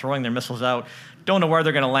kind of throwing their missiles out, don't know where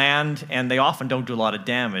they're going to land, and they often don't do a lot of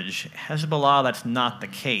damage. Hezbollah, that's not the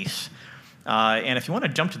case. And if you want to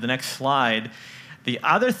jump to the next slide, the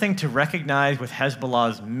other thing to recognize with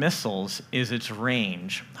Hezbollah's missiles is its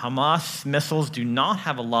range. Hamas missiles do not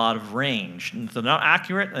have a lot of range. They're not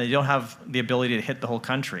accurate, and they don't have the ability to hit the whole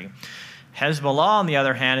country. Hezbollah, on the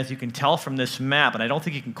other hand, as you can tell from this map, and I don't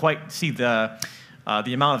think you can quite see the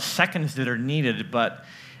amount of seconds that are needed, but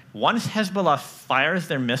once Hezbollah fires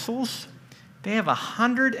their missiles, they have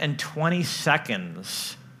 120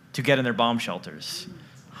 seconds to get in their bomb shelters.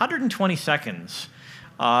 120 seconds.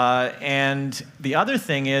 And the other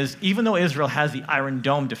thing is, even though Israel has the Iron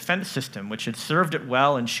Dome defense system, which had served it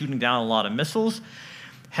well in shooting down a lot of missiles,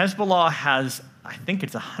 Hezbollah has, I think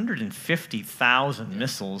it's 150,000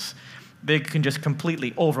 missiles. They can just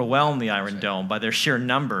completely overwhelm the Iron Dome by their sheer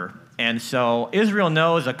number. And so Israel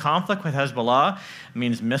knows a conflict with Hezbollah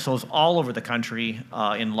means missiles all over the country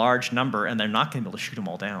in large number, and they're not going to be able to shoot them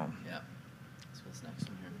all down. Yeah. That's what's next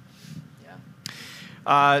one here.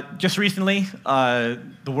 Yeah. Just recently,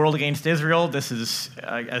 the World Against Israel, this is,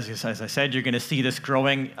 as I said, you're going to see this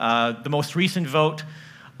growing. The most recent vote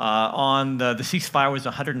on the ceasefire was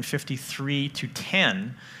 153 to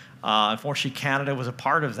 10. Unfortunately, Canada was a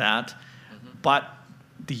part of that. But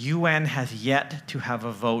the UN has yet to have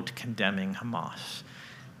a vote condemning Hamas.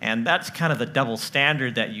 And that's kind of the double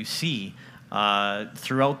standard that you see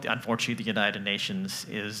throughout, unfortunately, the United Nations,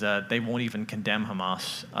 is they won't even condemn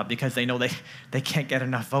Hamas because they know they can't get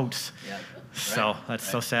enough votes. Yeah, right, so that's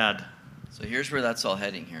so sad. So here's where that's all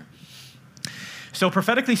heading here. So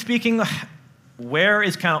prophetically speaking, where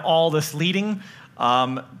is kind of all this leading?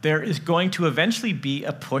 There is going to eventually be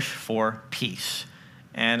a push for peace.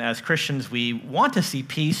 And as Christians, we want to see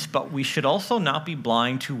peace, but we should also not be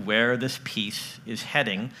blind to where this peace is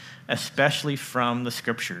heading, especially from the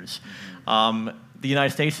Scriptures. The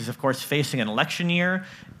United States is, of course, facing an election year,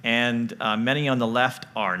 and many on the left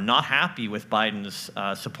are not happy with Biden's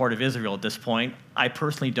support of Israel at this point. I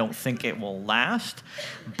personally don't think it will last,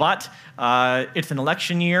 but it's an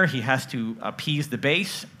election year. He has to appease the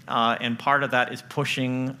base, and part of that is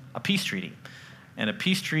pushing a peace treaty. And a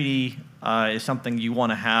peace treaty is something you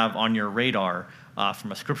want to have on your radar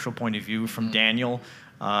from a scriptural point of view, from Daniel.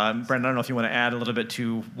 Brendan, I don't know if you want to add a little bit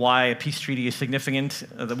to why a peace treaty is significant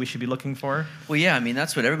that we should be looking for. Well, yeah, I mean,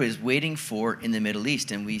 that's what everybody's waiting for in the Middle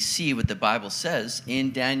East. And we see what the Bible says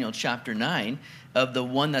in Daniel chapter 9 of the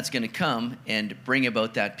one that's going to come and bring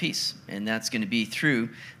about that peace. And that's going to be through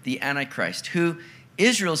the Antichrist, who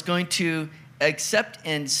Israel's going to accept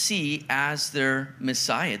and see as their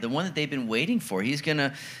Messiah, the one that they've been waiting for. He's going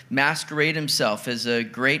to masquerade himself as a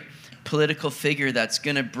great political figure that's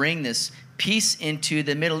going to bring this peace into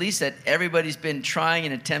the Middle East that everybody's been trying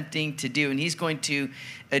and attempting to do, and he's going to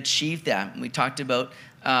achieve that. And we talked about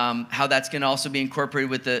how that's going to also be incorporated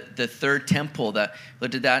with the third temple. That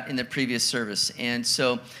looked at that in the previous service. And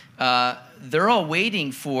so they're all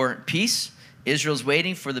waiting for peace. Israel's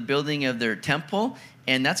waiting for the building of their temple,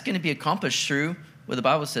 and that's going to be accomplished through what the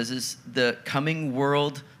Bible says is the coming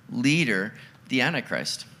world leader, the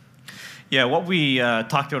Antichrist. Yeah, what we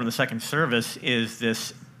talked about in the second service is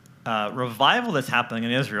this revival that's happening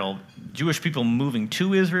in Israel, Jewish people moving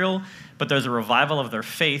to Israel, but there's a revival of their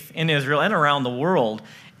faith in Israel and around the world.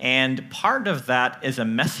 And part of that is a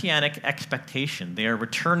messianic expectation. They are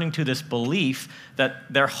returning to this belief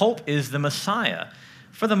that their hope is the Messiah.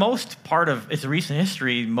 For the most part of its recent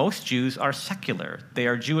history, most Jews are secular. They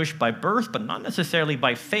are Jewish by birth, but not necessarily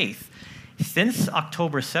by faith. Since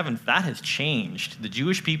October 7th, that has changed. The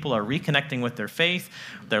Jewish people are reconnecting with their faith.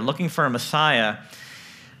 They're looking for a Messiah.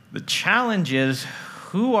 The challenge is,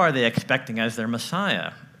 who are they expecting as their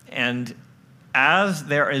Messiah? And as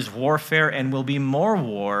there is warfare and will be more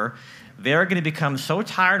war, they're going to become so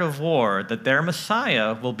tired of war that their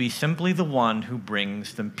Messiah will be simply the one who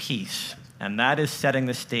brings them peace. And that is setting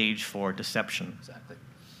the stage for deception. Exactly.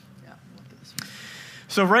 Yeah.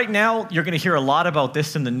 So right now, you're going to hear a lot about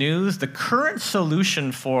this in the news. The current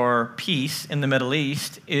solution for peace in the Middle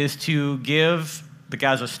East is to give the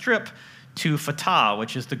Gaza Strip to Fatah,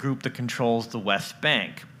 which is the group that controls the West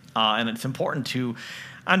Bank. And it's important to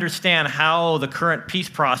understand how the current peace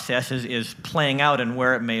process is playing out and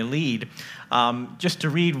where it may lead. Just to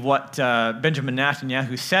read what Benjamin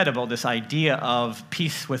Netanyahu said about this idea of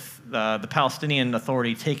peace with the Palestinian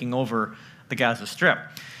Authority taking over the Gaza Strip.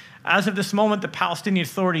 As of this moment, the Palestinian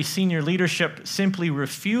Authority senior leadership simply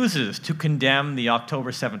refuses to condemn the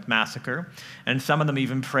October 7th massacre, and some of them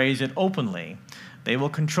even praise it openly. They will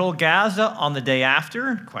control Gaza on the day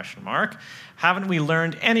after, ? Haven't we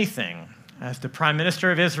learned anything? As the Prime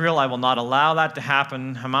Minister of Israel, I will not allow that to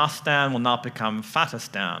happen. Hamastan will not become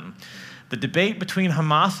Fatastan. The debate between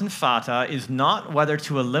Hamas and Fatah is not whether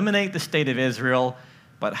to eliminate the state of Israel,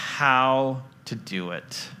 but how to do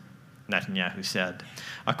it, Netanyahu said.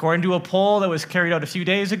 According to a poll that was carried out a few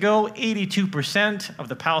days ago, 82% of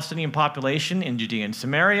the Palestinian population in Judea and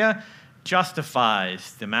Samaria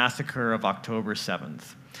justifies the massacre of October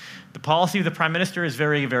 7th. The policy of the Prime Minister is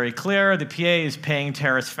very, very clear. The PA is paying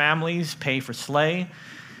terrorist families, pay for slay.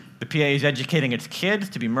 The PA is educating its kids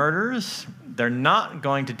to be murderers. They're not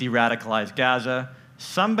going to de-radicalize Gaza.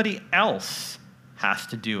 Somebody else has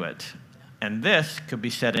to do it. And this could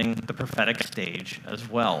be setting the prophetic stage as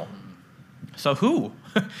well. So who?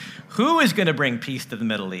 Who is going to bring peace to the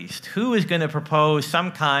Middle East? Who is going to propose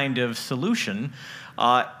some kind of solution?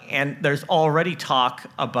 And there's already talk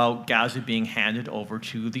about Gaza being handed over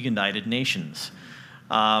to the United Nations.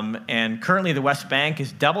 And currently the West Bank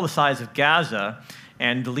is double the size of Gaza,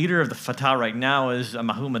 and the leader of the Fatah right now is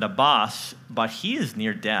Mahmoud Abbas, but he is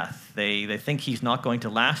near death. They think he's not going to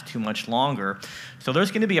last too much longer. So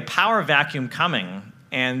there's going to be a power vacuum coming,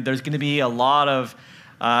 and there's going to be a lot of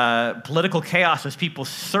political chaos as people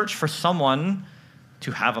search for someone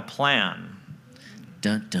to have a plan.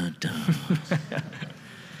 Dun, dun, dun.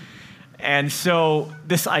 And so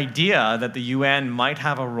this idea that the UN might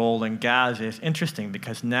have a role in Gaza is interesting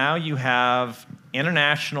because now you have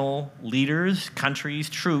international leaders,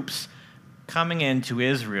 countries, troops coming into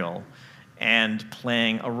Israel and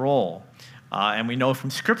playing a role. And we know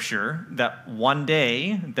from Scripture that one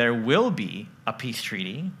day there will be a peace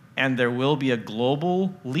treaty and there will be a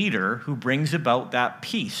global leader who brings about that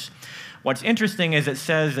peace. What's interesting is it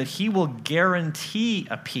says that he will guarantee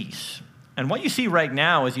a peace. And what you see right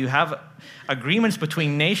now is you have agreements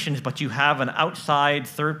between nations, but you have an outside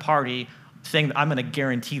third party saying that I'm going to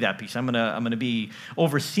guarantee that peace. I'm going to be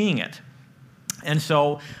overseeing it. And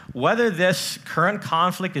so whether this current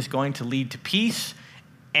conflict is going to lead to peace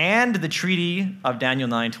and the treaty of Daniel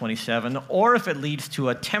 9:27, or if it leads to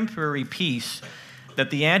a temporary peace that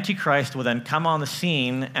the Antichrist will then come on the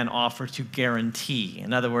scene and offer to guarantee.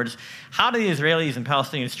 In other words, how do the Israelis and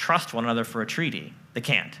Palestinians trust one another for a treaty? They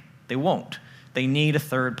can't. They won't. They need a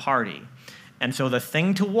third party. And so the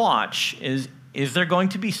thing to watch is there going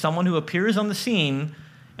to be someone who appears on the scene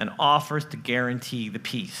and offers to guarantee the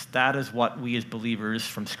peace? That is what we as believers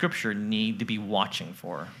from Scripture need to be watching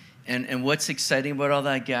for. And what's exciting about all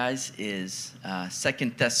that, guys, is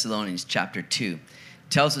 2 Thessalonians chapter 2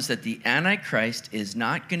 tells us that the Antichrist is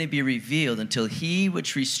not going to be revealed until he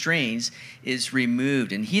which restrains is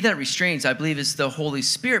removed. And he that restrains, I believe, is the Holy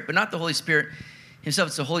Spirit, but not the Holy Spirit himself.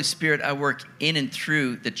 It's the Holy Spirit at work in and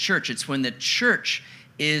through the church. It's when the church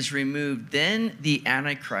is removed, then the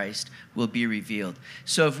Antichrist will be revealed.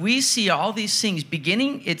 So if we see all these things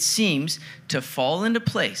beginning, it seems, to fall into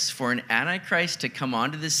place for an Antichrist to come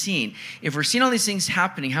onto the scene, if we're seeing all these things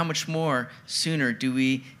happening, how much more sooner do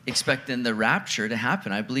we expect then the rapture to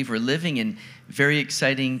happen? I believe we're living in very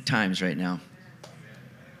exciting times right now.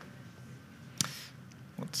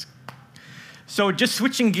 So just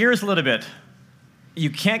switching gears a little bit. You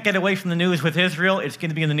can't get away from the news with Israel. It's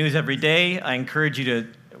going to be in the news every day. I encourage you to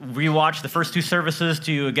rewatch the first two services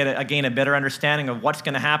to gain a better understanding of what's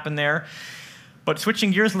going to happen there. But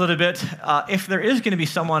switching gears a little bit, if there is going to be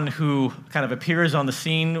someone who kind of appears on the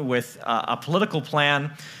scene with a political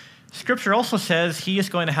plan, Scripture also says he is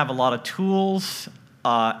going to have a lot of tools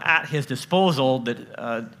at his disposal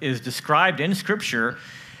that is described in Scripture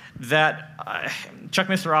that Chuck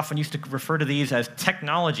Missler often used to refer to these as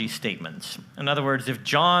technology statements. In other words, if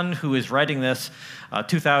John, who is writing this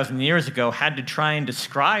 2,000 years ago, had to try and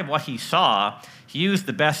describe what he saw, he used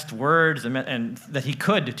the best words and that he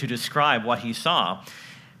could to describe what he saw.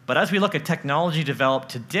 But as we look at technology developed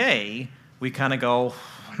today, we kind of go,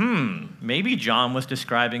 maybe John was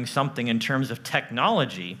describing something in terms of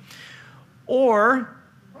technology, or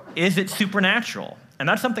is it supernatural? And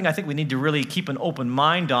that's something I think we need to really keep an open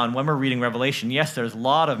mind on when we're reading Revelation. Yes, there's a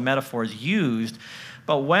lot of metaphors used,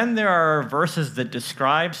 but when there are verses that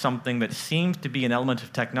describe something that seems to be an element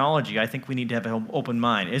of technology, I think we need to have an open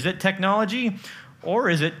mind. Is it technology or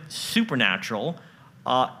is it supernatural?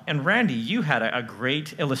 And Randy, you had a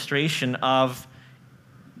great illustration of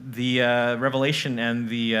the Revelation and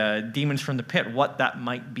the demons from the pit, what that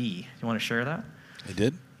might be. You want to share that? I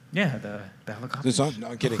did? Yeah, the helicopter. This on? No,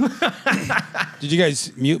 I'm kidding. Did you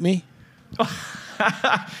guys mute me?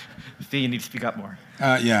 Steve, you need to speak up more.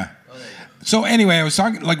 Yeah. So anyway, I was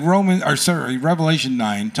talking like Revelation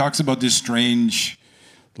 9 talks about this strange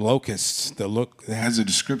locusts that has a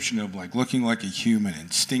description of like looking like a human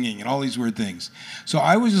and stinging and all these weird things. So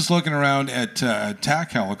I was just looking around at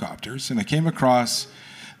attack helicopters and I came across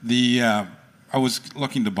I was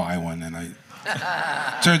looking to buy one and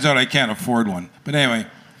turns out I can't afford one. But anyway.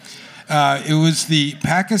 It was the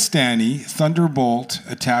Pakistani Thunderbolt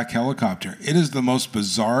attack helicopter. It is the most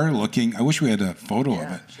bizarre looking. I wish we had a photo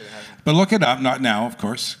of it. But look it up. Not now, of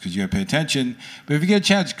course, because you got to pay attention. But if you get a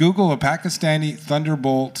chance, Google a Pakistani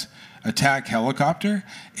Thunderbolt attack helicopter.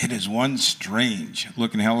 It is one strange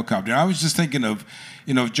looking helicopter. And I was just thinking of,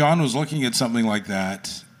 if John was looking at something like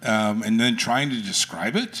that and then trying to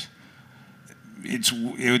describe it,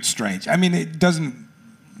 it's strange. I mean, it doesn't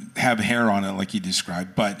have hair on it like he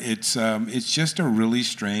described, but it's just a really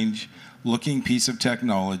strange looking piece of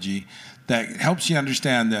technology that helps you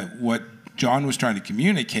understand that what John was trying to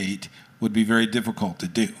communicate would be very difficult to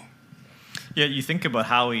do. Yeah, you think about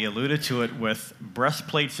how he alluded to it with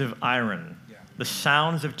breastplates of iron, the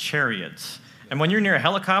sounds of chariots. And when you're near a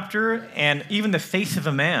helicopter and even the face of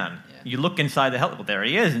a man, you look inside the helicopter, there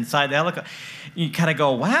he is inside the helicopter. You kind of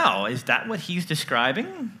go, wow, is that what he's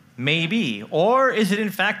describing? Maybe. Or is it in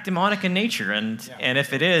fact demonic in nature? And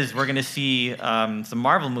if it is, we're going to see some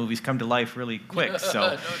Marvel movies come to life really quick.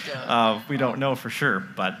 So we don't know for sure.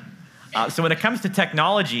 But so when it comes to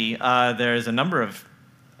technology, there's a number of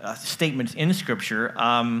statements in Scripture.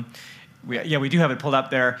 We do have it pulled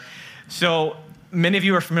up there. So many of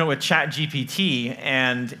you are familiar with ChatGPT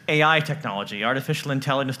and AI technology, artificial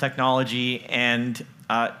intelligence technology, and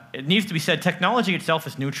it needs to be said, technology itself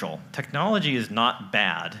is neutral. Technology is not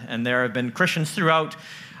bad, and there have been Christians throughout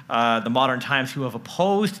the modern times who have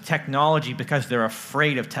opposed technology because they're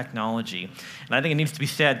afraid of technology. And I think it needs to be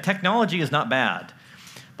said, technology is not bad,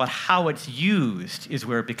 but how it's used is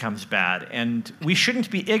where it becomes bad. And we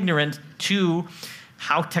shouldn't be ignorant to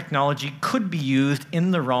how technology could be used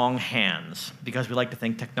in the wrong hands, because we like to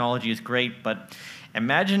think technology is great, but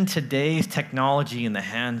imagine today's technology in the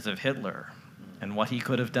hands of Hitler and what he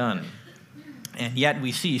could have done. And yet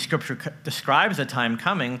we see Scripture describes a time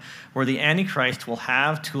coming where the Antichrist will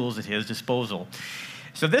have tools at his disposal.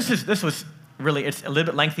 So this was really, it's a little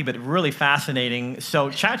bit lengthy, but really fascinating. So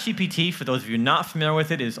ChatGPT, for those of you not familiar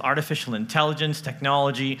with it, is artificial intelligence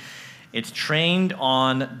technology. It's trained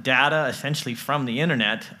on data essentially from the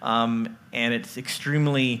internet, and it's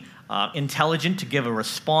extremely intelligent to give a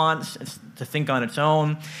response, to think on its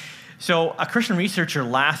own. So a Christian researcher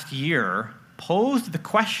last year posed the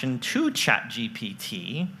question to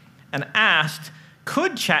ChatGPT and asked,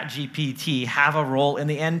 could ChatGPT have a role in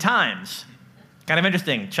the end times? Kind of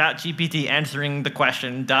interesting. ChatGPT answering the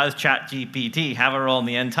question, does ChatGPT have a role in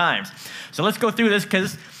the end times? So let's go through this,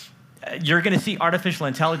 because you're going to see artificial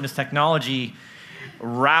intelligence technology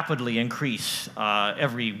rapidly increase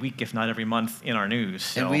every week, if not every month, in our news.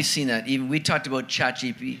 So. And we've seen that. Even we talked about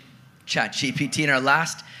ChatGPT in our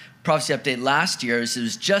last prophecy update last year. It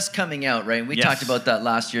was just coming out, right? We talked about that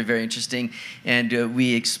last year, very interesting, and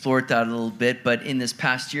we explored that a little bit. But in this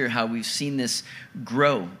past year, how we've seen this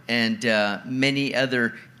grow, and many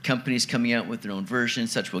other companies coming out with their own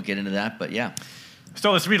versions, such. We'll get into that, but yeah.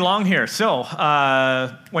 So let's read along here. So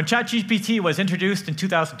when ChatGPT was introduced in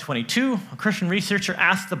 2022, a Christian researcher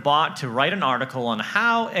asked the bot to write an article on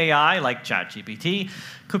how AI, like ChatGPT,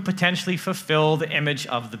 could potentially fulfill the image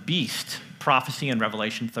of the beast, prophecy in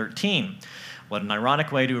Revelation 13. What an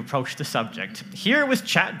ironic way to approach the subject. Here was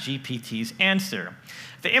ChatGPT's answer.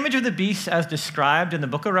 The image of the beast, as described in the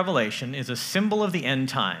book of Revelation, is a symbol of the end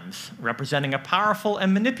times, representing a powerful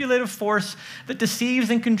and manipulative force that deceives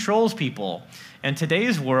and controls people. In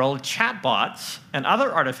today's world, chatbots and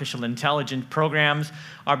other artificial intelligence programs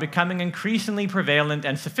are becoming increasingly prevalent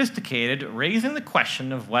and sophisticated, raising the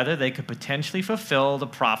question of whether they could potentially fulfill the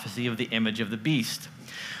prophecy of the image of the beast.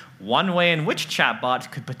 One way in which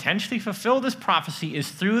chatbots could potentially fulfill this prophecy is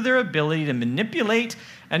through their ability to manipulate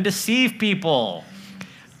and deceive people.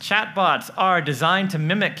 Chatbots are designed to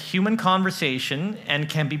mimic human conversation and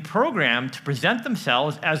can be programmed to present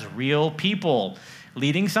themselves as real people,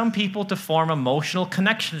 leading some people to form emotional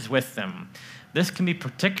connections with them. This can be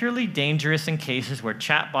particularly dangerous in cases where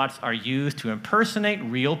chatbots are used to impersonate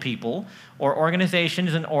real people or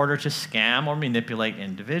organizations in order to scam or manipulate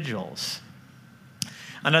individuals.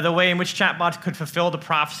 Another way in which chatbots could fulfill the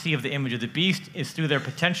prophecy of the image of the beast is through their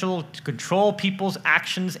potential to control people's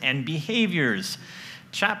actions and behaviors.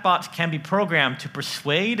 Chatbots can be programmed to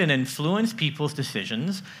persuade and influence people's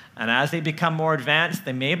decisions, and as they become more advanced,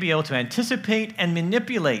 they may be able to anticipate and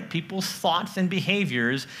manipulate people's thoughts and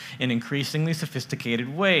behaviors in increasingly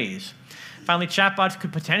sophisticated ways. Finally, chatbots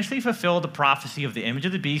could potentially fulfill the prophecy of the image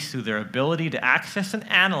of the beast through their ability to access and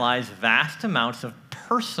analyze vast amounts of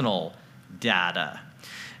personal data.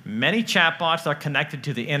 Many chatbots are connected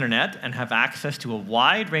to the internet and have access to a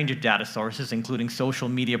wide range of data sources, including social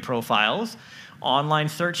media profiles, online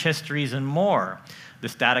search histories, and more.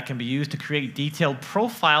 This data can be used to create detailed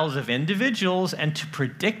profiles of individuals and to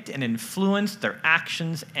predict and influence their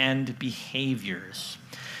actions and behaviors.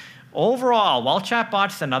 Overall, while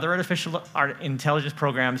chatbots and other artificial intelligence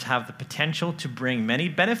programs have the potential to bring many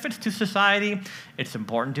benefits to society, it's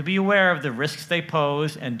important to be aware of the risks they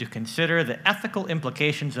pose and to consider the ethical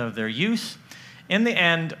implications of their use. In the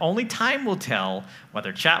end, only time will tell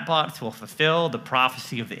whether chatbots will fulfill the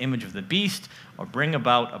prophecy of the image of the beast or bring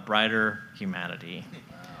about a brighter humanity.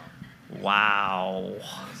 Wow.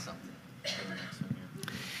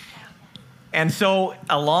 And so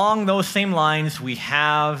along those same lines, we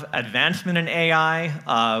have advancement in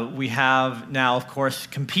AI. We have now, of course,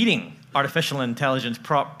 competing artificial intelligence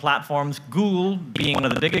platforms, Google being one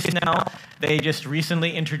of the biggest now. They just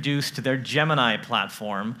recently introduced their Gemini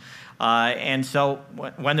platform. And so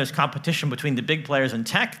when there's competition between the big players in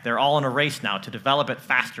tech, they're all in a race now to develop it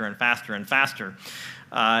faster and faster and faster.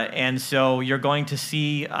 And so you're going to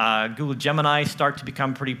see Google Gemini start to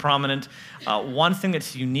become pretty prominent. One thing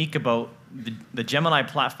that's unique about the Gemini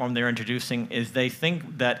platform they're introducing is they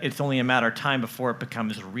think that it's only a matter of time before it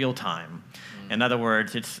becomes real time. In other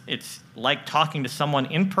words, it's like talking to someone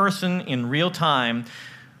in person in real time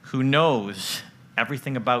who knows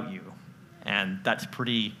everything about you. And that's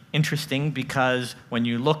pretty interesting because when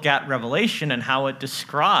you look at Revelation and how it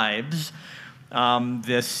describes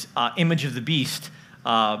this image of the beast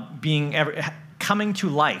coming to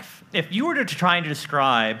life, if you were to try and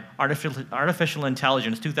describe artificial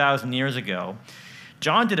intelligence 2,000 years ago,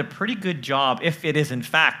 John did a pretty good job, if it is in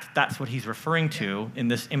fact that's what he's referring to in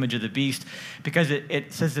this image of the beast, because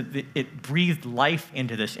it says that it breathed life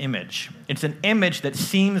into this image. It's an image that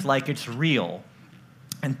seems like it's real.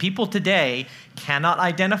 And people today cannot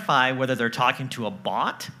identify whether they're talking to a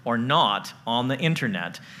bot or not on the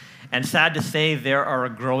internet. And sad to say, there are a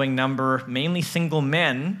growing number, mainly single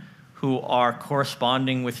men, who are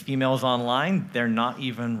corresponding with females online. They're not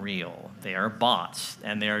even real. They are bots,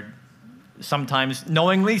 and they're sometimes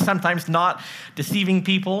knowingly, sometimes not, deceiving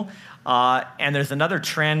people. And there's another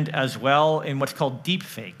trend as well in what's called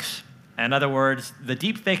deepfakes. In other words, the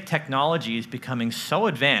deepfake technology is becoming so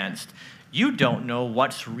advanced, you don't know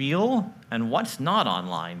what's real and what's not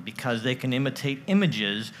online because they can imitate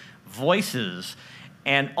images, voices,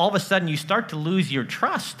 and all of a sudden you start to lose your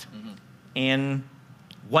trust in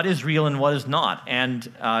what is real and what is not. And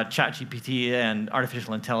ChatGPT and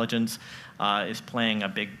artificial intelligence is playing a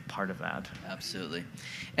big part of that. Absolutely.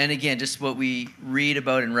 And again, just what we read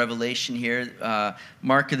about in Revelation here,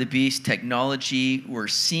 Mark of the Beast, technology, we're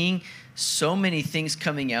seeing so many things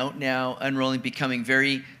coming out now, unrolling, becoming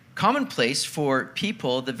very commonplace for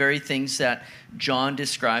people, the very things that John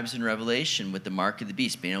describes in Revelation with the mark of the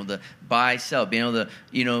beast, being able to buy, sell, being able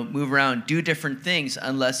to, move around, do different things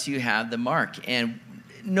unless you have the mark. And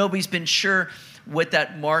nobody's been sure what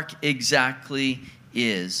that mark exactly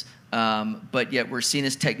is. But yet we're seeing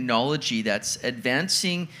this technology that's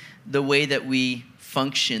advancing the way that we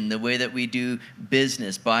function, the way that we do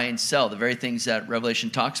business, buy and sell, the very things that Revelation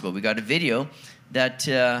talks about. We got a video that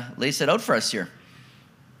lays that out for us here.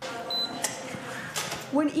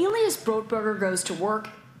 When Elias Brotberger goes to work,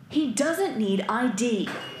 he doesn't need ID.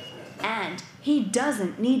 And he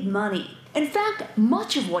doesn't need money. In fact,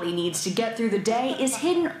 much of what he needs to get through the day is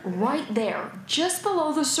hidden right there, just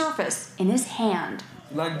below the surface, in his hand.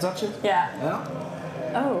 Like touch it? Yeah.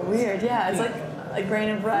 Yeah? Oh, weird. Yeah, it's like a grain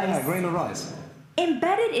of rice. Yeah, a grain of rice.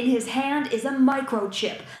 Embedded in his hand is a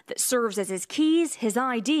microchip that serves as his keys, his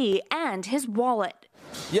ID, and his wallet.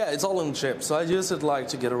 Yeah, it's all in chip. So I use it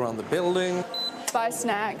to get around the building. Buy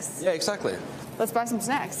snacks. Yeah, exactly. Let's buy some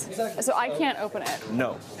snacks. Exactly. So I can't open it.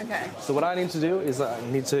 No. Okay. So what I need to do is I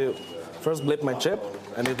need to first blip my chip,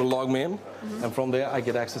 and it will log me in, and from there I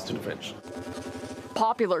get access to the fridge.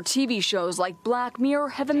 Popular TV shows like Black Mirror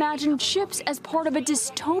have imagined chips as part of a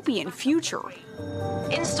dystopian future.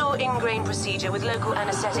 Install ingrain procedure with local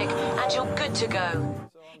anesthetic and you're good to go.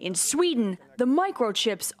 In Sweden, the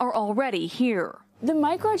microchips are already here. The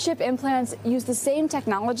microchip implants use the same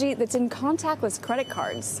technology that's in contactless credit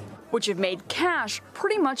cards, which have made cash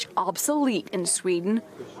pretty much obsolete in Sweden.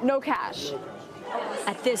 No cash.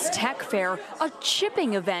 At this tech fair, a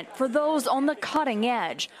chipping event for those on the cutting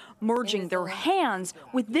edge, merging their hands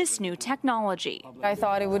with this new technology. I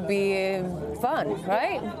thought it would be fun,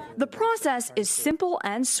 right? The process is simple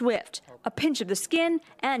and swift. A pinch of the skin,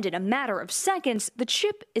 and in a matter of seconds, the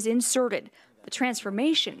chip is inserted. The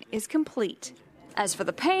transformation is complete. As for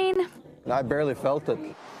the pain, I barely felt it.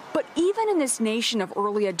 But even in this nation of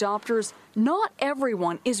early adopters, not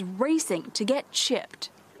everyone is racing to get chipped.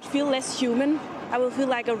 Feel less human. I will feel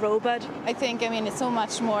like a robot. I think, it's so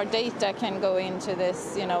much more data can go into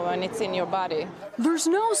this, when it's in your body. There's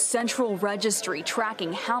no central registry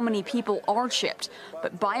tracking how many people are chipped,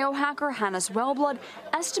 but biohacker Hannes Wellblood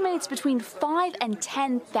estimates between 5,000 and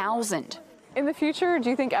 10,000. In the future, do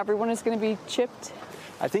you think everyone is going to be chipped?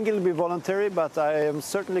 I think it'll be voluntary, but I am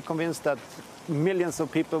certainly convinced that millions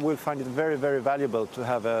of people will find it very, very valuable to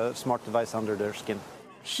have a smart device under their skin.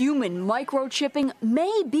 Human microchipping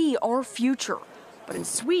may be our future, but in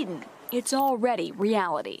Sweden, it's already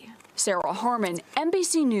reality. Sarah Harmon,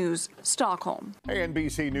 NBC News, Stockholm. Hey,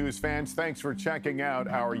 NBC News fans, thanks for checking out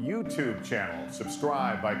our YouTube channel.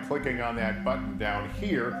 Subscribe by clicking on that button down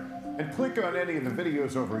here, and click on any of the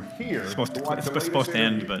videos over here. It's supposed to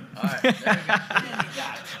end, but... All right, there we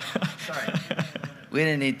go. Sorry. We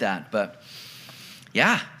didn't need that, but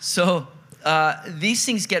yeah. So these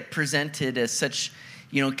things get presented as such,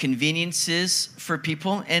 conveniences for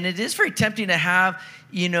people, and it is very tempting to have,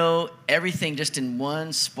 everything just in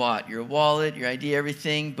one spot, your wallet, your ID,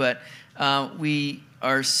 everything. But we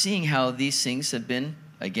are seeing how these things have been,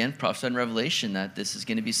 again, prophesied in Revelation, that this is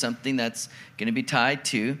going to be something that's going to be tied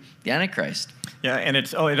to the Antichrist. Yeah, and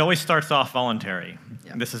it always starts off voluntary.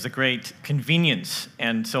 Yeah. This is a great convenience,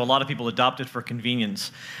 and so a lot of people adopt it for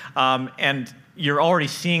convenience. And you're already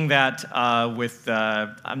seeing that with,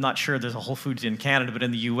 I'm not sure there's a Whole Foods in Canada, but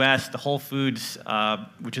in the US, the Whole Foods,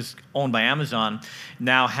 which is owned by Amazon,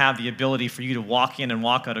 now have the ability for you to walk in and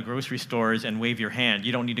walk out of grocery stores and wave your hand.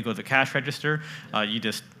 You don't need to go to the cash register. You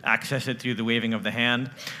just access it through the waving of the hand.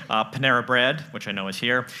 Panera Bread, which I know is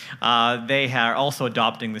here, they are also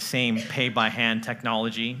adopting the same pay-by-hand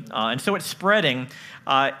technology. And so it's spreading.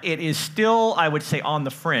 It is still, I would say, on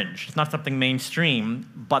the fringe. It's not something mainstream,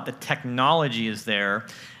 but the technology is there.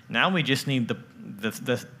 Now we just need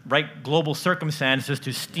the right global circumstances to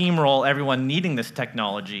steamroll everyone needing this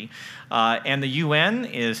technology. And the UN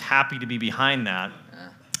is happy to be behind that.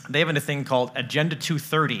 They have a thing called Agenda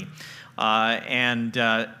 230.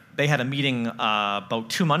 They had a meeting about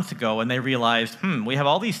 2 months ago, and they realized, we have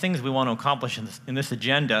all these things we want to accomplish in this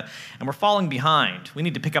agenda, and we're falling behind. We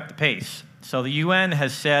need to pick up the pace. So the UN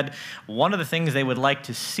has said one of the things they would like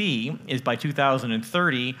to see is by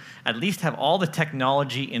 2030, at least have all the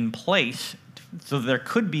technology in place so there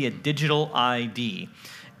could be a digital ID.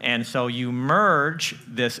 And so you merge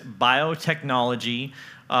this biotechnology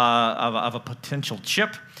of a potential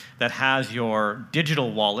chip that has your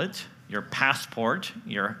digital wallet, your passport,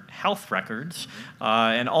 your health records,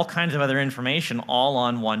 and all kinds of other information all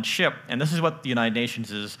on one chip. And this is what the United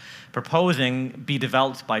Nations is proposing be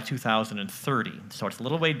developed by 2030. So it's a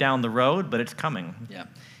little way down the road, but it's coming. Yeah.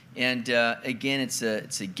 And again, it's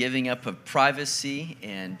a giving up of privacy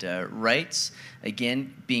and rights,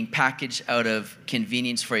 again, being packaged out of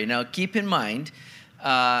convenience for you. Now, keep in mind,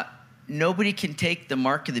 nobody can take the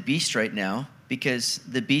mark of the beast right now, because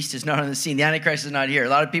the beast is not on the scene. The Antichrist is not here. A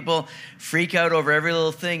lot of people freak out over every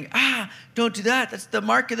little thing. Don't do that. That's the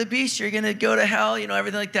mark of the beast. You're going to go to hell,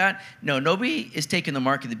 everything like that. No, nobody is taking the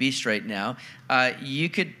mark of the beast right now. You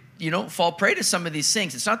could, fall prey to some of these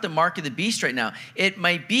things. It's not the mark of the beast right now. It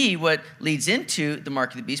might be what leads into the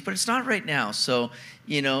mark of the beast, but it's not right now. So,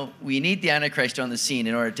 we need the Antichrist on the scene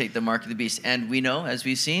in order to take the mark of the beast. And we know, as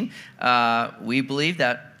we've seen, we believe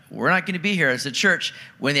that we're not going to be here as a church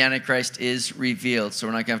when the Antichrist is revealed, so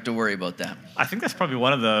we're not going to have to worry about that. I think that's probably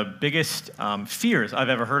one of the biggest fears I've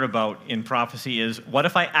ever heard about in prophecy is, what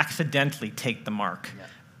if I accidentally take the mark? Yeah.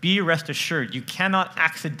 Be rest assured, you cannot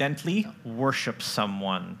accidentally worship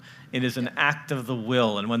someone. It is an act of the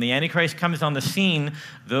will. And when the Antichrist comes on the scene,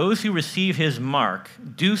 those who receive his mark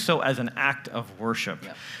do so as an act of worship.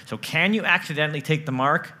 Yep. So can you accidentally take the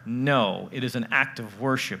mark? No, it is an act of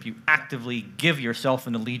worship. You actively give yourself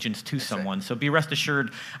an allegiance to someone. Right. So be rest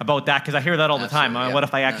assured about that, because I hear that all the time. Yep. What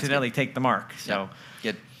if I accidentally take the mark? So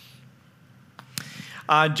good.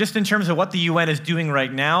 Just in terms of what the UN is doing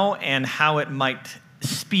right now and how it might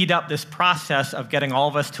speed up this process of getting all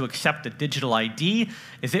of us to accept a digital ID,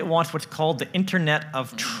 is it wants what's called the Internet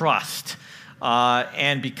of Trust.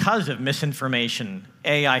 And because of misinformation,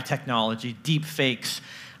 AI technology, deep fakes,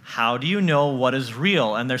 how do you know what is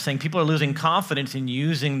real? And they're saying people are losing confidence in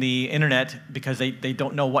using the internet because they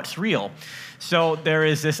don't know what's real. So there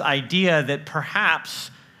is this idea that perhaps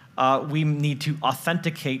we need to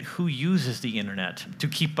authenticate who uses the internet to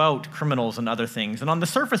keep out criminals and other things. And on the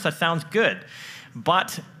surface, that sounds good.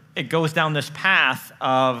 But it goes down this path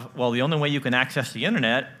of, well, the only way you can access the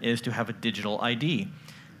internet is to have a digital ID.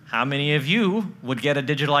 How many of you would get a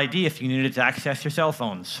digital ID if you needed to access your cell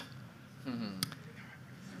phones?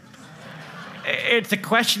 It's a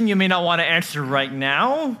question you may not want to answer right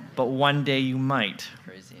now, but one day you might.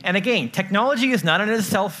 Crazy. And again, technology is not in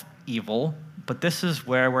itself evil, but this is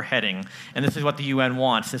where we're heading. And this is what the UN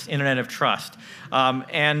wants, this Internet of Trust.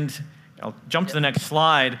 And I'll jump to the next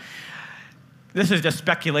slide. This is just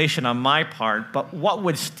speculation on my part, but what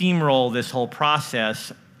would steamroll this whole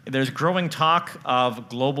process? There's growing talk of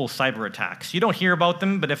global cyber attacks. You don't hear about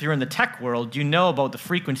them, but if you're in the tech world, you know about the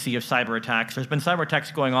frequency of cyber attacks. There's been cyber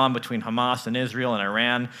attacks going on between Hamas and Israel and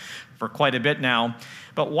Iran for quite a bit now.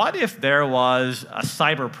 But what if there was a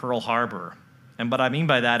cyber Pearl Harbor? And what I mean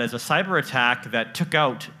by that is a cyber attack that took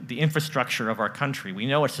out the infrastructure of our country. We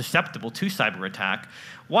know it's susceptible to cyber attack.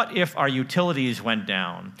 What if our utilities went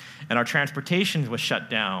down and our transportation was shut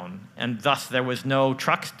down, and thus there was no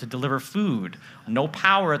trucks to deliver food, no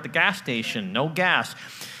power at the gas station, no gas?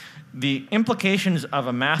 The implications of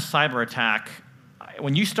a mass cyber attack,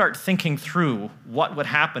 when you start thinking through what would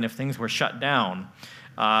happen if things were shut down,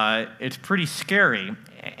 it's pretty scary.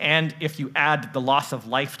 And if you add the loss of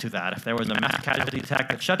life to that, if there was a mass casualty attack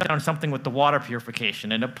that shut down something with the water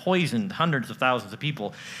purification and it poisoned hundreds of thousands of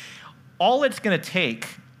people, all it's going to take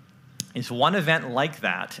is one event like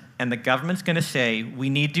that, and the government's going to say, we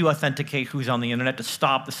need to authenticate who's on the internet to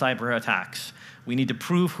stop the cyber attacks. We need to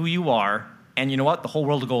prove who you are, and you know what? The whole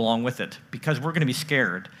world will go along with it, because we're going to be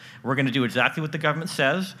scared. We're going to do exactly what the government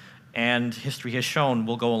says, and history has shown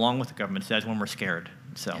we'll go along with what the government says when we're scared.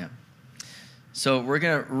 So we're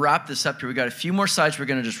going to wrap this up here. We've got a few more slides. We're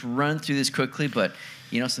going to just run through this quickly, but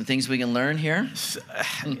some things we can learn here.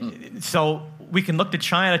 So we can look to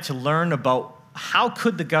China to learn about how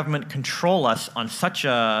could the government control us on such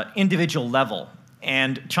an individual level.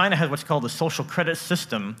 And China has what's called the social credit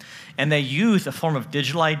system, and they use a form of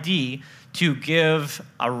digital ID to give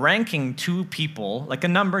a ranking to people, like a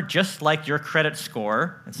number, just like your credit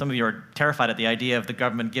score. And some of you are terrified at the idea of the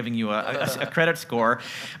government giving you a credit score.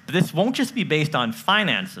 But this won't just be based on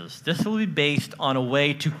finances. This will be based on a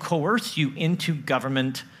way to coerce you into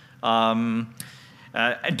government doing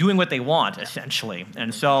what they want, essentially.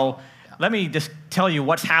 And so let me just tell you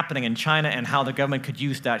what's happening in China and how the government could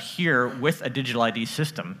use that here with a digital ID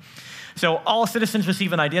system. So all citizens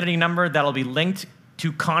receive an identity number that'll be linked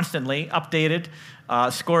to constantly updated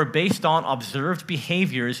score based on observed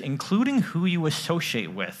behaviors, including who you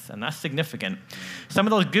associate with, and that's significant. Some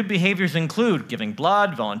of those good behaviors include giving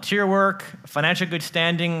blood, volunteer work, financial good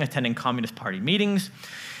standing, attending Communist Party meetings.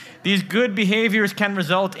 These good behaviors can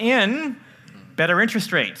result in better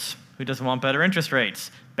interest rates. Who doesn't want better interest rates?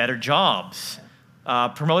 Better jobs.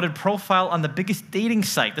 Promoted profile on the biggest dating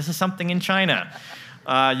site. This is something in China.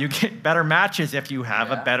 You get better matches if you have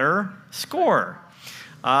a better score.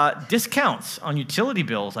 Discounts on utility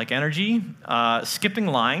bills like energy, skipping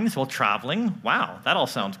lines while traveling. Wow, that all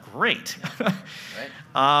sounds great.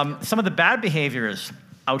 Some of the bad behaviors,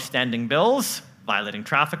 outstanding bills, violating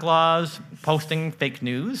traffic laws, posting fake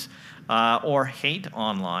news or hate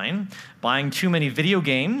online, buying too many video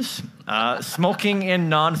games, smoking in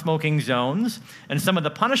non-smoking zones, and some of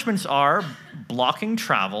the punishments are blocking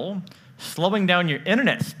travel, slowing down your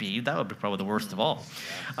internet speed, that would be probably the worst of all,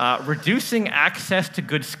 reducing access to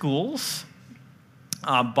good schools,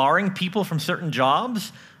 barring people from certain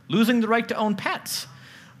jobs, losing the right to own pets,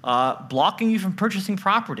 blocking you from purchasing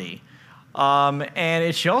property. And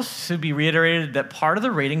it should also be reiterated that part of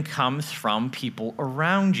the rating comes from people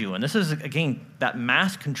around you. And this is, again, that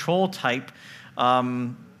mass control type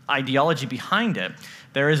ideology behind it.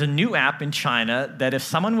 There is a new app in China that if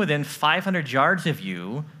someone within 500 yards of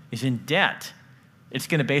you is in debt, it's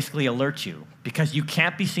going to basically alert you because you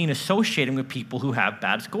can't be seen associating with people who have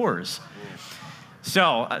bad scores.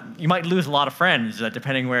 So you might lose a lot of friends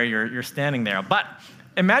depending where you're standing there. But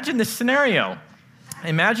imagine this scenario.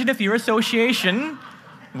 Imagine if your association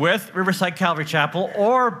with Riverside Calvary Chapel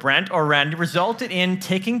or Brent or Randy resulted in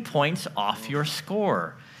taking points off your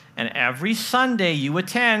score. And every Sunday you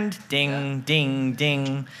attend, ding, ding,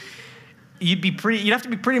 ding, you'd have to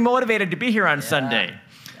be pretty motivated to be here on Sunday.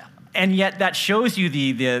 And yet that shows you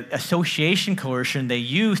the association coercion they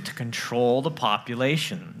use to control the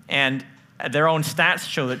population. And their own stats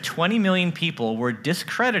show that 20 million people were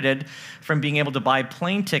discredited from being able to buy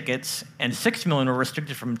plane tickets, and 6 million were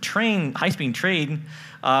restricted from high-speed train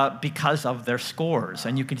because of their scores.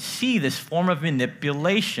 And you can see this form of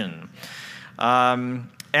manipulation.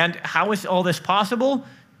 And how is all this possible?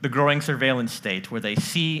 The growing surveillance state, where they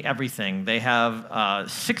see everything. They have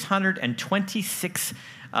 626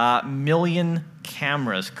 million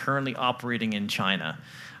cameras currently operating in China.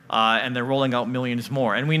 And they're rolling out millions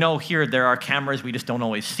more. And we know here there are cameras, we just don't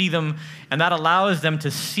always see them. And that allows them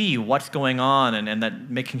to see what's going on and that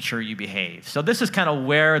making sure you behave. So this is kind of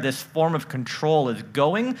where this form of control is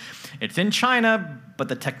going. It's in China, but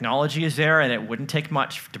the technology is there, and it wouldn't take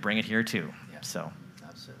much to bring it here too. Yeah. So.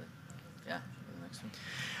 Absolutely. Yeah, the next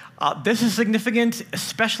one. This is significant,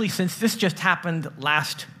 especially since this just happened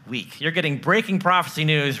last week. You're getting breaking prophecy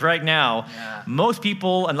news right now. Yeah. Most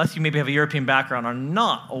people, unless you maybe have a European background, are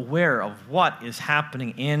not aware of what is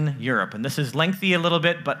happening in Europe. And this is lengthy a little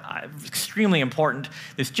bit, but extremely important.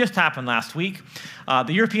 This just happened last week.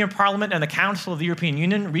 The European Parliament and the Council of the European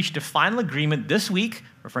Union reached a final agreement this week,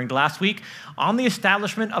 referring to last week, on the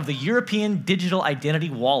establishment of the European Digital Identity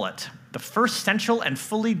Wallet, the first central and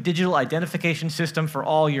fully digital identification system for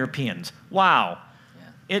all Europeans. Wow.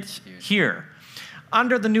 Yeah, it's here.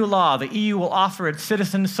 Under the new law, the EU will offer its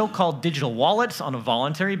citizens so-called digital wallets on a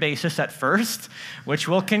voluntary basis at first, which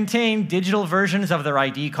will contain digital versions of their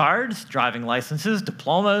ID cards, driving licenses,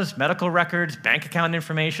 diplomas, medical records, bank account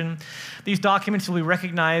information. These documents will be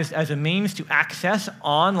recognized as a means to access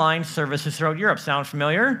online services throughout Europe. Sound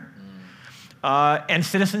familiar? And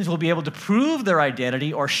citizens will be able to prove their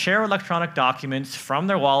identity or share electronic documents from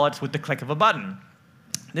their wallets with the click of a button.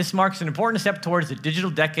 This marks an important step towards the digital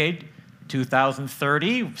decade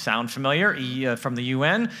 2030, sound familiar, from the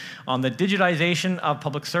UN, on the digitization of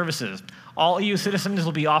public services. All EU citizens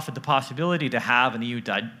will be offered the possibility to have an EU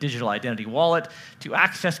digital identity wallet to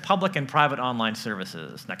access public and private online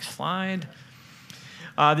services. Next slide.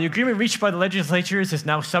 The agreement reached by the legislatures is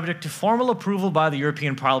now subject to formal approval by the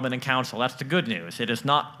European Parliament and Council. That's the good news. It is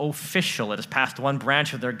not official. It has passed one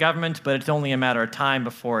branch of their government, but it's only a matter of time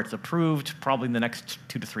before it's approved, probably in the next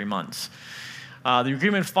 2 to 3 months. The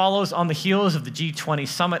agreement follows on the heels of the G20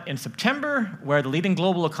 summit in September, where the leading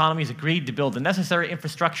global economies agreed to build the necessary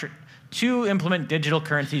infrastructure to implement digital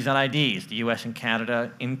currencies and IDs, the US and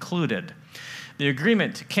Canada included. The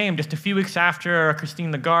agreement came just a few weeks after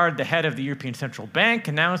Christine Lagarde, the head of the European Central Bank,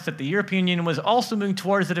 announced that the European Union was also moving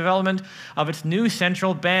towards the development of its new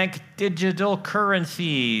central bank digital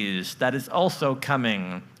currencies. That is also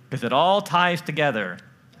coming, because it all ties together.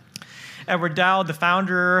 Edward Dowd, the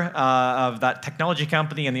founder of that technology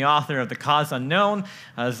company and the author of The Cause Unknown,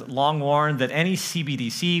 has long warned that any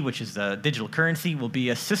CBDC, which is a digital currency, will be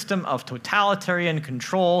a system of totalitarian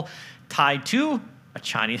control tied to a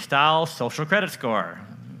Chinese-style social credit score.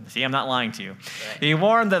 See, I'm not lying to you. Right. He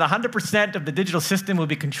warned that 100% of the digital system will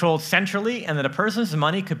be controlled centrally and that a person's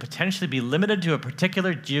money could potentially be limited to a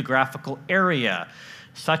particular geographical area.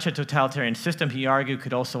 Such a totalitarian system, he argued,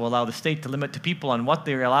 could also allow the state to limit to people on what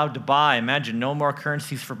they're allowed to buy. Imagine no more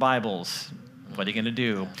currencies for Bibles. What are you going to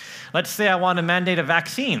do? Let's say I want to mandate a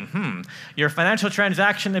vaccine. Your financial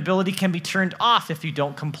transaction ability can be turned off if you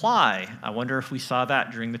don't comply. I wonder if we saw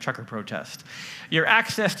that during the trucker protest. Your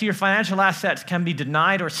access to your financial assets can be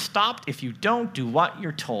denied or stopped if you don't do what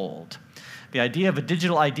you're told. The idea of a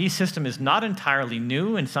digital ID system is not entirely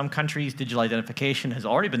new. In some countries, digital identification has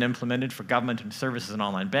already been implemented for government and services and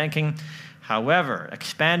online banking. However,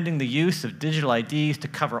 expanding the use of digital IDs to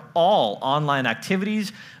cover all online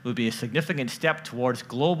activities would be a significant step towards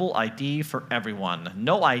global ID for everyone.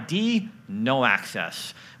 No ID, no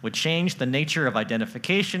access. Would change the nature of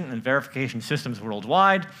identification and verification systems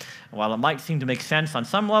worldwide. While it might seem to make sense on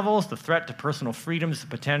some levels, the threat to personal freedoms, the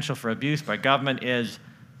potential for abuse by government is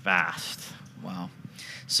vast. Wow.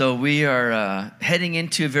 So we are heading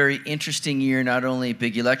into a very interesting year, not only a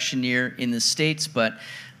big election year in the States, but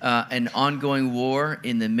an ongoing war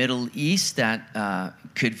in the Middle East that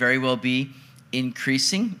could very well be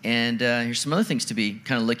increasing. And here's some other things to be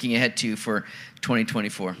kind of looking ahead to for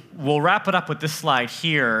 2024. We'll wrap it up with this slide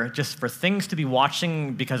here, just for things to be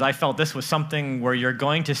watching, because I felt this was something where you're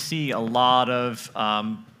going to see a lot of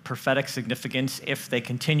prophetic significance if they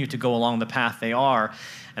continue to go along the path they are.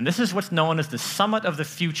 And this is what's known as the Summit of the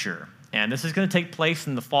Future. And this is going to take place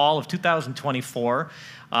in the fall of 2024.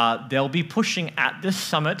 They'll be pushing at this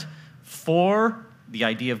summit for the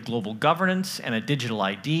idea of global governance and a digital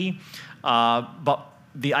ID. But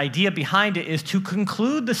the idea behind it is to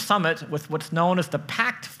conclude the summit with what's known as the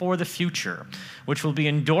Pact for the Future, which will be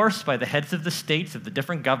endorsed by the heads of the states of the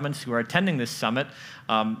different governments who are attending this summit.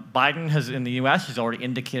 Biden in the US has already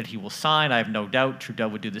indicated he will sign. I have no doubt Trudeau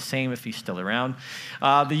would do the same if he's still around.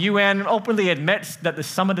 The UN openly admits that the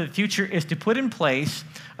Summit of the Future is to put in place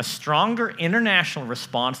a stronger international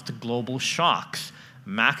response to global shocks,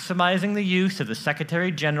 maximizing the use of the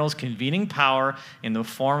Secretary General's convening power in the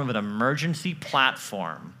form of an emergency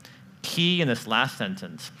platform. Key in this last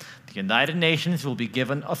sentence: the United Nations will be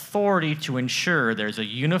given authority to ensure there's a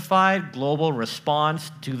unified global response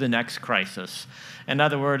to the next crisis. In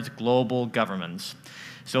other words, global governments.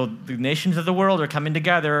 So the nations of the world are coming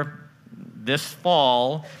together this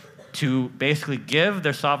fall to basically give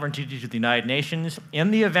their sovereignty to the United Nations in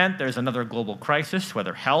the event there's another global crisis,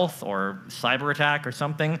 whether health or cyber attack or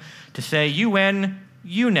something, to say, UN,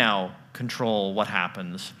 you now control what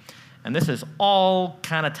happens. And this is all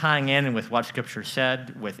kind of tying in with what Scripture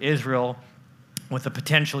said with Israel, with a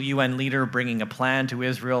potential UN leader bringing a plan to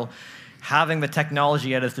Israel, having the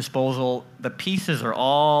technology at his disposal. The pieces are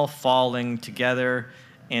all falling together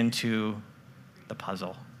into the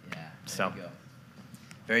puzzle. Yeah, there you go.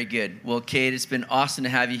 Very good. Well, Kate, it's been awesome to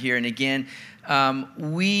have you here. And again,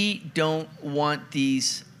 we don't want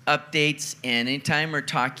these updates, and anytime we're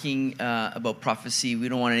talking about prophecy, we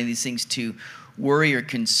don't want any of these things to worry or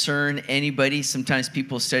concern anybody. Sometimes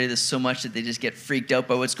people study this so much that they just get freaked out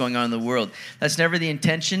by what's going on in the world. That's never the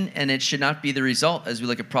intention, and it should not be the result. As we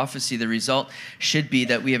look at prophecy, the result should be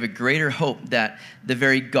that we have a greater hope that the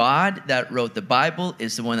very God that wrote the Bible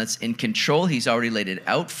is the one that's in control. He's already laid it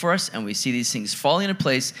out for us, and we see these things falling into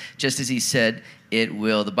place just as he said it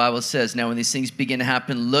will. The Bible says, now when these things begin to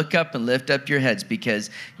happen, look up and lift up your heads, because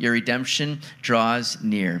your redemption draws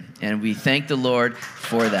near. And we thank the Lord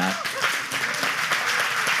for that.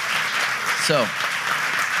 So,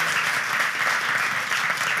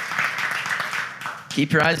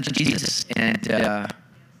 keep your eyes on Jesus. And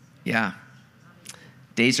yeah,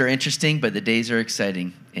 days are interesting, but the days are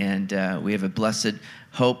exciting. And we have a blessed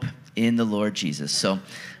hope in the Lord Jesus. So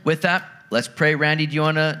with that, let's pray. Randy, do you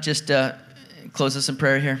want to just close us in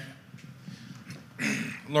prayer here?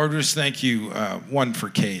 Lord, we just thank you, one, for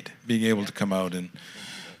Kate being able to come out and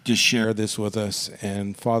just share this with us.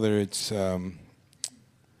 And Father,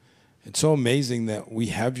 It's so amazing that we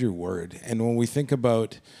have your word. And when we think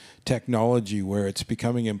about technology where it's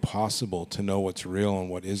becoming impossible to know what's real and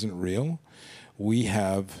what isn't real, we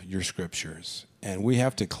have your scriptures. And we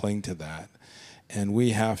have to cling to that. And we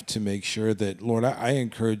have to make sure that, Lord, I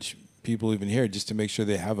encourage people even here just to make sure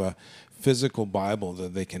they have a physical Bible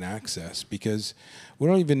that they can access, because we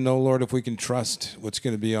don't even know, Lord, if we can trust what's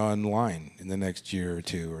going to be online in the next year or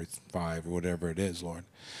 2 or 5 or whatever it is, Lord.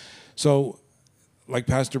 So, like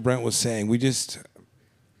Pastor Brent was saying, we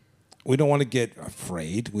don't want to get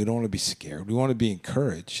afraid. We don't want to be scared. We want to be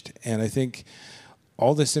encouraged. And I think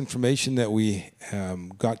all this information that we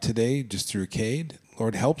got today just through Cade,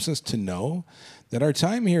 Lord, helps us to know that our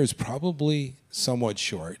time here is probably somewhat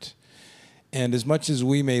short. And as much as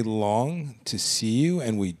we may long to see you,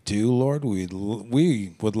 and we do, Lord,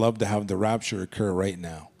 we would love to have the rapture occur right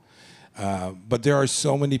now. But there are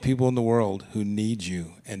so many people in the world who need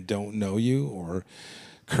you and don't know you, or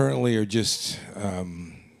currently are just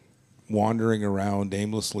wandering around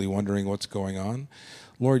aimlessly, wondering what's going on.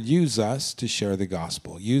 Lord, use us to share the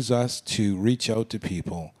gospel. Use us to reach out to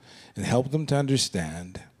people and help them to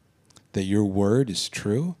understand that your word is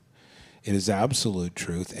true. It is absolute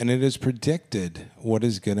truth, and it has predicted what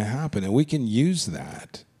is going to happen. And we can use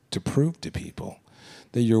that to prove to people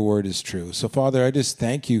that your word is true. So, Father, I just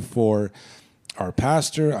thank you for our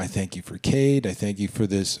pastor. I thank you for Cade. I thank you for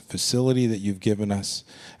this facility that you've given us.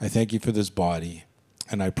 I thank you for this body.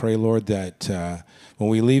 And I pray, Lord, that when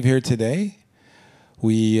we leave here today,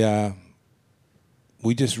 we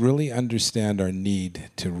just really understand our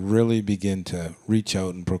need to really begin to reach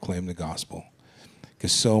out and proclaim the gospel.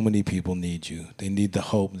 Because so many people need you. They need the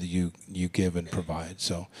hope that you give and provide.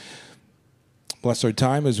 So bless our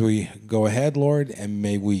time as we go ahead, Lord, and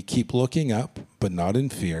may we keep looking up, but not in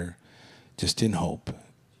fear, just in hope.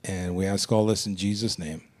 And we ask all this in Jesus'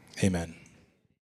 name. Amen.